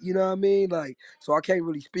he be, you know what I mean? Like, so I can't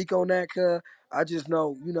really speak on that, Cuz. I just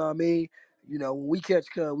know, you know what I mean? You know, when we catch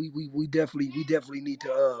Cuz, we definitely need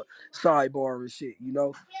to sidebar and shit, you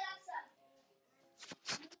know?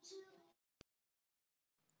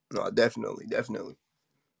 No, definitely.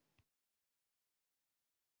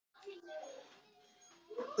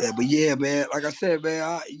 Yeah, but yeah, man. Like I said, man,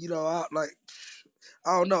 I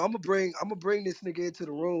don't know. I'm gonna bring this nigga into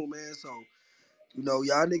the room, man. So, you know,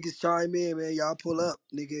 y'all niggas chime in, man. Y'all pull up,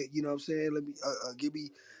 nigga. You know what I'm saying? Let me give me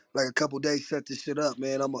like a couple days set this shit up,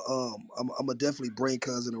 man. I'm definitely bring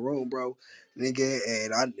Cuz in the room, bro, nigga.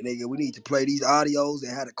 And nigga, we need to play these audios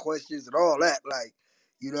and have the questions and all that, like,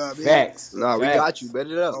 you know what I mean? Facts. Nah, we got you. Bet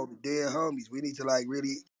it up. Oh, the dead homies. We need to like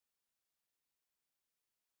really.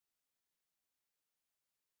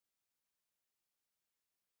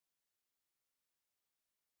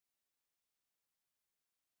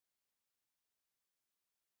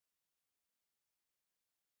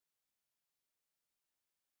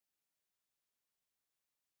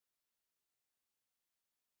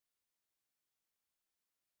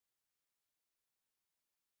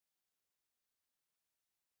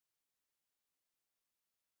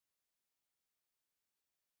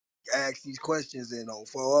 Ask these questions and on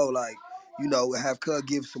 4 like, you know, have Cuz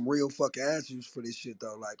give some real fucking answers for this shit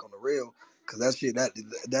though, like on the real, cause that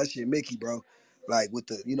shit Mickey, bro. Like with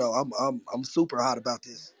the, you know, I'm super hot about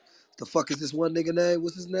this. The fuck is this one nigga name?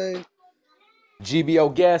 What's his name?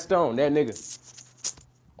 GBO Gaston, that nigga.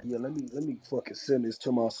 Yeah, let me fucking send this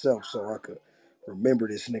to myself so I could remember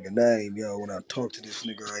this nigga name, yo, when I talk to this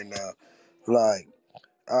nigga right now. Like,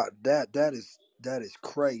 that is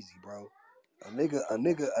crazy, bro. A nigga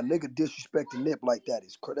disrespecting Nip like that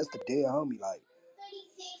is crazy. That's the dead homie. Like,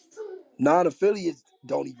 non-affiliates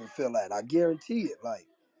don't even feel that. I guarantee it. Like,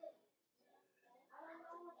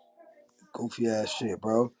 goofy ass shit,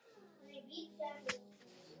 bro.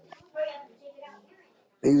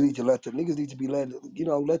 Niggas need to be let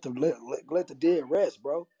the dead rest,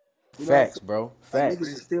 bro. You know what I'm Facts, saying? bro. Like, Facts.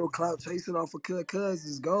 niggas is still clout chasing off of cuz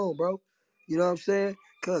is gone, bro. You know what I'm saying?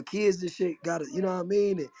 Cuz kids and shit gotta, you know what I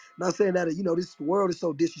mean? And not saying that, you know, this world is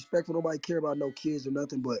so disrespectful. Nobody care about no kids or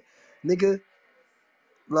nothing, but nigga,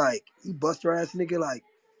 like, you bust your ass nigga, like,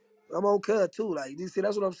 I'm on cuz too. Like, you see,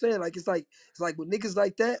 that's what I'm saying. Like, it's like with niggas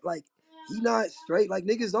like that, like, he not straight. Like,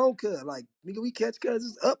 niggas on cuz. Like, nigga, we catch cuz,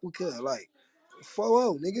 it's up with cuz. Like,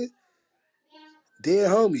 4-0, nigga. Dead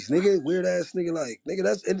homies, nigga. Weird ass nigga, like, nigga,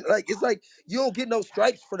 that's, and like, it's like, you don't get no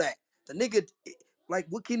stripes for that. The nigga, like,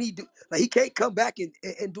 what can he do? Like, he can't come back and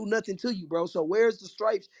do nothing to you, bro. So where's the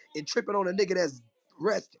stripes and tripping on a nigga that's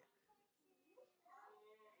resting?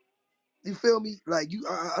 You feel me? Like,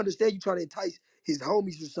 I understand you trying to entice his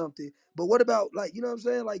homies or something, but what about, like, you know what I'm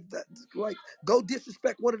saying? Like that, like, go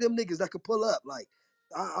disrespect one of them niggas that could pull up. Like,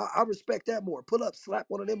 I respect that more. Pull up, slap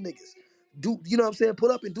one of them niggas. Do, you know what I'm saying?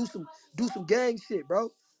 Pull up and do some gang shit, bro.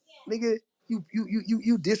 Nigga, you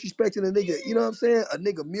disrespecting a nigga. You know what I'm saying? A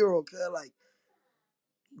nigga mural, cuz, like,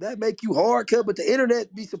 that make you hard, cuz. But the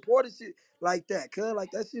internet be supporting shit like that, cuz.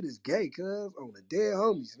 Like, that shit is gay, cuz. On the dead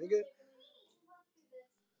homies, nigga.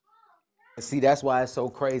 See, that's why it's so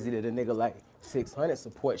crazy that a nigga like 600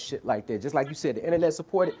 support shit like that. Just like you said, the internet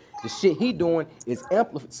supported. The shit he doing is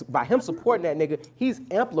by him supporting that nigga, he's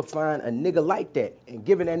amplifying a nigga like that and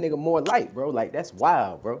giving that nigga more light, bro. Like, that's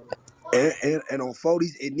wild, bro. And on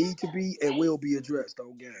 40s, it need to be and will be addressed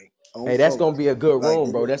on gang. On Hey, that's 40s. gonna be a good Like,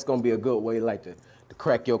 room, bro. nigga, That's gonna be a good way, like, to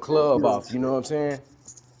crack your club off. You know what I'm saying?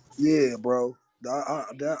 yeah, bro. I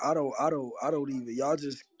don't even. Y'all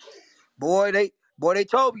just Boy, they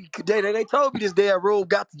told me they told me this damn room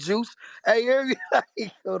got the juice. Hey,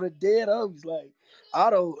 everybody on the dead homies, like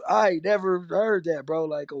I ain't never heard that, bro.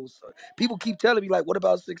 Like people keep telling me like, what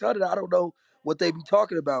about 600? I don't know what they be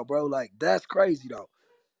talking about, bro. Like that's crazy though.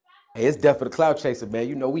 Hey, it's death for the clout chaser, man.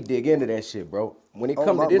 You know we dig into that shit, bro. When it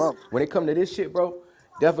come to this shit, bro,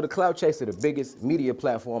 death for the clout chaser, the biggest media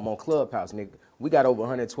platform on Clubhouse, nigga. We got over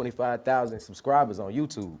 125,000 subscribers on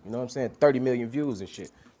YouTube. You know what I'm saying? 30 million views and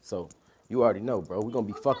shit. So you already know, bro. We gonna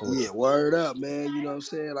be fucking with you. Yeah, word up, man. You know what I'm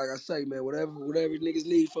saying? Like I say, man, whatever niggas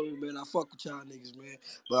need from me, man, I fuck with y'all niggas, man.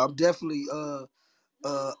 But I'm definitely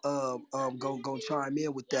gonna chime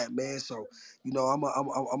in with that, man. So, you know, I'm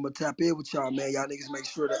gonna tap in with y'all, man. Y'all niggas make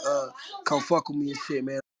sure to come fuck with me and shit,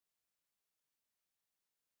 man.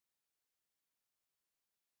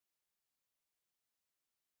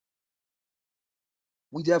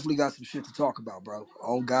 We definitely got some shit to talk about, bro.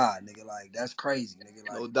 On God, nigga. Like, that's crazy, nigga.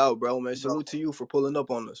 Like, No doubt, bro, man. Salute to you for pulling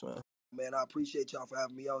up on us, man. Man, I appreciate y'all for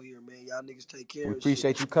having me out here, man. Y'all niggas take care We of shit.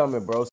 appreciate you coming, bro.